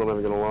killed me, I'm not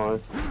even gonna lie.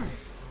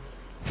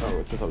 Oh,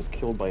 it's just I was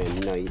killed by a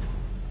knight.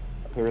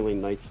 Apparently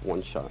knights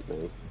one-shot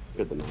me.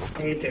 Good to know.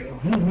 Me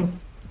too.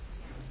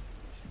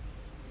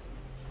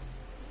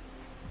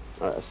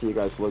 Alright, I see you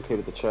guys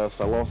located the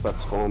chest. I lost that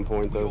spawn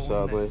point though,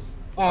 sadly.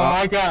 Oh,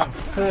 I got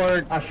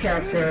Ford.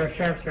 Sheriff's here,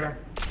 sheriff's here.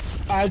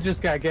 I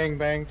just got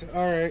gangbanged.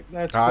 Alright,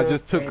 that's I cool.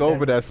 just took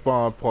over that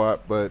spawn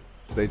part, but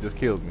they just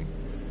killed me.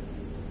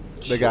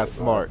 They got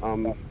smart. Yeah.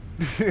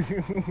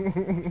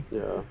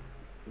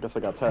 I guess I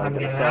got tagged I'm and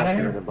getting out of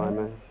here. assassinated by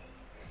me.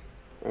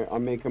 Alright,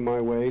 I'm making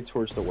my way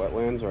towards the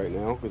wetlands right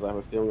now, because I have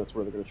a feeling that's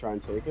where they're gonna try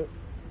and take it.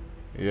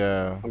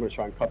 Yeah. I'm gonna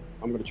try and cut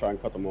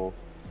them off.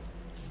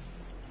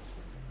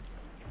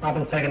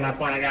 Robin's taking that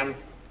point again.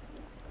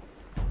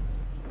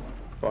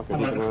 Fuck it, I'm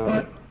you gonna can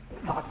have it.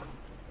 split. Fuck.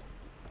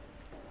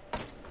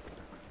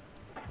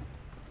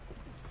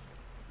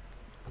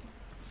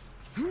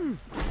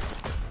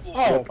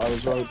 Oh, I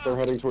was right, they're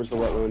heading towards the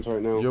wetlands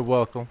right now. You're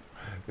welcome.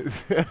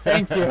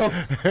 thank you.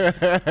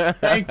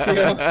 Thank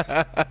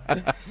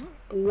you.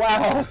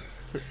 Wow.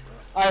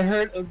 I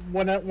heard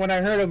when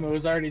I heard him, it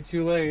was already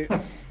too late. Yeah,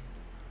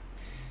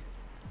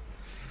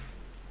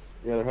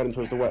 they're heading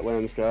towards the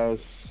wetlands,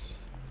 guys.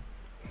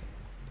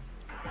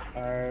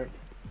 Alright.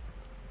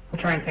 We'll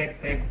try and take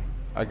safe.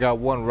 I got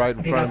one right in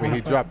If you front guys of me. wanna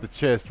He fight. dropped the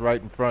chest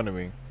right in front of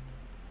me.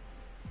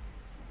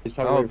 He's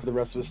probably Oh. waiting for the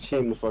rest of his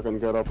team to fucking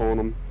get up on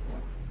him.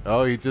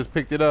 Oh, he just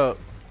picked it up.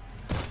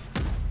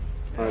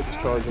 Alright, just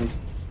charge him.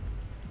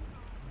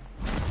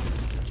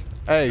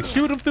 Hey,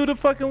 shoot him through the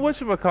fucking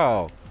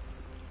whatchamacall.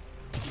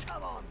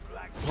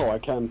 Oh, I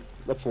can.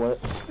 That's lit.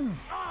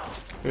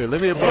 Here,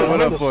 let me blow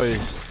it up for you.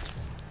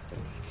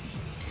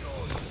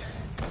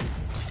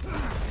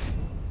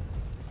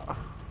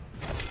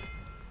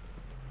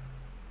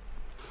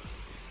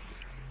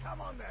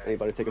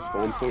 Anybody take a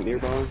spawn point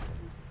nearby?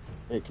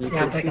 Hey, can you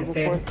Yeah, I'm take taking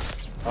real quick?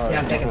 safe. Alright, Yeah,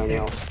 I'm I'm taking gonna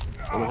hang safe.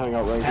 out. I'm gonna hang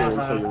out right I here have,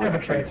 until you're I have a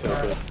ready trade to for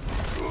take it. it.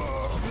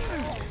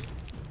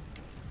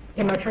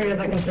 Yeah, my trade is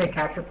I can take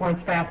capture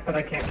points fast, but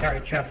I can't carry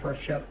chests for a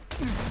ship.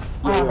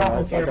 Yeah,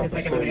 Robin's I here if got you the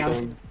take same anything else.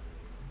 thing.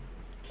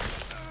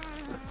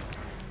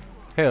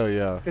 Hell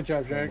yeah. Good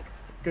job, Jake.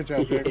 Good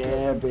job, Jake.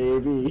 Yeah,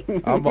 baby.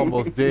 I'm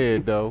almost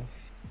dead though.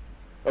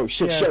 Oh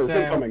shit, Yeah, sheriff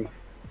same. incoming.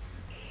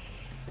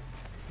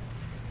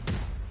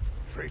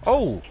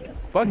 Oh,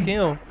 fuck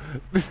him.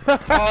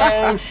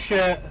 Oh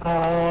shit.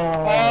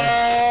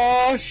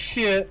 Oh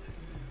shit.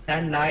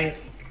 That knife.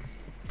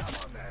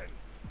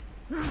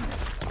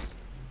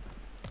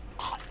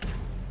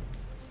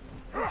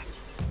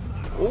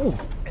 Ooh. Can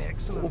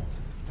Excellent.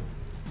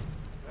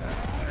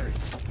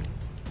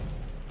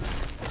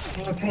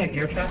 you pay a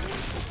gear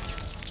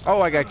chest?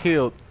 Oh, I got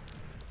killed.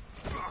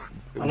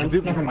 Oh, no,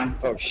 never mind.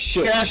 Oh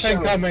shit. Sheriff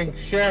incoming.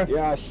 Sheriff.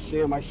 Yeah, I see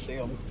him, I see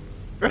him.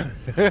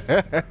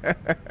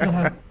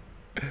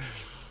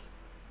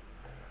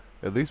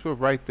 At least we're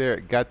right there.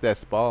 Got that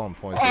spawn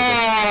point. So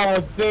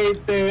Oh,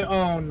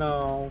 oh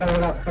no. There we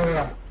go, there we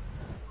go.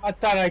 I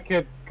thought I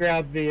could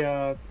grab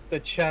the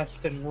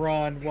chest and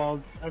run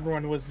while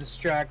everyone was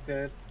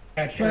distracted.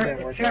 Yeah, That didn't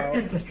Sheriff, work Sheriff out.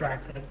 is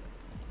distracted.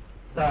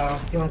 So,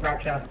 you want to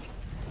grab chest?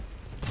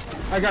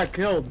 I got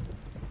killed.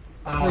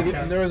 Oh, Like,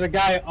 okay. there was a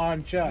guy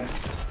on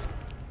chest.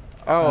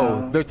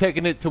 oh, they're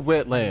taking it to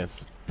wetlands.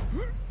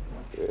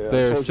 Yeah, I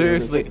They're told you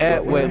seriously they're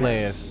at gonna take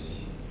wetlands.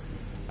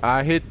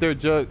 I hit their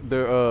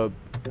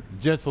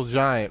gentle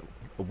giant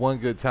one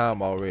good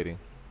time already.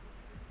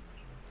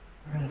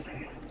 Where is he?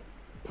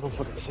 I don't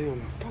fucking see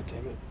him. God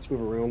damn it. Let's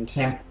move around.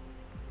 Yeah.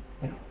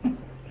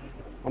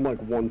 I'm like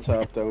one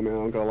tap though, man.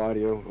 I'm gonna lie to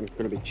you. I'm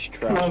gonna be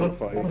trash Well, in a we're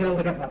fight. gonna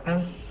look at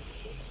weapons.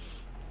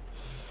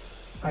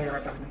 Oh, you're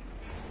right behind me.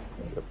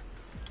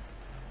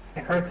 I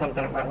heard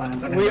something at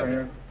wetlands. I'm We- over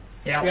here.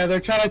 Yeah. Yeah, they're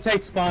trying to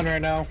take spawn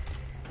right now.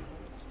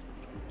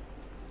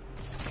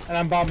 And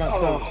I'm by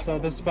myself, so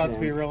this is about to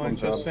be Yeah, real I'm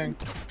done. interesting.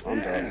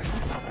 I'm done.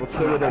 Let's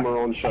see with them are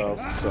on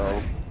chest,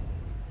 so.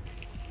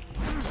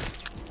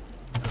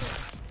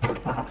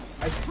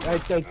 I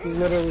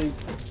literally.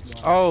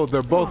 Oh,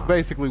 they're both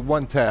basically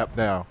one tap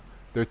now.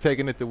 They're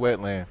taking it to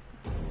wetland.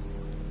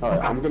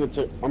 Alright, I'm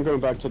going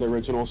back to the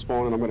original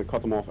spawn and I'm gonna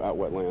cut them off at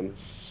wetlands.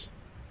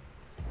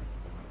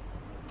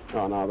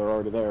 Oh no, they're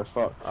already there.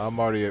 Fuck. I'm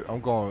going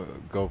to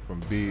go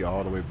from B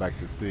all the way back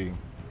to C.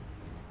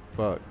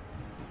 Fuck.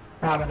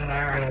 Robin and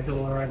I are in a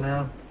duel right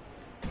now.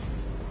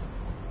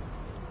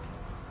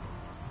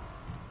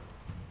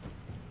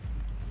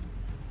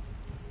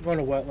 I'm going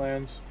to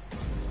wetlands.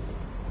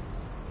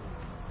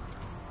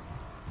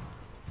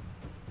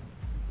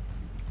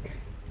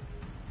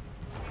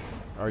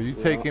 Are you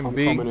Yeah, taking I'm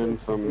B? coming in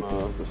from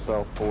the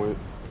south point.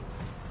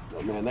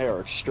 Oh man, they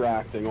are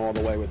extracting all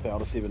the way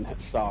without us even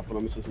stopping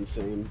them. This is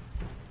insane.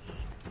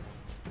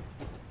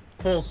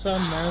 Full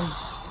sun, man.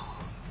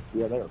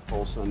 Yeah, they are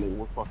full sending.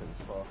 We're fucking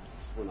fucked.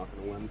 We're not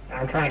gonna win.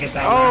 I'm trying to get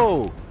that.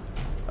 Oh!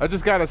 I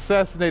just got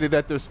assassinated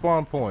at their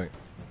spawn point.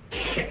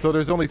 So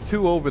there's only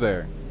 2 over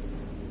there.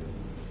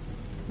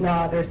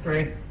 No, there's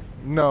 3.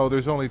 No,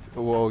 there's only.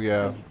 Well,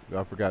 yeah.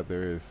 I forgot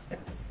there is.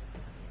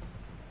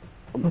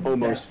 I'm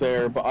almost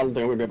there, but I don't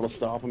think I'm gonna be able to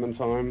stop them in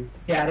time.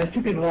 Yeah, there's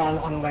 2 people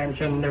on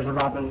Lynch, and there's a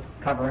Robin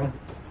covering.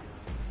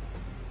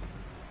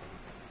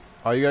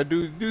 All you gotta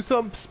do is do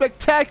something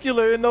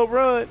spectacular and no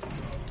run.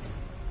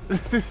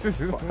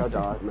 Fuck, I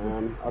died,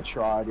 man. I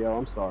tried, yo.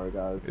 I'm sorry,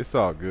 guys. It's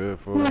all good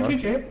for No, us.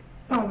 GG.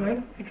 It's all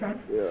good. You tried.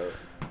 Yeah.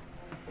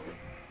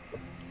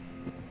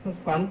 It was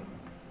fun.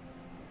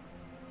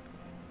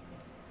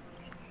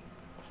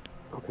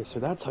 Okay, so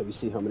that's how you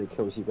see how many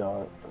kills you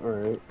got.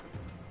 Alright.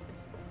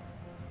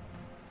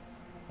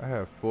 I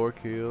have 4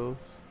 kills.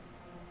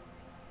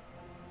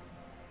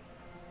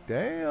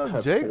 Damn,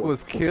 Have Jake 4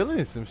 was kills.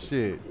 killing some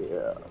shit.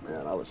 Yeah,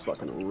 man, I was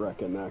fucking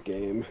wrecking that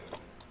game.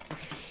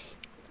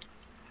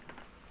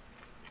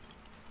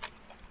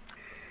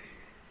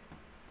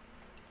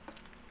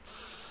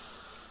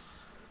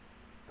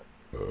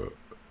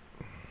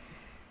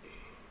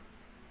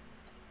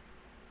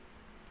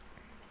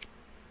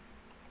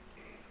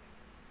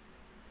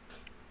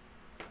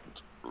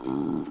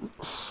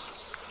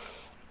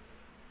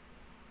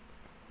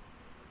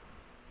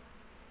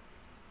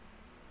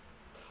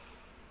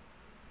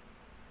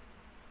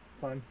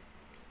 Fine.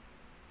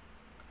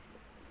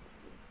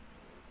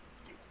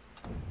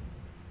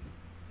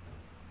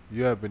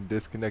 You have been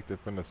disconnected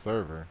from the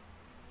server.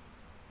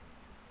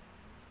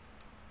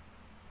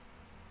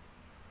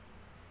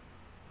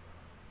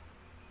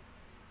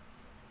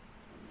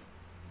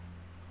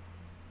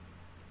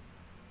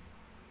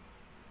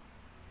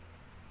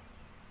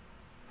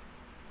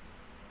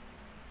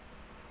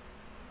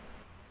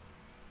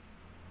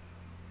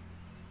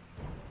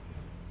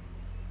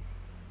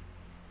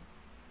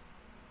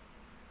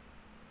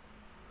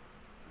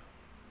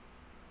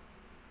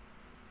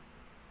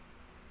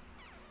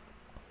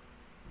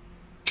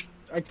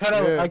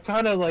 I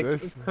kind of like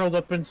this- curled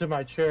up into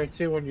my chair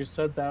too when you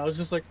said that. I was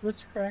just like,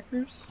 "What's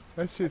crackers?"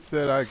 That shit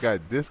said I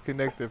got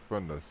disconnected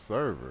from the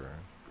server.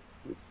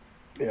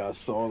 Yeah, I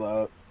saw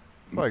that.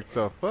 Like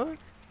the fuck?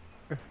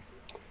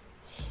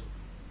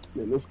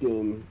 Man, this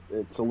game,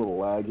 it's a little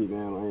laggy,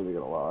 man. I ain't even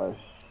gonna lie.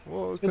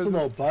 Well, It's a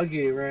little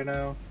buggy right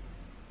now.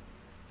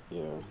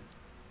 Yeah.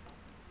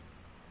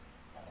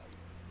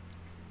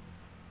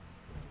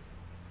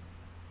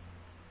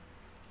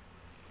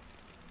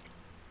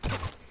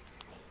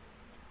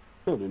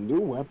 So, do new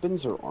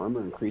weapons or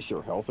armor increase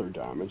your health or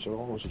damage at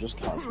all, or is it just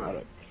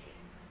cosmetic?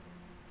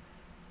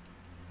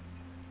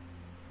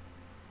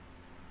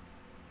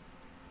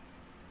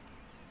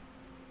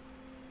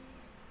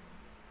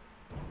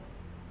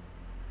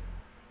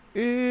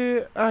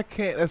 I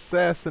can't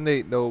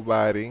assassinate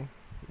nobody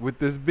with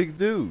this big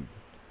dude.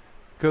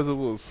 Because it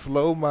will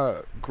slow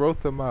my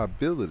growth of my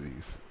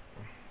abilities.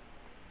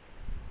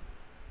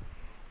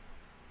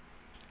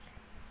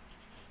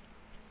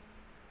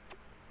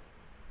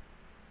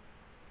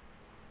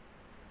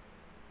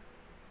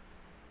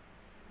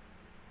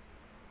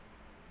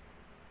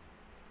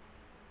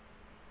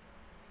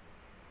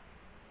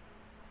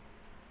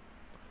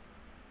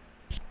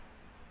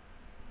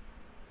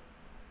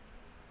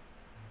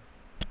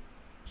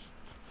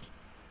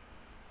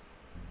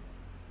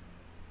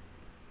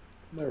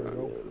 There we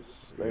go.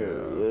 There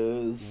he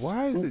is.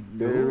 Why is it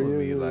There doing he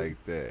me is. like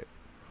that?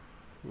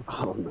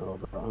 I don't know,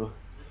 bro.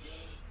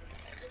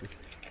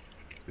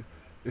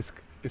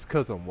 It's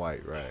cause I'm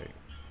white, right?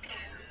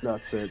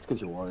 That's it. It's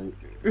because you're white.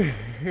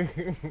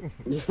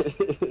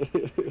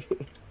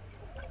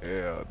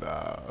 Hell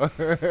no.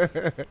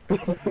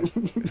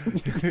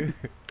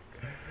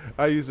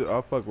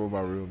 I fuck with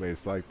my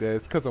roommates like that.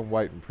 It's cause I'm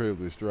white and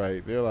privileged,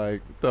 right? They're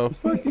like, the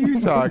fuck are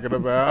you talking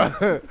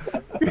about?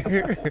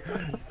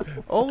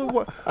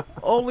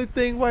 Only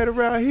thing white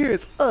around here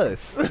is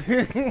us.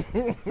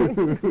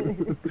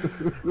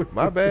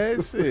 My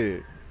bad,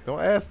 shit. Don't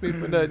ask me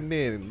for nothing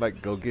then.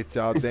 Like, go get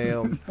y'all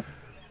damn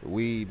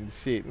weed and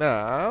shit.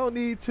 Nah, I don't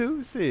need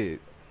to.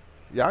 Shit.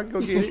 Y'all can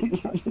go get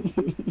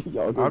it.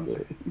 Y'all go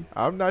get it.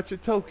 I'm not your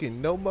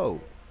token no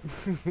more.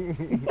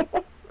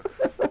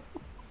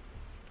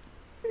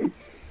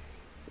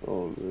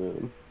 Oh,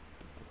 man.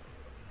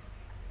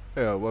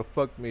 Yeah, what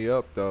fucked me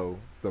up though,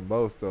 the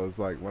most though, is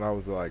like when I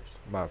was like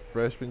my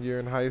freshman year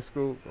in high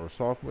school or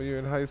sophomore year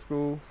in high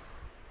school.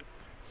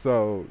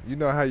 So, you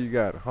know how you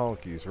got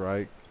honkies,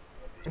 right?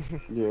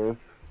 Yeah.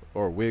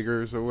 or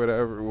wiggers or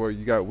whatever, where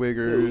you got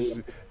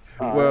wiggers.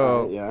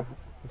 Well, yeah.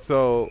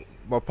 so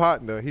my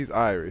partner, he's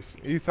Irish.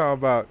 He's talking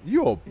about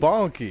you a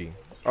bonky.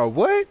 A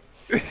what?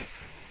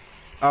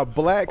 A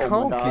black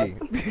Oh my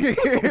honky.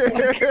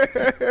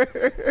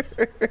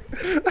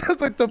 I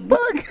was like, the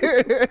fuck?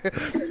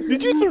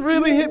 Did you just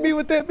really hit me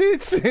with that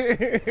bitch?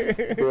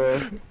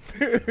 Bro,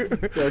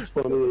 that's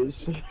funny as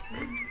shit.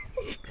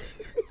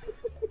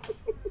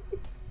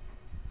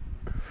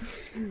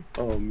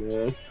 Oh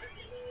man,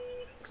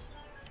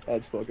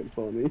 that's fucking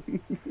funny.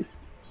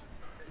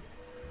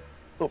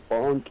 So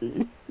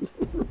funky.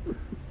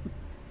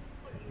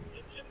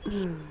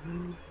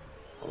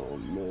 Oh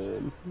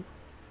man.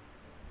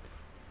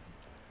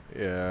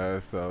 Yeah,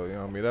 so you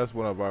know what I mean, that's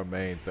one of our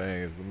main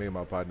things. Me and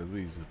my partners,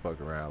 we just fuck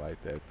around like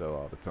that though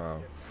all the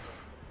time.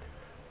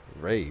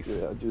 Race.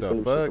 Yeah, just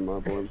The fuck? my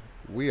boy.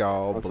 We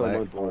all I'll tell black.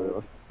 my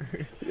boy,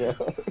 yeah.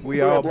 We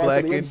all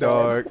black on the and inside.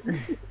 dark.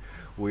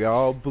 We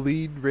all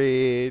bleed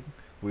red.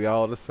 We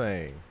all the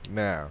same.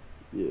 Now,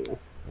 Yeah.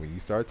 when you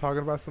start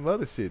talking about some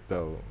other shit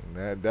though,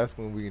 that's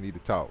when we need to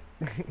talk.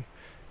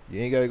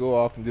 You ain't gotta go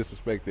off and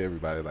disrespect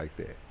everybody like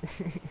that.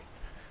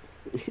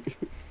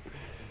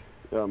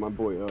 Yeah, my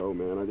boy O,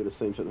 man, I do the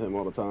same shit to him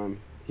all the time.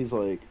 He's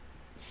like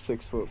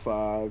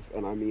 6'5",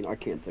 and I mean, I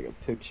can't take a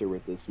picture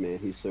with this man.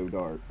 He's so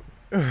dark.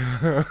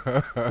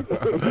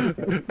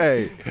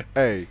 Hey,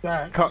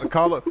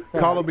 call him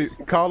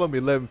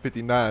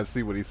 11:59.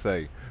 See what he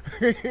say.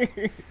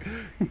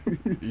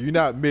 You're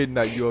not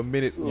midnight. You're a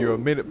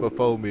minute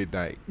before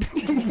midnight.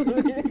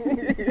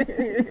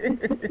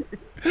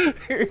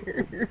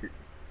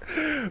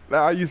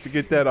 Now I used to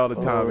get that all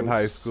the time in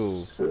high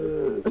school.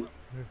 Shit.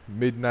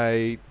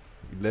 Midnight,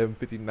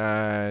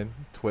 11:59,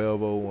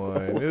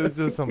 12:01. It was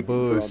just some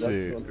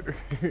bullshit.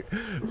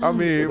 I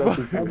mean,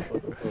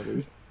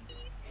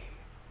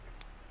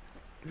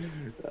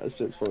 that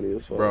shit's funny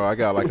as fuck. bro, I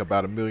got like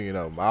about 1 million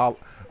of them.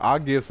 I'll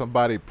give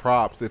somebody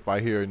props if I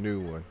hear a new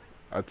one.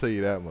 I'll tell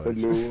you that much. A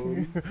new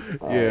one?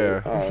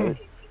 Yeah. Alright.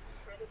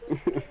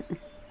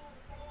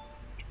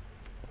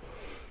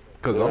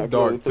 Cause Yeah, I'm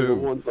dark too.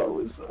 Once I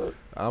was,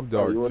 I'm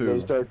dark you one of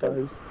those too. dark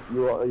guys?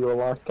 You a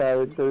locked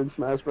character in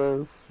Smash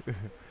Bros?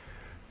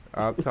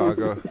 I'm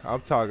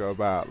talking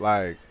about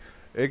like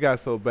it got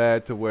so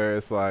bad to where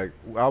it's like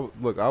I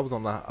was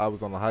on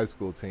the high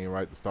school team,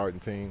 right, the starting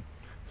team.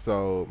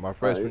 So my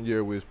freshman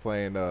year we was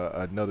playing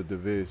another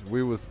division.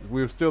 We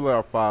were still at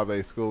our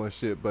 5A school and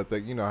shit, but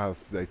you know how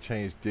they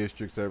change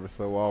districts every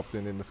so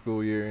often in the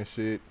school year and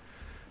shit.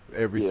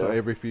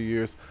 Every few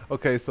years.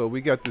 Okay, so we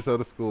got this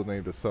other school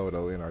named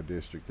DeSoto in our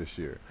district this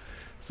year.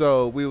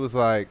 So we was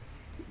like,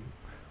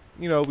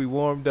 you know, we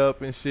warmed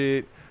up and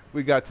shit.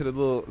 We got to the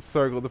little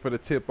circle for the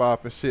tip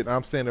off and shit.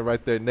 I'm standing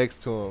right there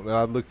next to him, and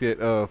I looked at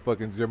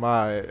fucking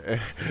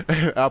Jemiah,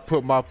 and I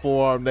put my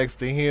forearm next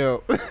to him.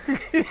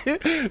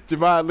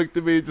 Jemiah looked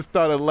at me and just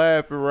started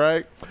laughing,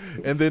 right?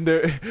 And then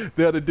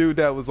the other dude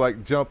that was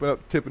like jumping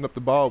up, tipping up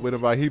the ball with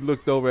him, like he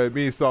looked over at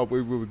me and saw what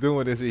we were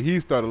doing and shit. He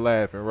started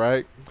laughing,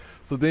 right?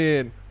 So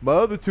then my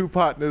other two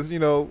partners, you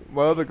know,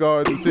 my other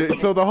guards and shit.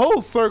 So the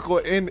whole circle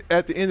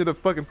at the end of the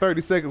fucking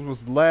 30 seconds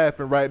was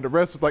laughing, right? And the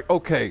rest was like,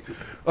 okay,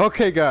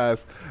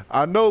 guys,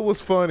 I know it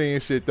was funny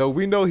and shit, though.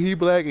 We know he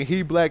black and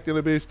he blacked in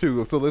a bitch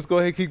too. So let's go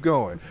ahead and keep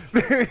going.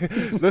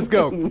 Let's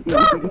go.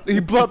 He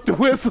blumped the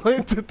whistle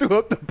and threw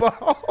up the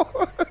ball.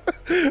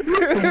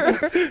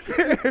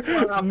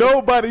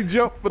 Nobody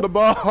jumped for the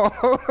ball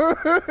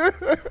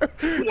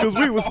because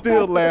we were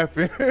still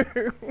laughing.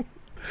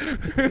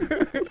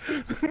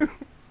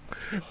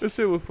 This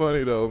shit was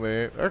funny though,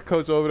 man. Our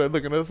coach over there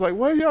looking at us like,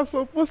 why y'all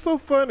what's so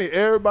funny?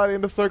 Everybody in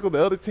the circle,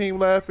 the other team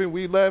laughing,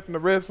 we laughing, the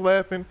refs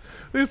laughing.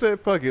 We said,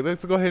 fuck it,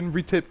 let's go ahead and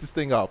retip this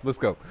thing off. Let's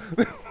go.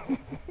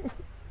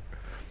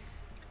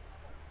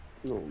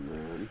 Oh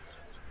man.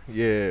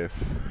 Yes.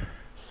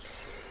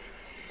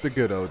 The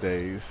good old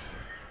days.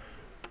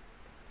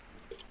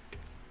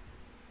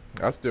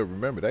 I still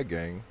remember that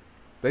game.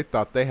 They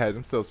thought they had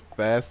themselves a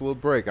fast little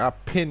break. I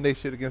pinned they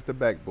shit against the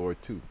backboard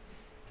too.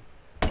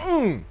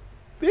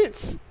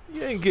 Bitch,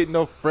 you ain't getting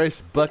no fresh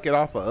bucket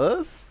off of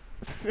us.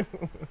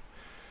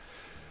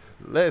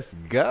 Let's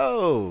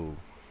go.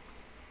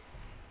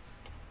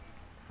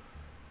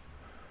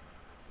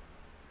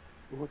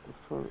 What the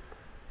fuck?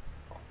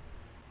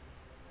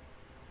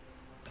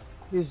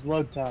 These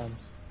load times.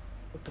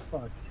 What the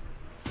fuck?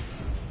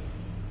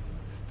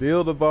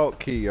 Steal the vault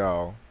key,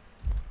 y'all.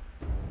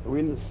 Are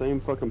we in the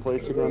same fucking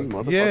place again?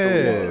 Motherfucker,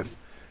 Yes.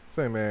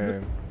 Say,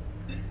 man.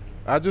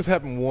 I just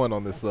haven't won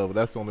on this level.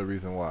 That's the only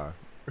reason why.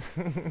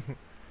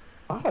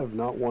 I have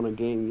not won a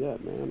game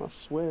yet, man. I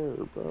swear,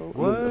 bro.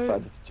 What? I mean,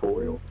 aside the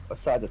tutorial.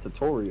 Aside the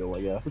tutorial,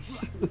 I guess.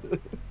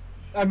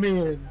 I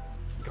mean,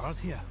 Guard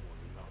here.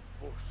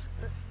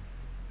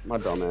 My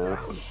dumb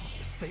ass.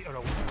 Stay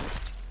around.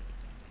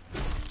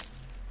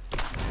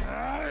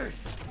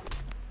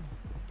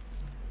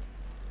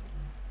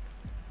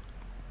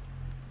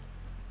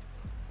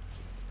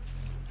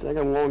 Think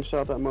I can long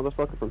shot that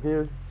motherfucker from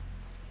here?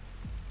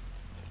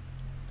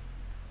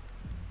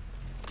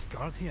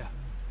 Guard here.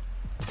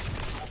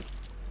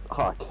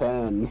 Ah,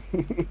 Ken.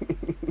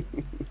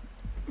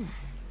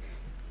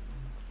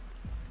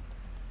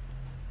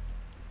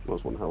 That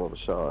was one hell of a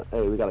shot.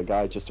 Hey, we got a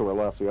guy just to our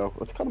left, yo.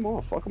 Let's cut him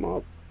off. Fuck him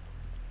up.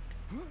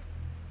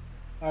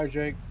 Alright,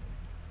 Jake.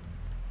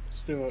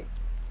 Let's do it.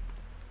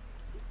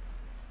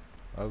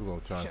 I was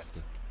gonna try.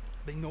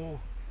 They know.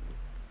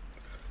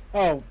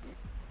 Oh,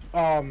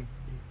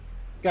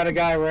 got a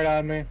guy right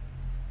on me.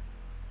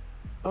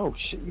 Oh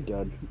shit, you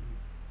dead.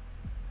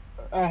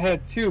 I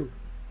had two.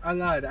 I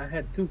lied. I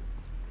had two.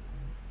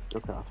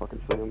 Okay, I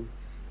fucking see him.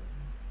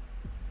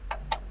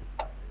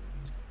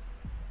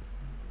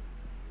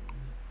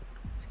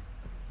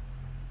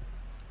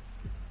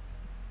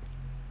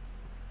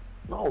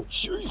 Oh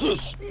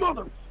Jesus,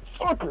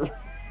 motherfucker!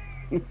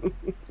 Goddamn,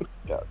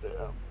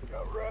 I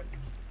got wrecked.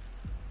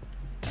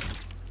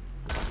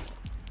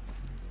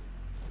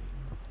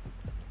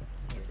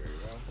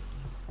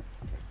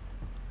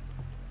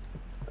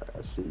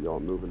 I see y'all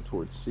moving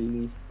towards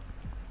C,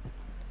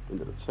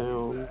 into the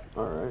town.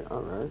 Alright,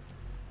 alright.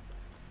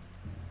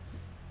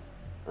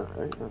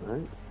 Alright,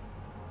 alright.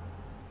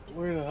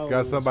 Where the hell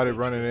Got is somebody this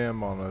running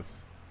in on us.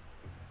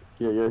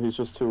 Yeah, he's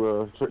just straight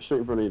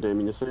in front of you,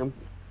 Damien. You see him?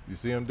 You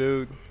see him,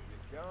 dude?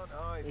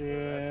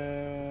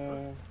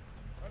 Yeah.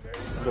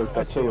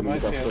 Got two of them.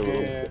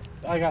 Yeah.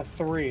 I got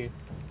three.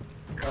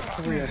 Got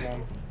three of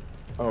them.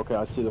 Oh, okay,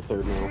 I see the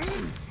third now.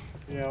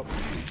 Yep.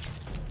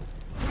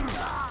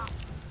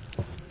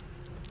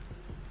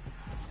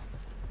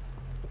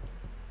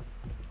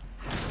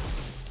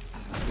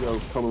 Yo,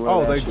 coming right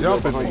Oh, at they you.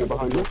 jumping Behind me. you,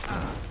 behind you.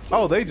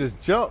 Oh, they just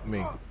jumped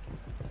me.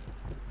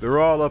 They're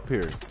all up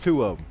here.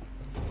 Two of them.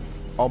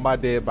 On my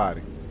dead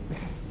body.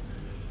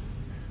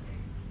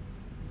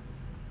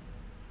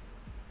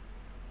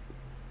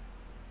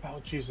 Oh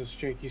Jesus,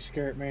 Jake, you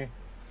scared me.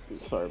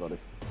 Sorry, buddy.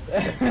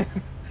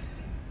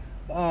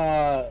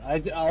 All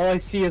I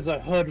see is a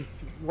hood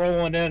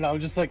rolling in. I'm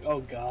just like,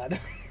 oh god,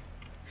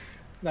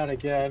 not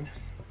again.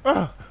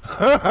 Kind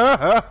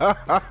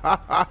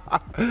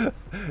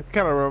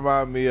of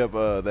remind me of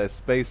that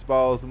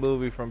Spaceballs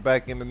movie from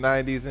back in the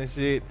 90s and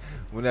shit,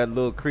 when that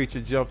little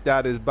creature jumped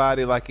out his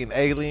body like in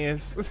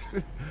Aliens.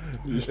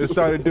 It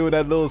started doing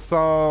that little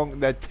song,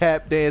 that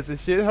tap dance and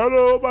shit.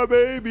 Hello, my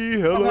baby.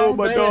 Hello,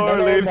 my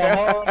darling.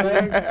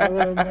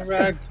 Hello, my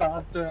rag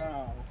top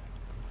down.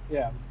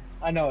 Yeah,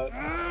 I know it.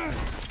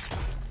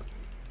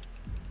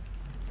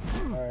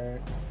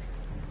 Alright.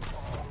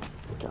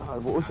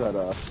 God, what was that?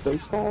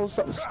 Spaceballs?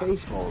 That was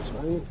Spaceballs,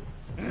 right?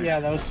 Yeah,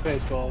 that was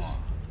Spaceballs.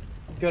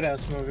 Good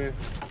ass movie.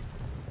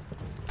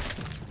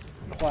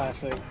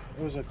 Classic.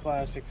 It was a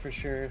classic for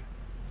sure.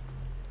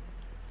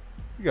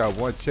 You got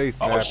one chasing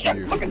Oh after shit!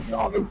 you. Fucking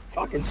saw me!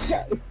 Fucking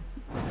shit!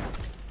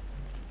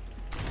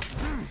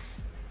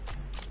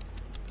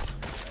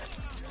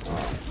 Oh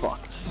fuck!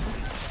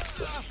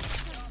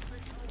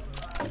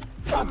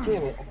 God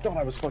damn it! I thought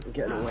I was fucking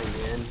getting away,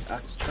 man.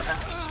 That's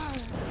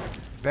trash.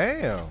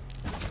 Damn.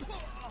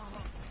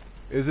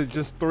 Is it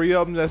just three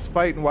of them that's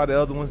fighting while the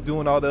other one's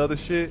doing all the other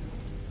shit?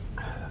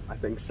 I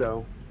think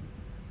so.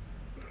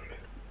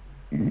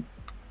 We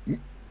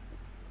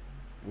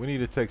need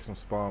to take some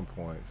spawn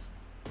points.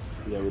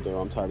 Yeah, we do.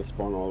 I'm tired of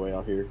spawning all the way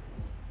out here.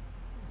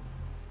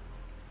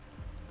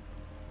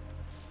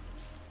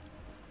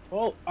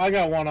 Well, I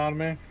got one on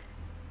me.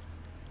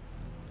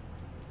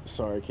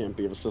 Sorry, I can't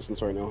be of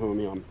assistance right now,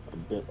 homie. I'm a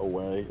bit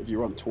away. If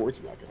you run towards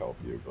me, I could help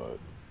you, but...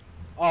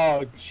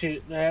 Oh,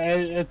 shit.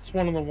 It's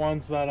one of the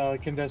ones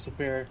that can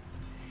disappear.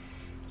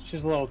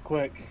 She's a little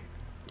quick.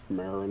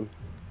 Marin.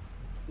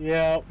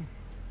 Yep.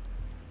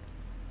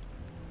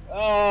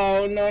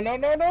 Oh, no, no,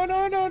 no, no,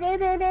 no, no, no,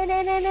 no, no, no,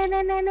 no, no,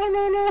 no, no, no,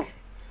 no, no.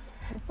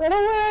 Run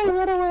away,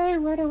 run away,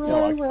 run away,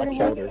 No, I run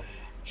killed away. her.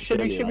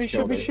 Shimmy, shimmy,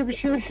 shimmy, shimmy,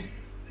 shimmy.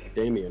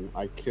 Damien,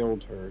 I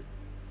killed her.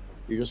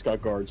 You just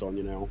got guards on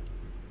you now.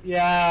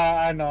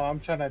 Yeah, I know. I'm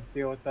trying to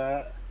deal with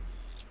that.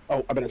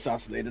 Oh, I've been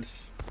assassinated.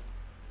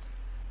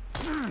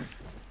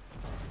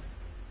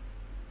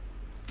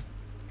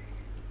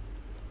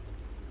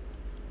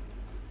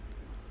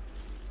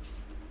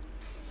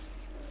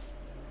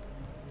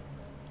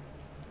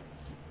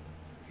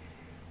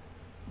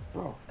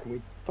 Bro, can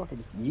we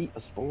fucking yeet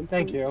a spawn?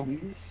 Thank point,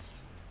 you.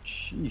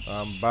 please? Sheesh.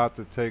 I'm about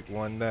to take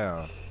one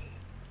down.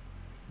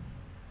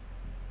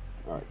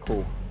 Alright,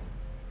 cool.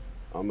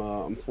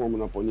 I'm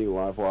forming up on you,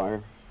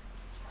 Livewire.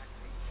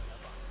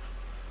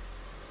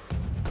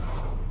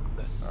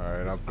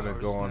 Alright, I'm gonna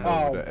go on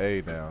over to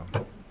A now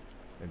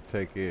and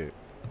take it.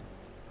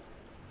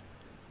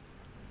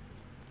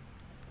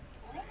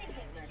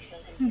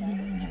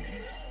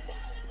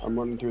 I'm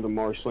running through the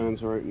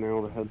marshlands right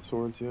now to head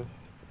towards you.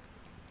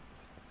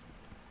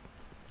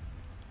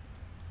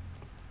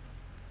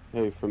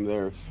 Hey, from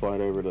there,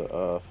 slide over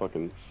to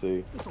fucking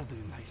C. This'll do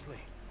nicely.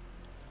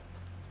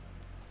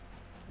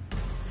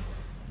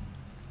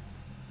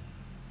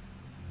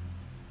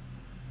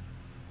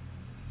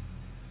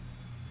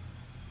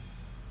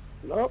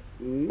 Oh,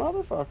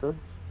 motherfucker.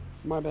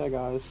 My bad,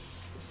 guys.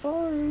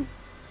 Sorry.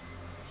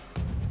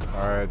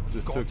 Alright,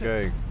 just took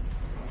A.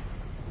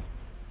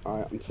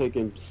 Alright, I'm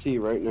taking C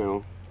right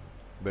now.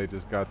 They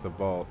just got the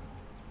vault.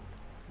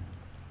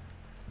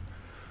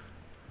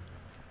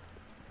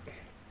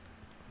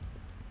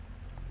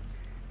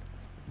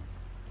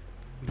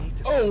 Need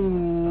to steal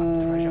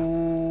that treasure.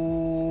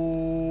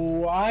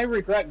 Oh, I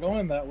regret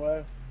going that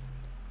way.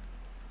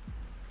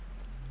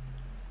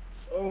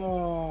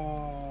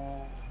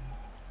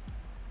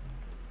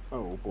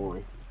 Oh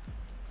boy.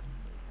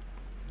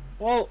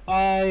 Well,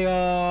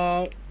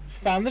 I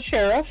found the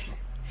sheriff.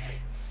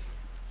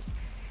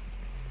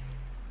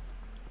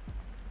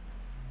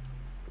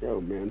 Yo,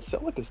 man,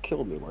 Selleck has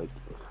killed me like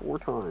 4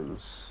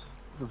 times.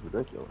 This is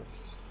ridiculous.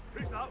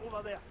 Who's that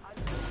over there? I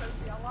just sound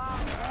the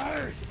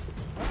alarm.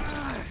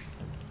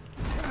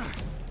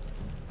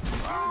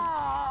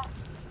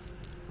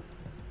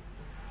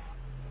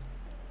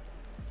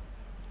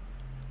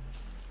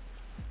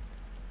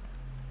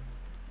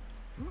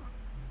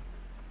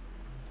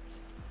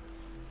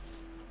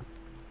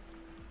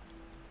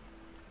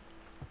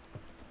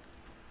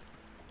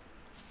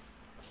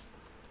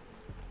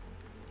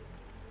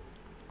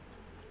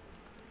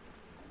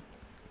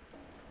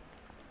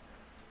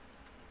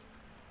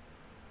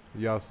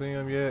 Y'all see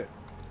him yet?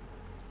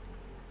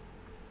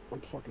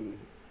 I'm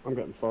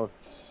getting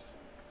fucked.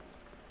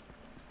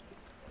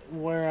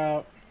 Where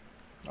out?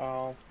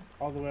 Oh,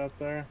 all the way up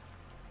there.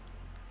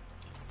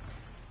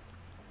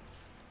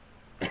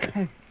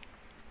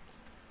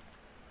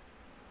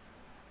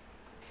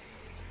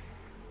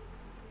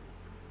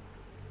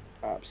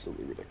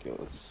 Absolutely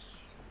ridiculous.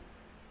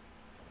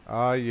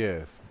 Ah,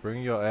 yes.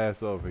 Bring your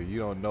ass over here. You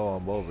don't know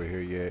I'm over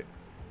here yet.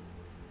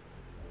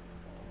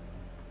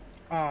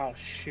 Oh,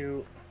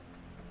 shoot.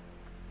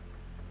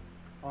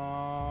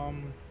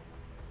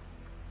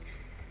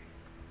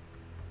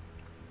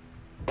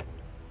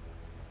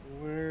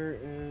 Where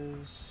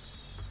is...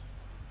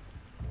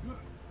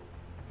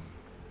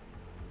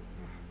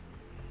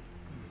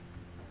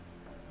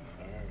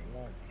 Alright,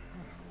 well.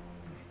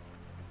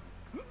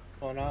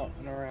 Going out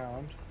and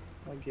around,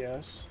 I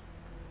guess.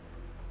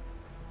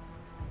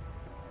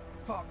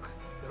 Fuck,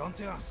 they're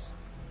onto us.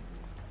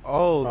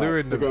 Oh, they're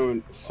in the... They're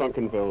going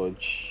Sunken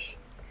Village.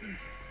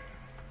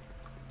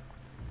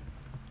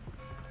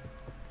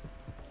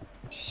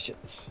 Shit.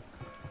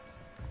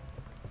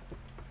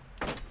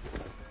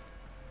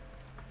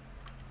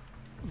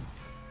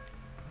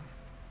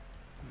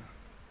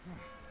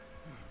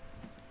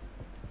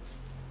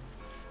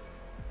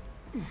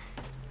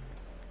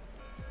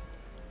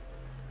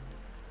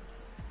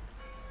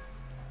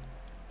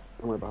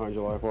 I'm right behind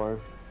you, live wire.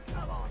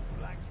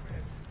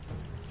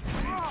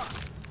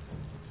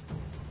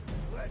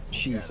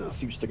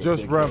 Jesus, you stick a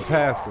Just big run hit.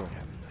 past him.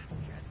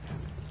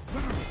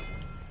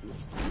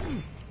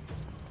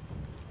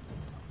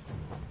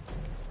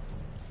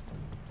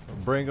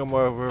 Bring him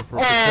over for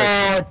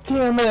protection.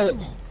 Oh, damn it!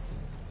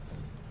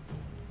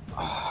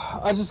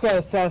 I just got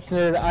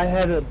assassinated. I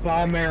had a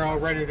bomb arrow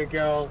ready to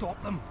go.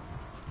 Stop them.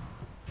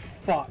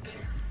 Fuck.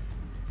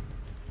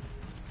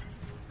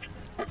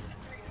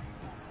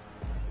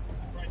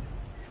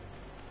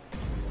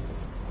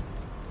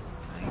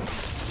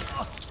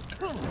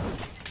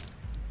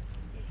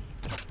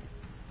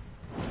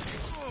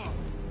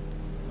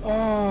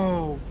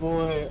 Oh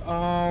boy.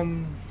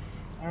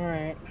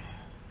 Alright.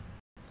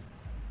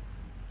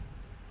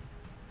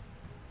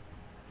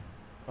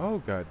 Oh,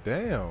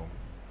 goddamn.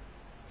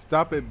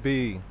 Stop at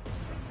B.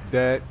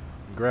 Dad,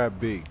 grab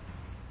B.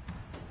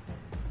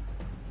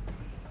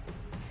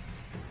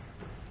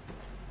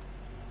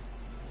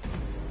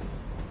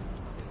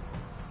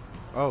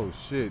 Oh,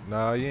 shit.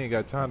 Nah, you ain't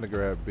got time to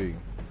grab B.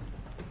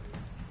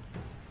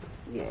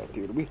 Yeah,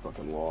 dude, we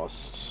fucking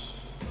lost.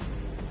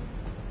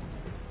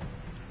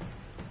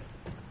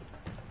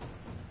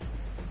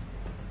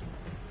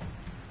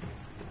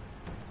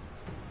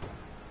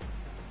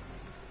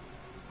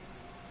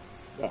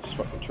 That's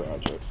fucking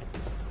tragic.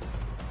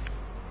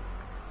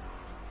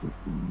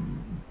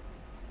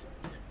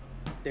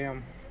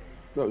 Damn.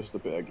 That was the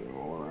bad game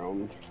all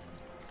around.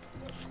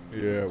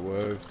 Yeah, it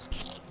was.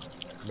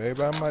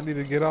 Maybe I might need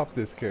to get off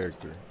this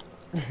character.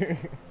 And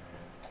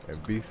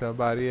be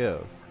somebody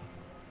else.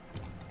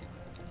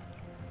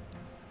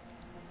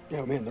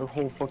 Yeah, man, their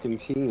whole fucking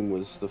team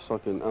was the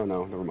fucking... Oh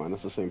no, never mind,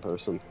 that's the same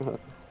person.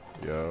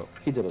 Yo.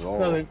 He did it all.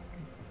 So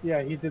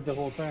yeah, he did the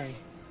whole thing.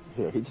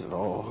 Yeah, he did it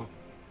all.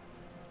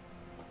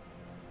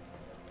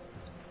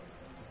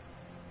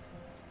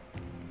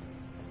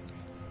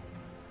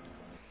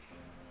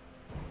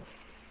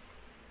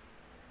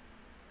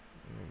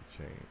 Let me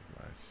change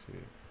my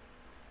shit.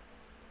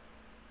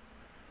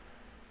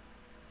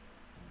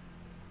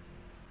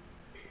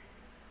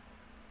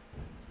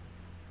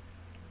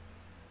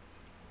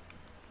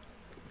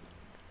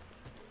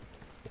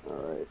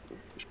 Alright.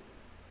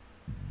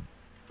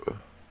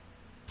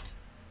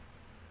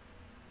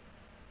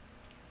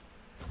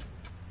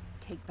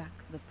 Take back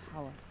the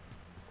power.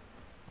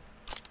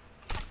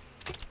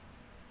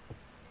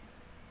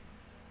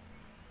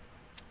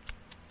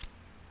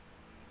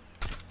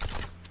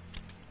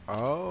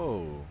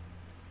 Oh.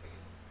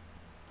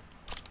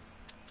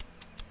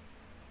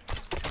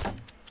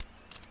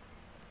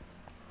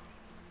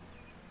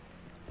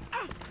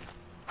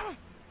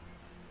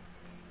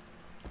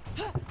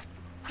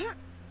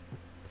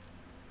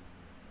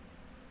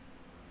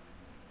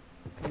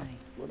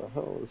 Where the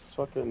hell is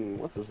fucking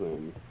what's his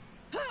name?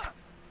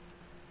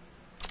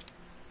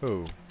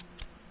 Who?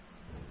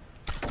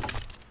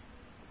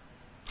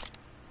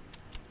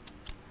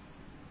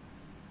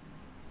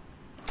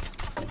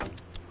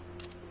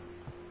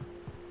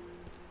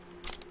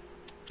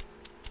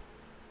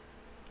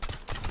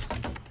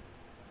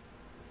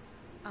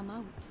 I'm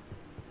out.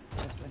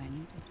 Just what I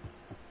needed.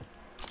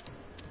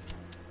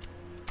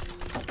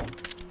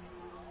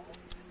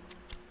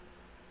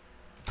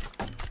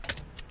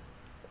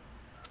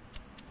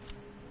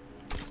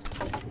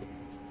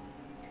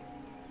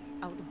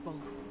 Out of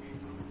bullets.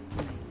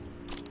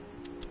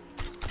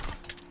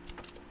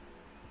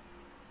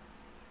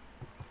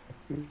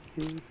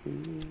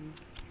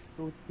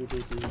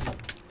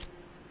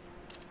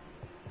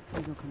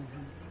 These will come in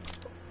handy.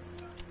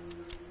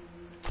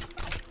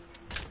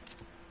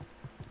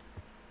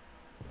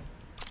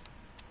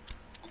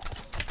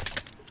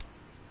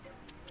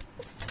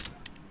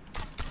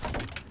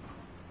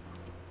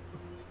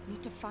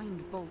 Need to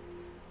find bolts.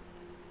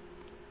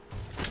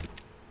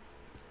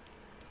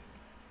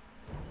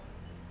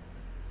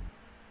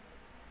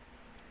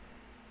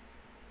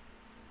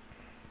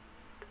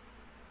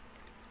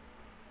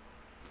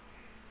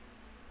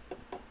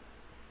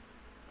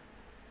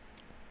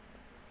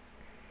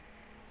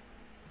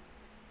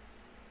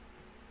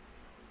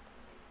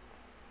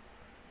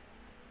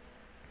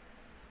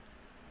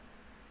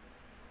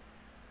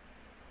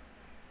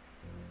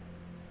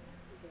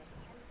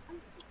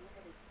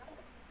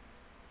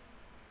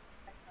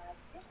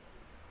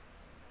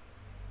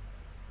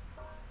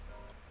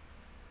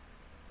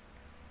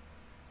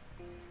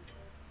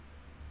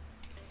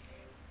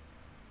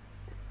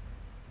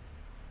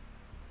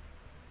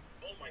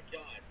 Oh my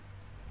god,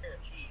 there are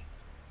keys.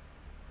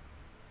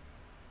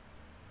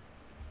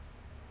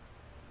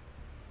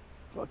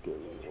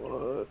 Fucking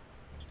what?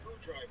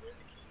 Screwdriver in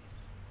the keys.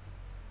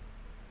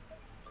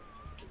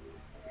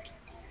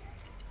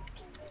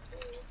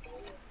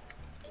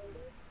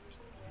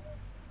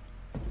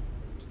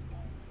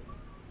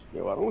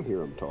 Yo, I don't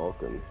hear him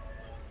talking.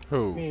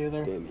 Who? Me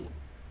either. Damn it.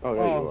 Oh,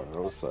 there you are. I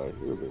was like,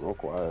 you were being real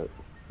quiet.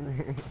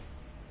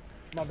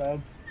 My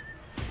bad.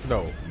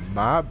 No,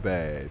 my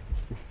bad.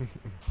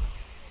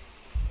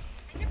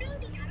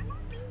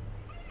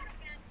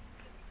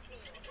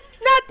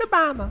 Not the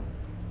bomber.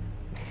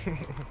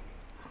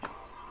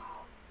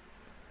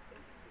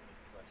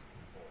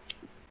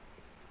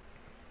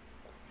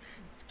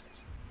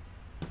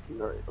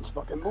 Alright, let's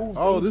fucking move.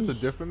 Oh, baby. this is a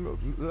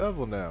different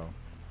level now.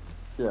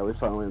 Yeah, we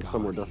finally in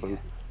somewhere different.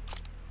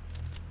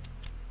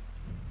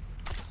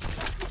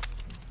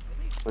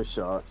 Nice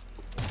shot.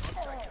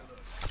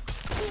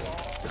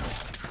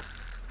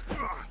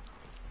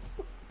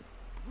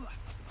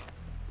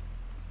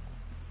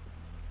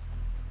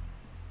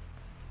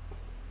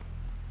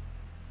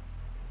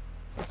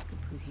 This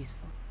could prove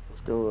useful.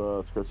 Let's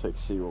go take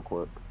C real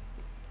quick.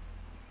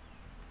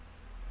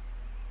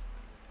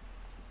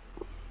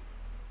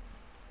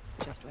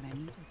 Just what I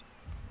needed.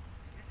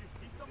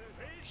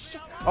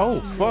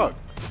 Oh, fuck.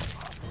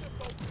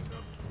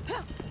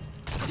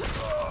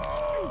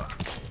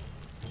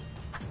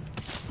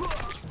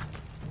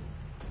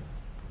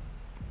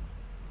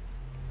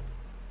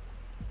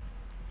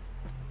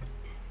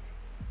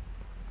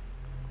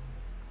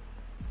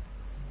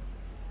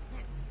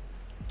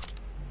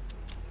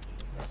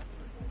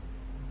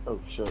 Oh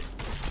shit.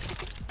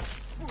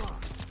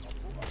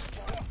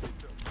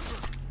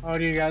 Oh,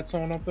 do you got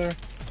someone up there?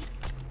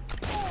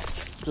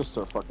 Just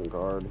a fucking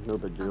guard, no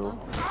big deal.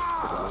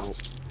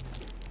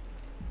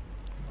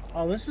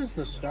 Oh, this is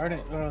the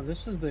starting.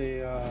 This is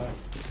the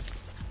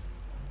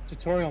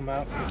tutorial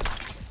map.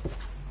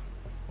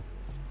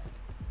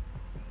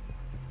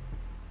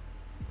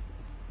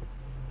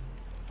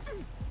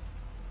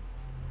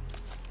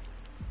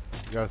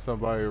 You got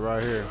somebody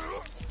right here.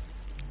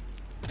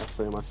 I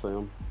see him, I see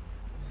him.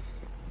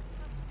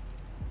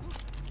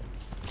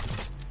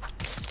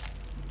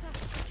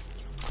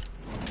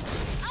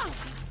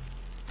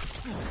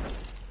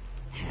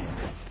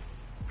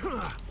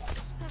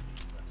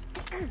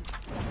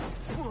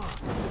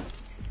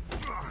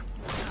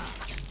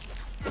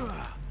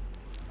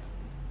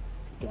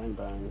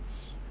 Gangbangs.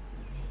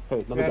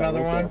 Hey, Got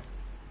another one?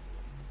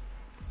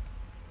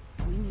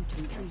 We need to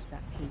retrieve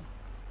that key.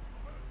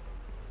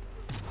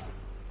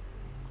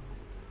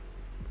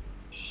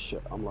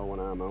 Shit, I'm low on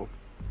ammo.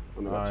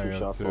 I got I 2 am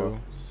shots too.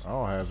 left. I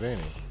don't have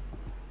any.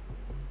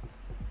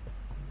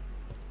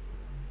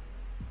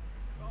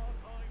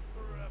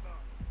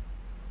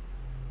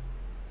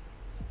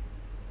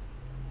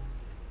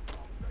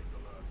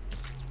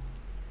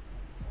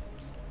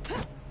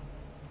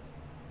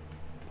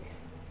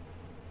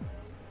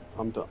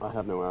 I'm done. I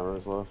have no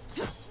arrows left.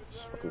 It's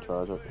fucking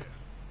tragic.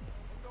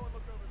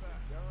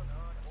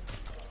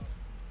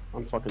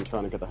 I'm fucking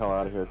trying to get the hell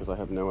out of here because I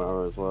have no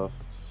arrows left.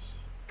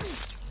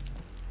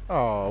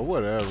 Oh,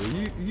 whatever.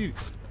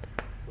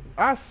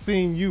 I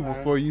seen you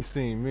before you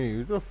seen me.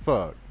 What the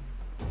fuck?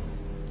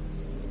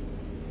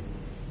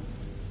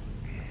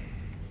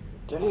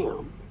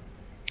 Damn.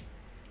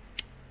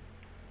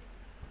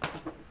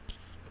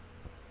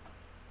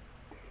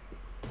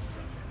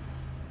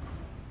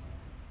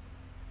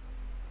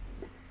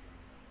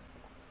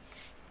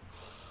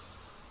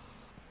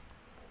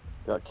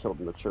 Got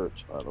killed in the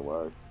church, by the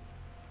way.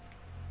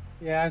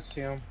 Yeah, I see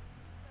him.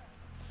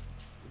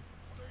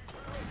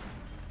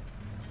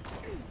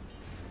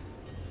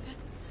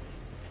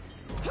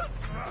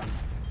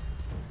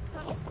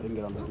 I didn't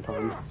get on there in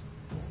time.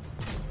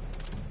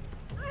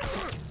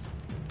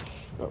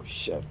 Oh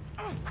shit.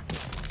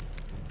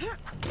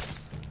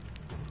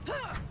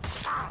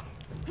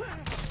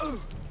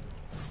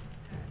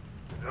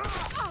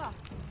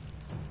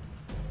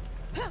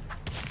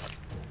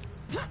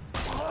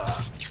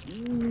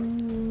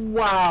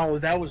 Wow,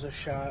 that was a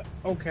shot.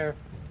 Okay.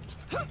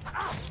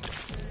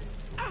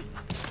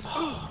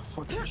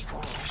 Fucking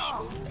trash.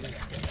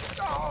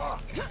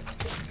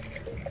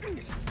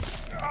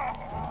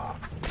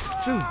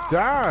 Just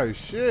die,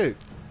 shit.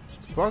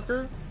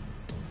 Fucker.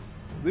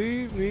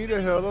 Leave me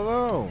the hell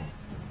alone.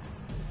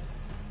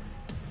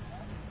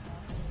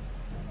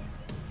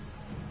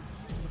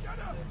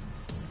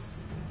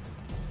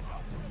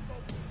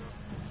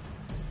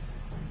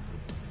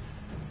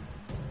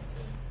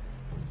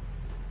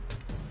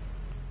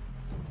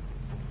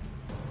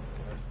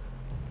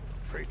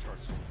 Traitors.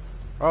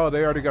 Oh,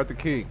 they already got the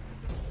key.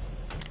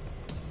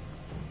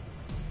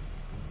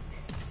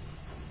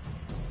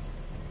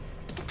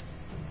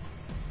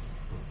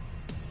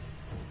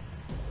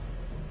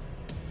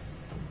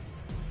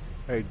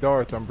 Hey,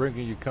 Darth, I'm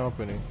bringing you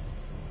company.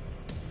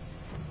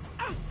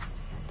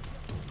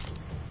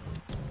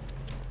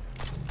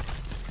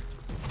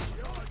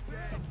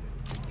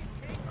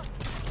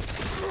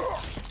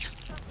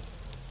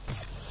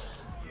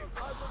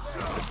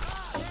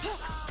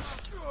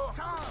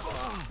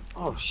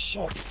 Oh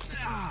shit.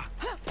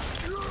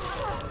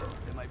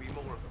 There might be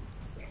more of them.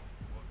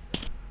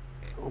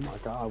 Oh my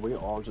god, we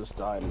all just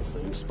died in the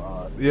same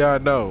spot. Yeah, I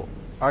know.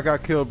 I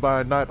got killed by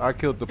a knight. I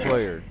killed the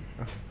player.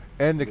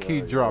 And the key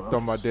Yeah, dropped yeah.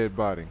 on my dead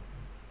body.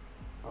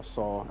 I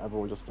saw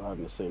everyone just died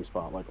in the same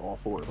spot, like all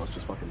four of us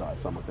just fucking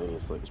died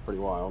simultaneously. It's pretty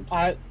wild.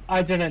 I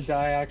didn't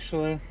die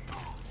actually.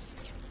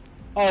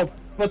 Oh,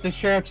 but the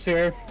sheriff's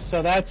here,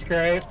 so that's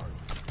great.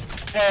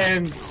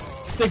 And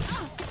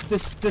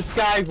this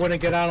guy wouldn't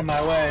get out of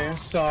my way,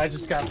 so I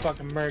just got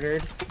fucking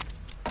murdered.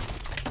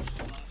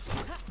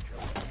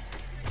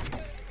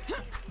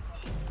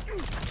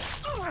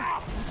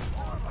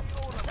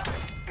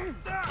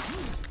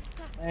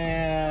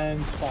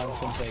 And spawn's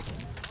been taken.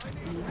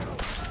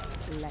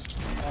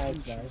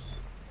 That's nice.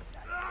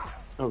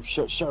 Oh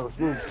shit, Sheriff,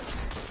 move.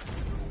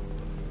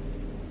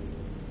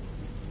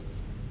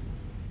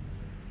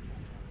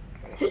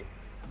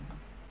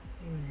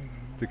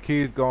 The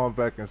key's going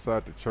back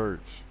inside the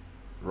church.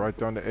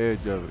 Right on the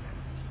edge of it.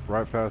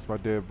 Right past my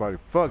dead body.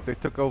 Fuck, they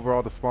took over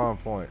all the spawn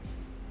points.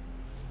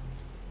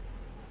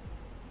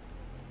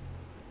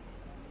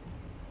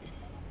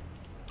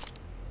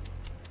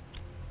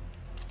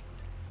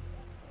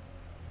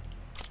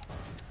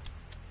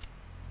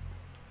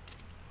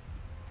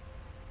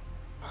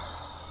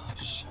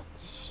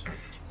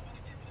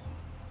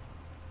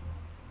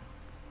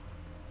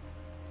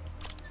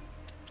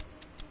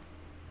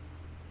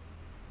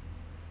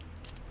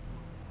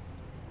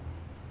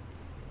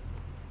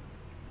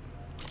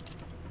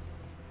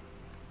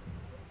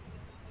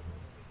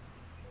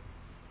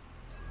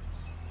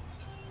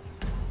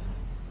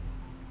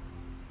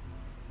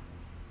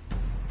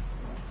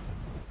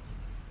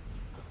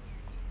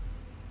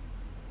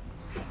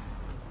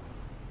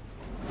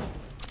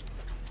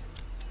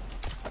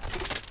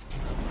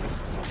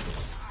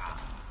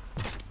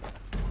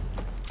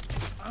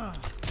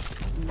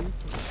 Need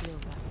to steal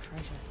that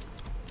treasure.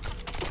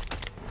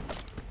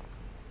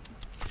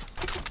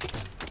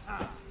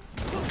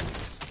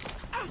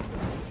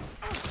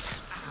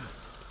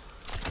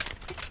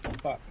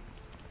 Fuck.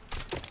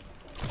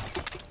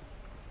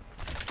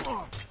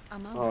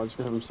 Oh, let's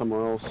get him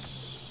somewhere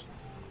else.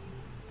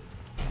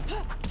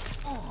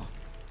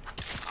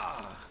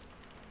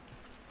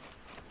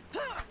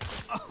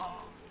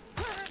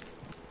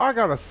 I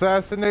got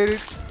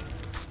assassinated.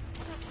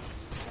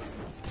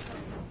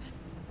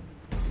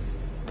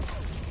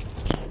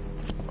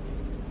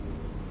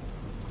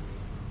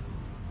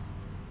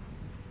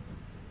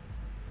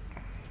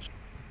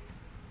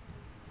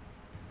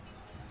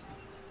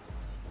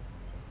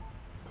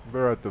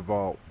 They're at the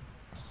vault.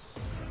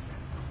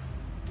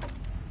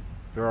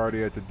 They're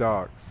already at the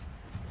docks.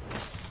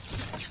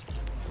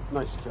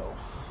 Nice kill.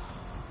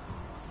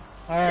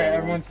 Alright,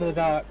 everyone to the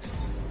docks.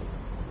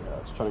 Yeah,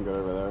 let's try and get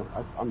over there.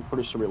 I'm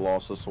pretty sure we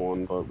lost this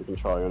one, but we can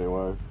try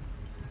anyway.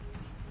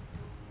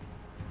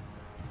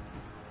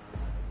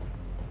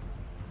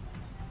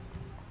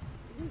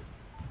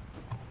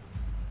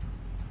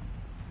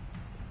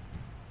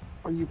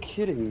 Are you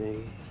kidding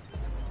me?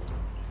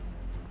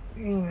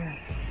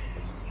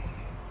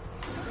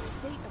 The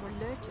state are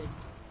alerted.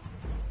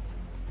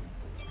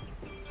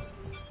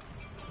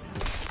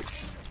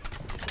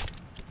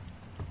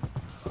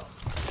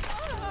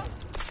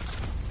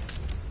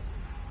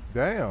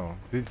 Damn.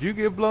 Did you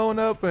get blown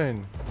up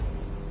and...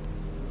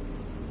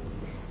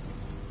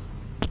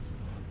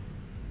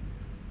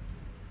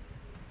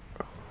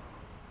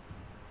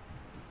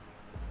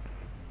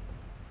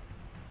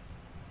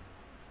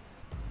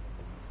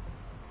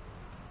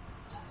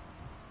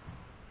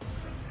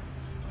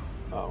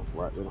 Oh,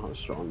 right, we don't have a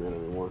strong man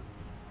anymore.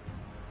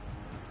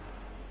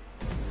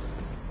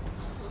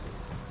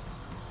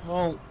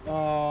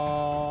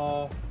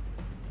 Well,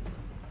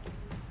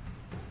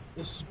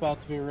 this is about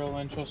to be real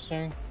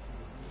interesting.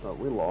 But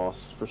we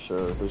lost, for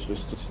sure. There's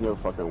just no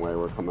fucking way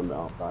we're coming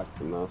back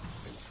from this.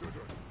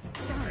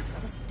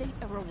 The state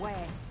of our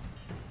way.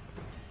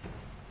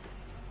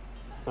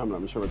 I'm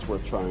not sure it's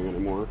worth trying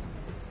anymore.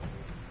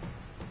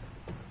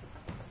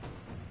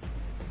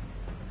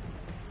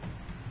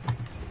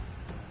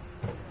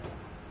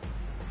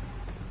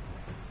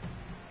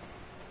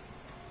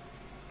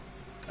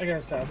 I got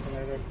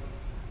assassinated.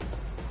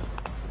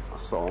 I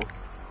saw.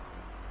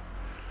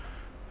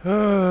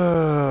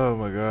 Oh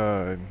my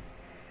god.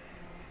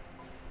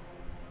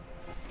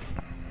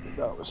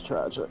 That was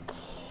tragic.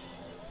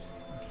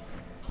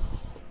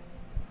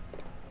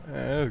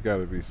 Man, there's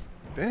gotta be...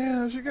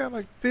 Damn, she got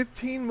like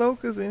 15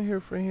 mochas in here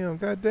for him.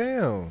 God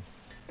damn.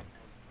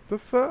 The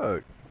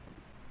fuck?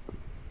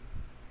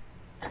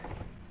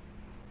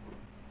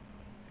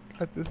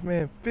 Got this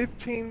man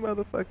 15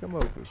 motherfucking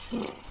mochas.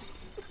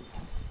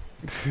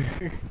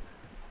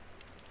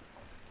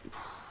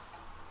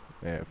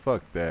 Man,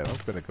 fuck that. I'm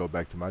finna go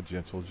back to my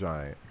gentle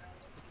giant.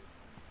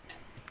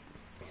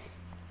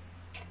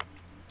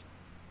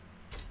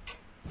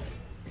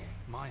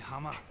 My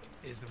hammer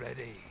is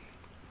ready.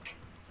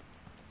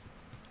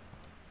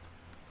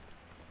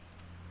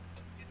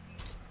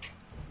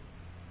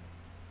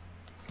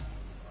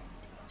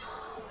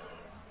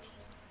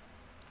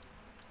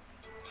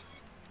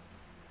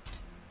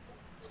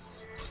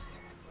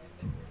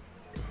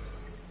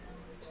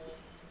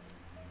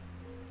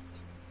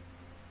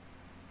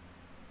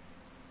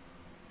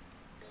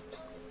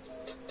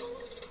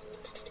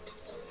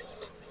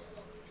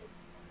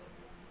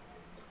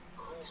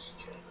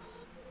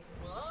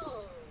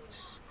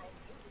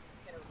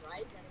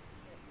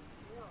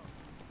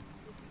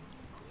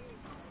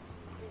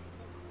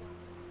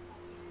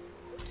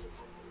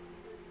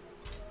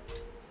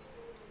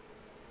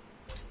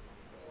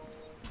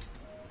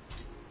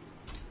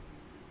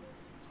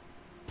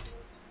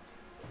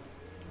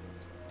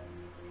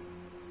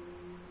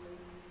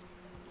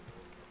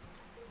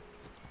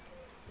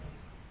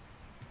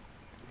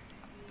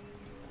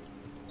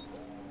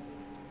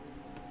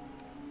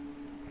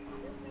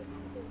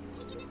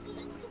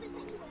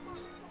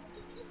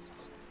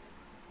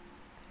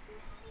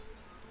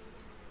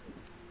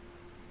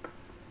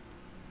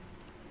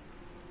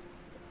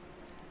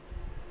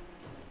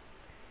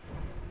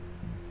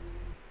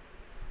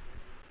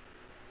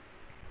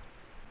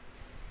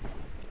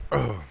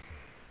 Oh.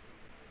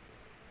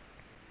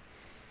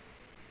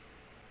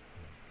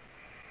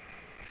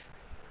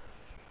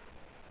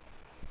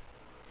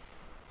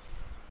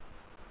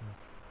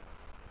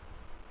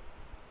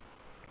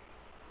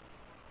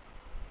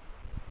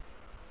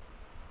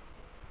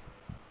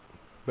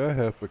 That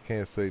heifer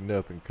can't say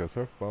nothing because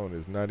her phone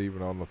is not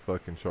even on the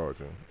fucking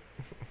charger.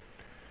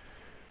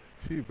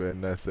 She better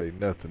not say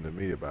nothing to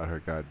me about her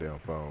goddamn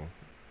phone.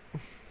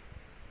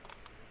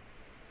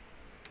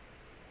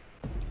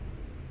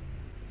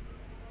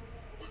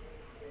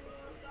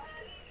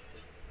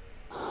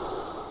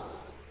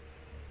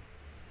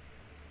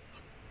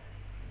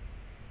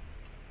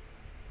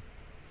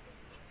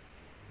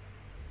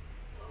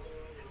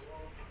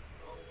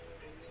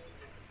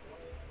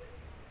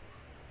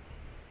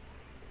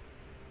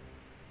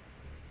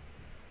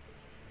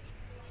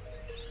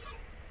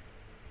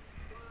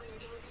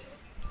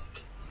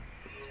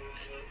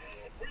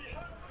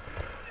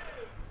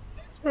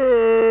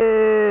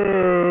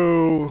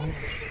 Oh.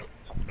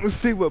 Let's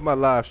see what my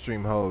live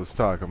stream host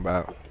talking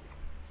about.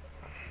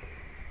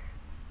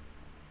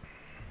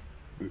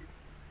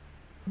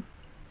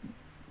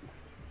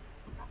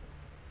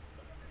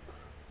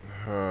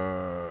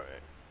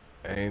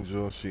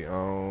 Angel, she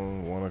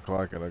on 1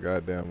 o'clock in the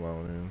goddamn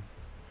morning.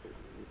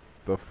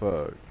 The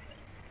fuck?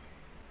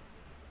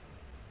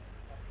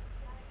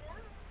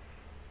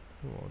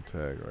 Who on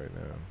tag right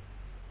now?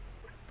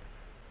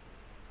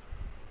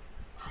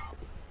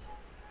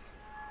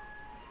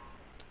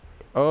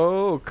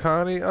 Oh,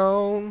 Connie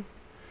on?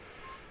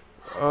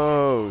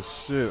 Oh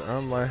shit, I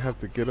might have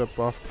to get up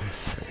off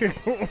this.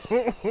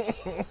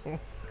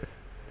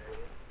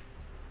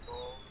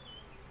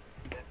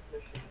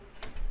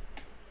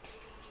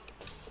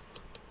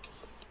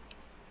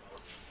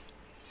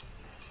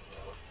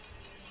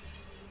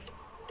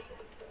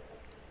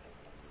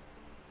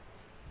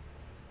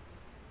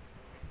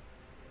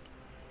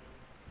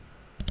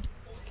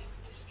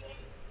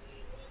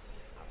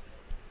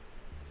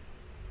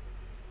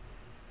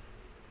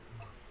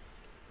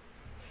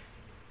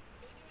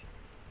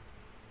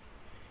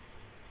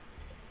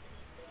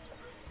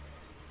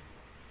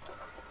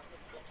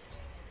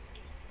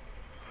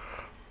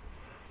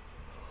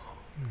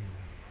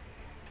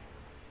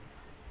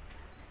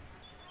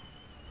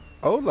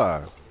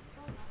 Hola.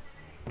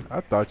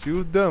 I thought you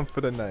was done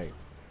for the night.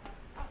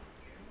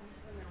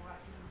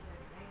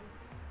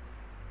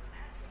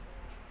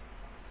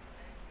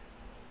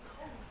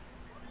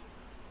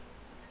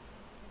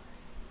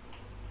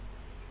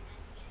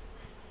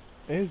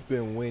 It's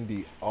been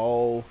windy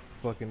all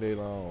fucking day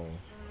long.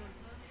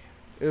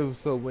 It was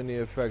so windy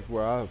in fact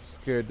where I was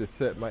scared to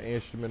set my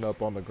instrument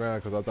up on the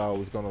ground because I thought it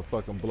was gonna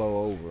fucking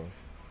blow over.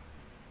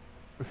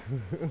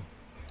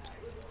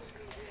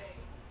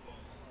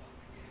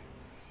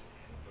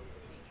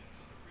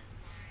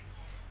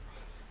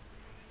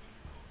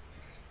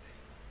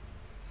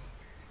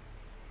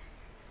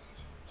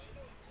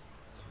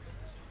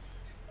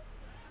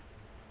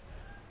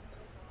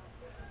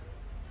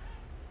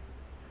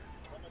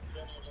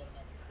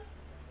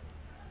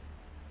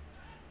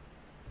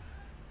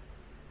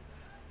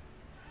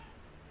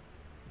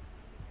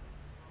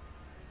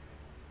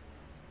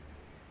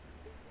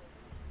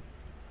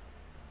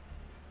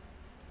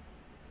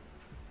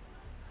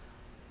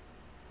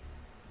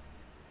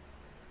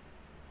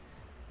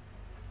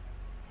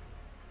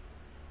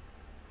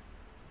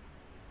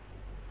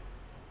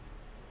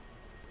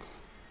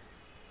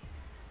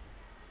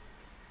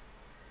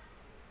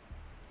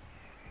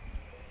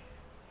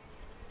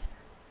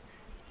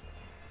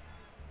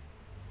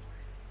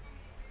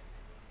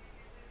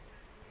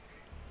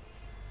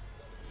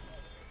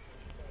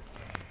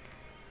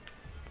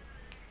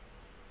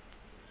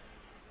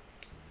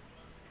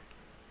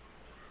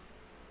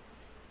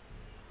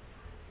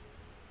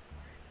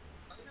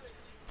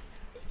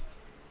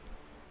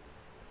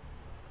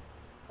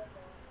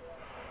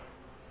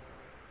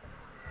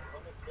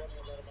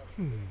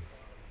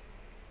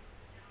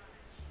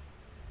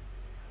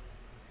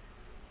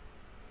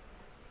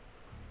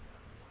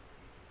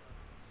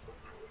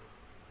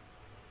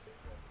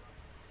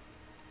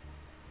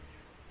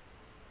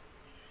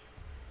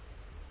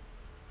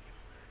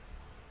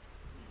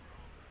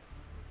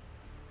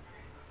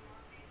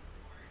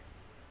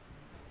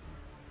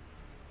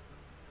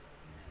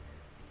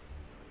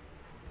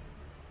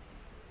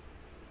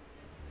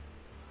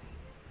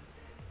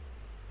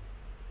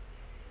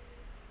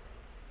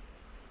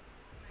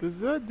 Does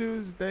that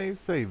dude's name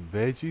say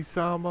Veggie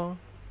Sama?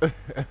 It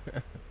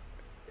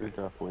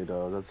definitely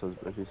does. That says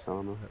Veggie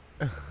Sama.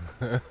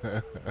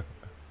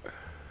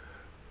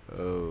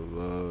 Oh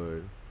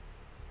Lord.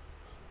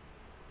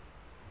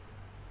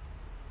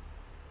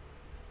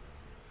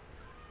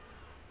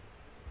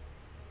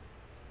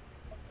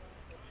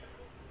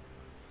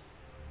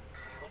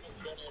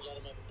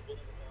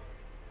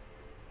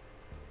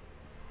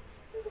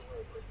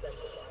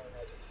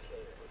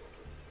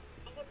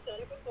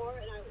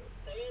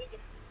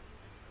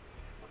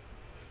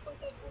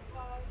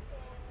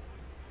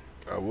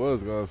 I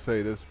was gonna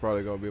say this is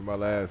probably gonna be my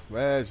last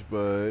match,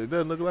 but it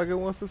doesn't look like it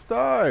wants to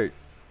start.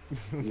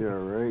 Yeah,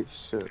 right?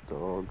 Shit,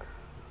 dog.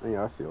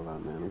 Yeah, I feel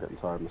that, man. I'm getting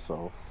tired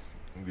myself.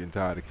 I'm getting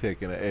tired of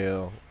kicking the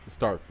L.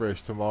 Start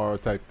fresh tomorrow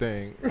type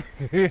thing.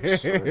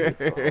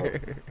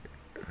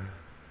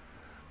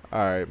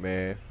 Alright,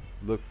 man.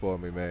 Look for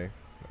me, man.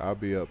 I'll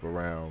be up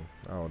around,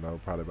 I don't know,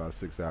 probably about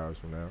 6 hours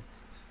from now.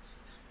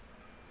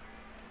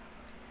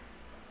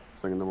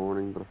 It's like in the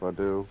morning, but if I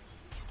do,